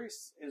 Stephen Curry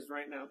is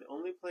right now the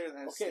only player that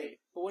has Okay. stayed.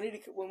 But when did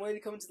he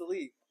come into the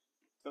league?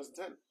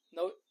 2010.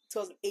 No,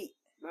 2008.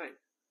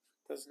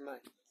 2009.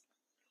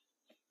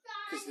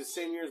 Because the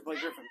same year as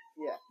Blake Griffin.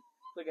 Yeah.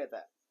 Look at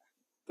that.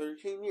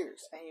 13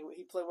 years. And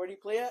he played. Where did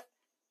he play at?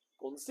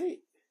 Golden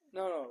State.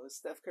 No, it's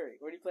Steph Curry.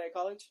 Where did he play at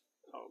college?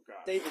 Oh,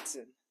 God.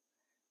 Davidson.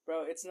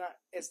 Bro, it's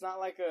not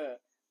like a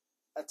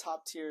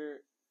top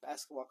tier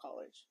basketball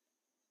college.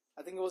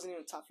 I think it wasn't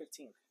even top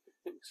 15.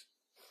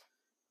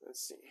 Let's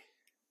see.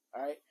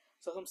 All right.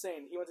 So that's what I'm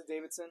saying. He went to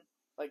Davidson,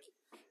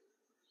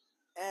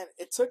 and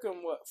it took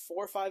him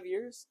 4 or 5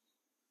 years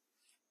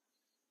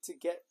to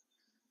get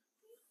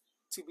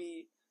to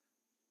be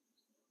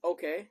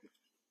okay,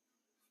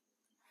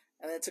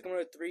 and then it took him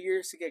another 3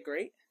 years to get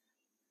great.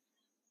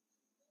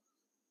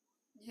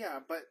 Yeah,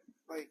 but,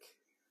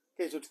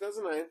 okay, so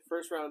 2009,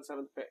 first round,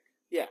 7th pick.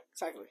 Yeah,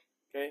 exactly.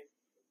 Okay?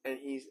 And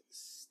he's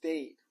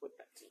stayed with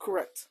that team.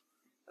 Correct.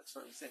 That's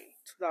what I'm saying.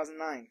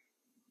 2009.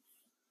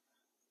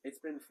 It's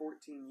been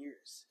 14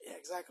 years. Yeah,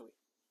 exactly.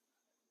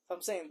 So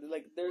I'm saying,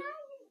 there's...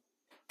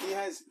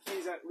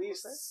 He's at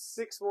least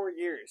 6 more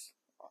years.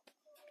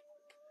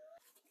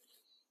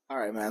 All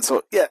right, man.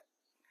 So, yeah.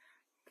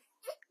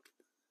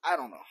 I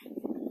don't know.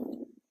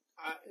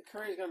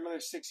 Curry's got another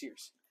 6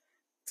 years.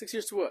 6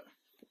 years to what?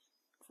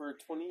 For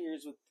 20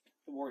 years with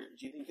the Warriors.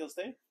 Do you think he'll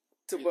stay?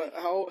 But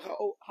how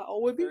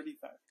old would he be?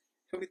 35.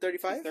 He'll be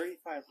 35? He's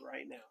 35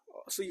 right now.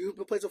 So you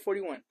play till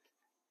 41?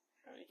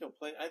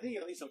 I think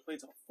at least he'll play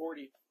till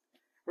 40.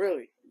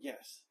 Really?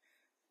 Yes.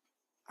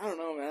 I don't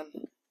know, man.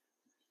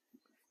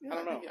 Yeah, I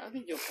don't know. I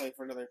think he'll play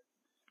for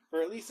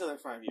at least another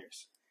 5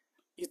 years.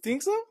 You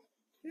think so?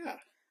 Yeah.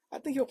 I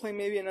think he'll play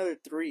maybe another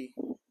 3.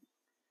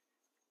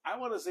 I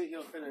want to say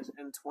he'll finish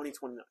in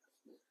 2029.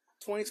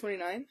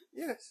 2029?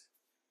 Yes.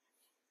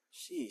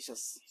 Sheesh,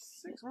 that's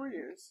 6 more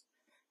years.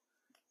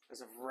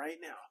 As of right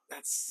now.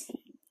 that's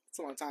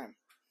a long time.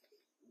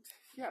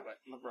 Yeah, but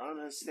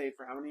LeBron has stayed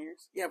for how many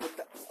years? Yeah, but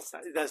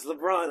That's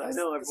LeBron. I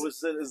know everyone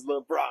said it's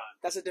LeBron.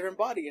 that's a different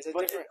body. It's a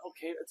different.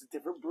 Okay, it's a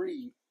different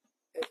breed.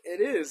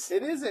 It is.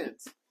 It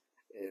isn't.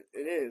 It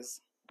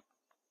is.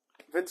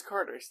 Vince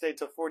Carter stayed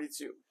till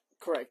 42.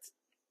 Correct.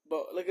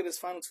 But look at his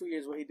final 2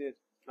 years. What he did.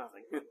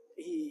 Nothing.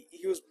 He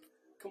was.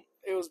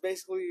 It was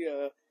basically.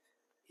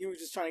 He was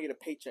just trying to get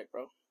a paycheck,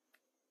 bro.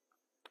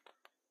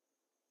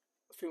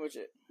 That's pretty much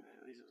it.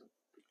 At least it was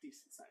a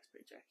decent sized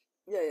paycheck.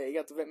 Yeah, he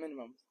got the vet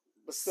minimum,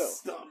 but still.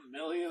 Still $1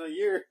 million a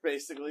year,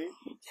 basically.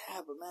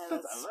 Yeah, but man,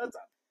 That's a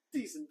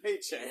decent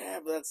paycheck. yeah,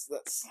 but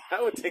that's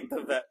I would take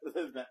the vet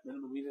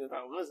minimum even if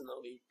I was in the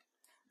league.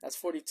 that's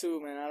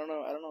 42, man. I don't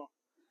know.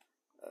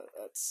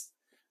 That's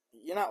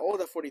you're not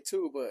old at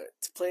 42, but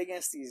to play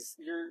against these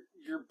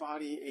Your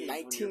body age.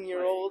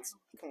 19-year-olds,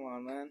 come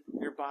on, man.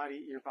 Your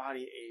body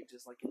age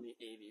is like in the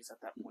 80s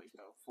at that point,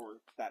 though, for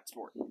that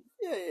sport.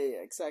 Yeah,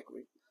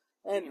 exactly.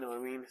 And You know what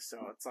I mean?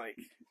 So it's like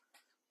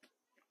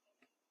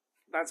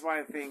that's why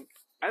I think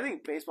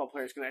baseball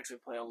players can actually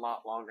play a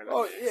lot longer than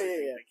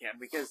they can,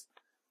 because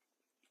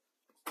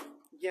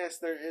yes,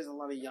 there is a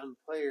lot of young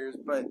players,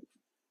 but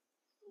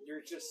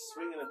you're just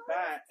swinging a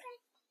bat.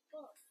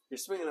 You're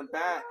swinging a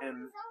bat,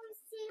 and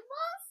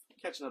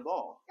catching a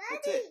ball.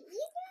 That's Daddy, it.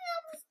 you can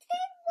have his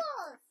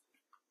tables.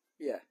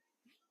 Yeah,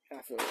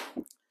 I feel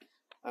it.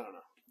 I don't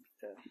know.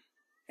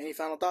 Any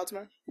final thoughts,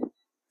 man?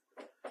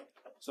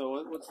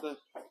 So what's the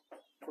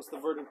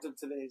verdict of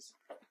today's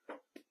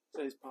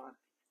pod?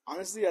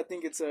 Honestly, I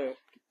think it's a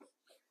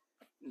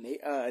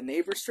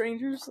neighbor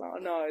strangers. Oh,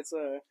 no, it's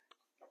a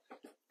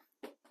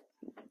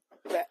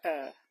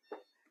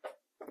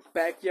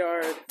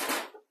backyard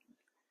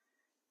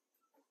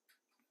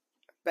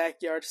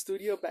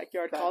studio,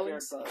 backyard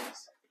callings,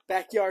 bugs.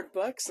 backyard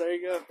bucks. There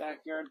you go.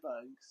 Backyard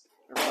bugs.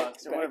 Or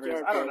bucks, or whatever it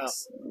is. Backyard I don't know.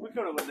 bugs. We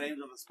come up with names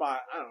on the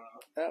spot. I don't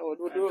know.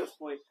 We'll At do it. this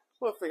point,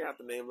 we'll figure out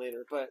the name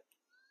later. But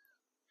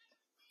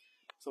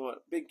so what?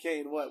 Big K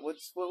and what? What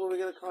are we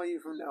gonna call you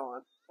from now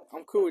on?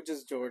 I'm cool with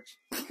just George.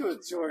 Cool,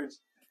 George.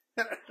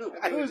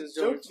 I was just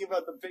George. joking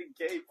about the Big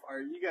K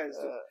part. You guys,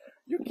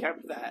 you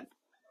kept that.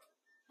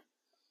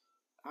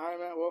 All right,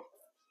 man. Well,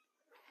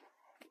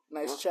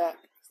 nice chat.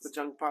 It's the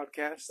Junk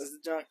Podcast. That's the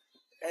junk.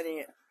 Editing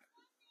it.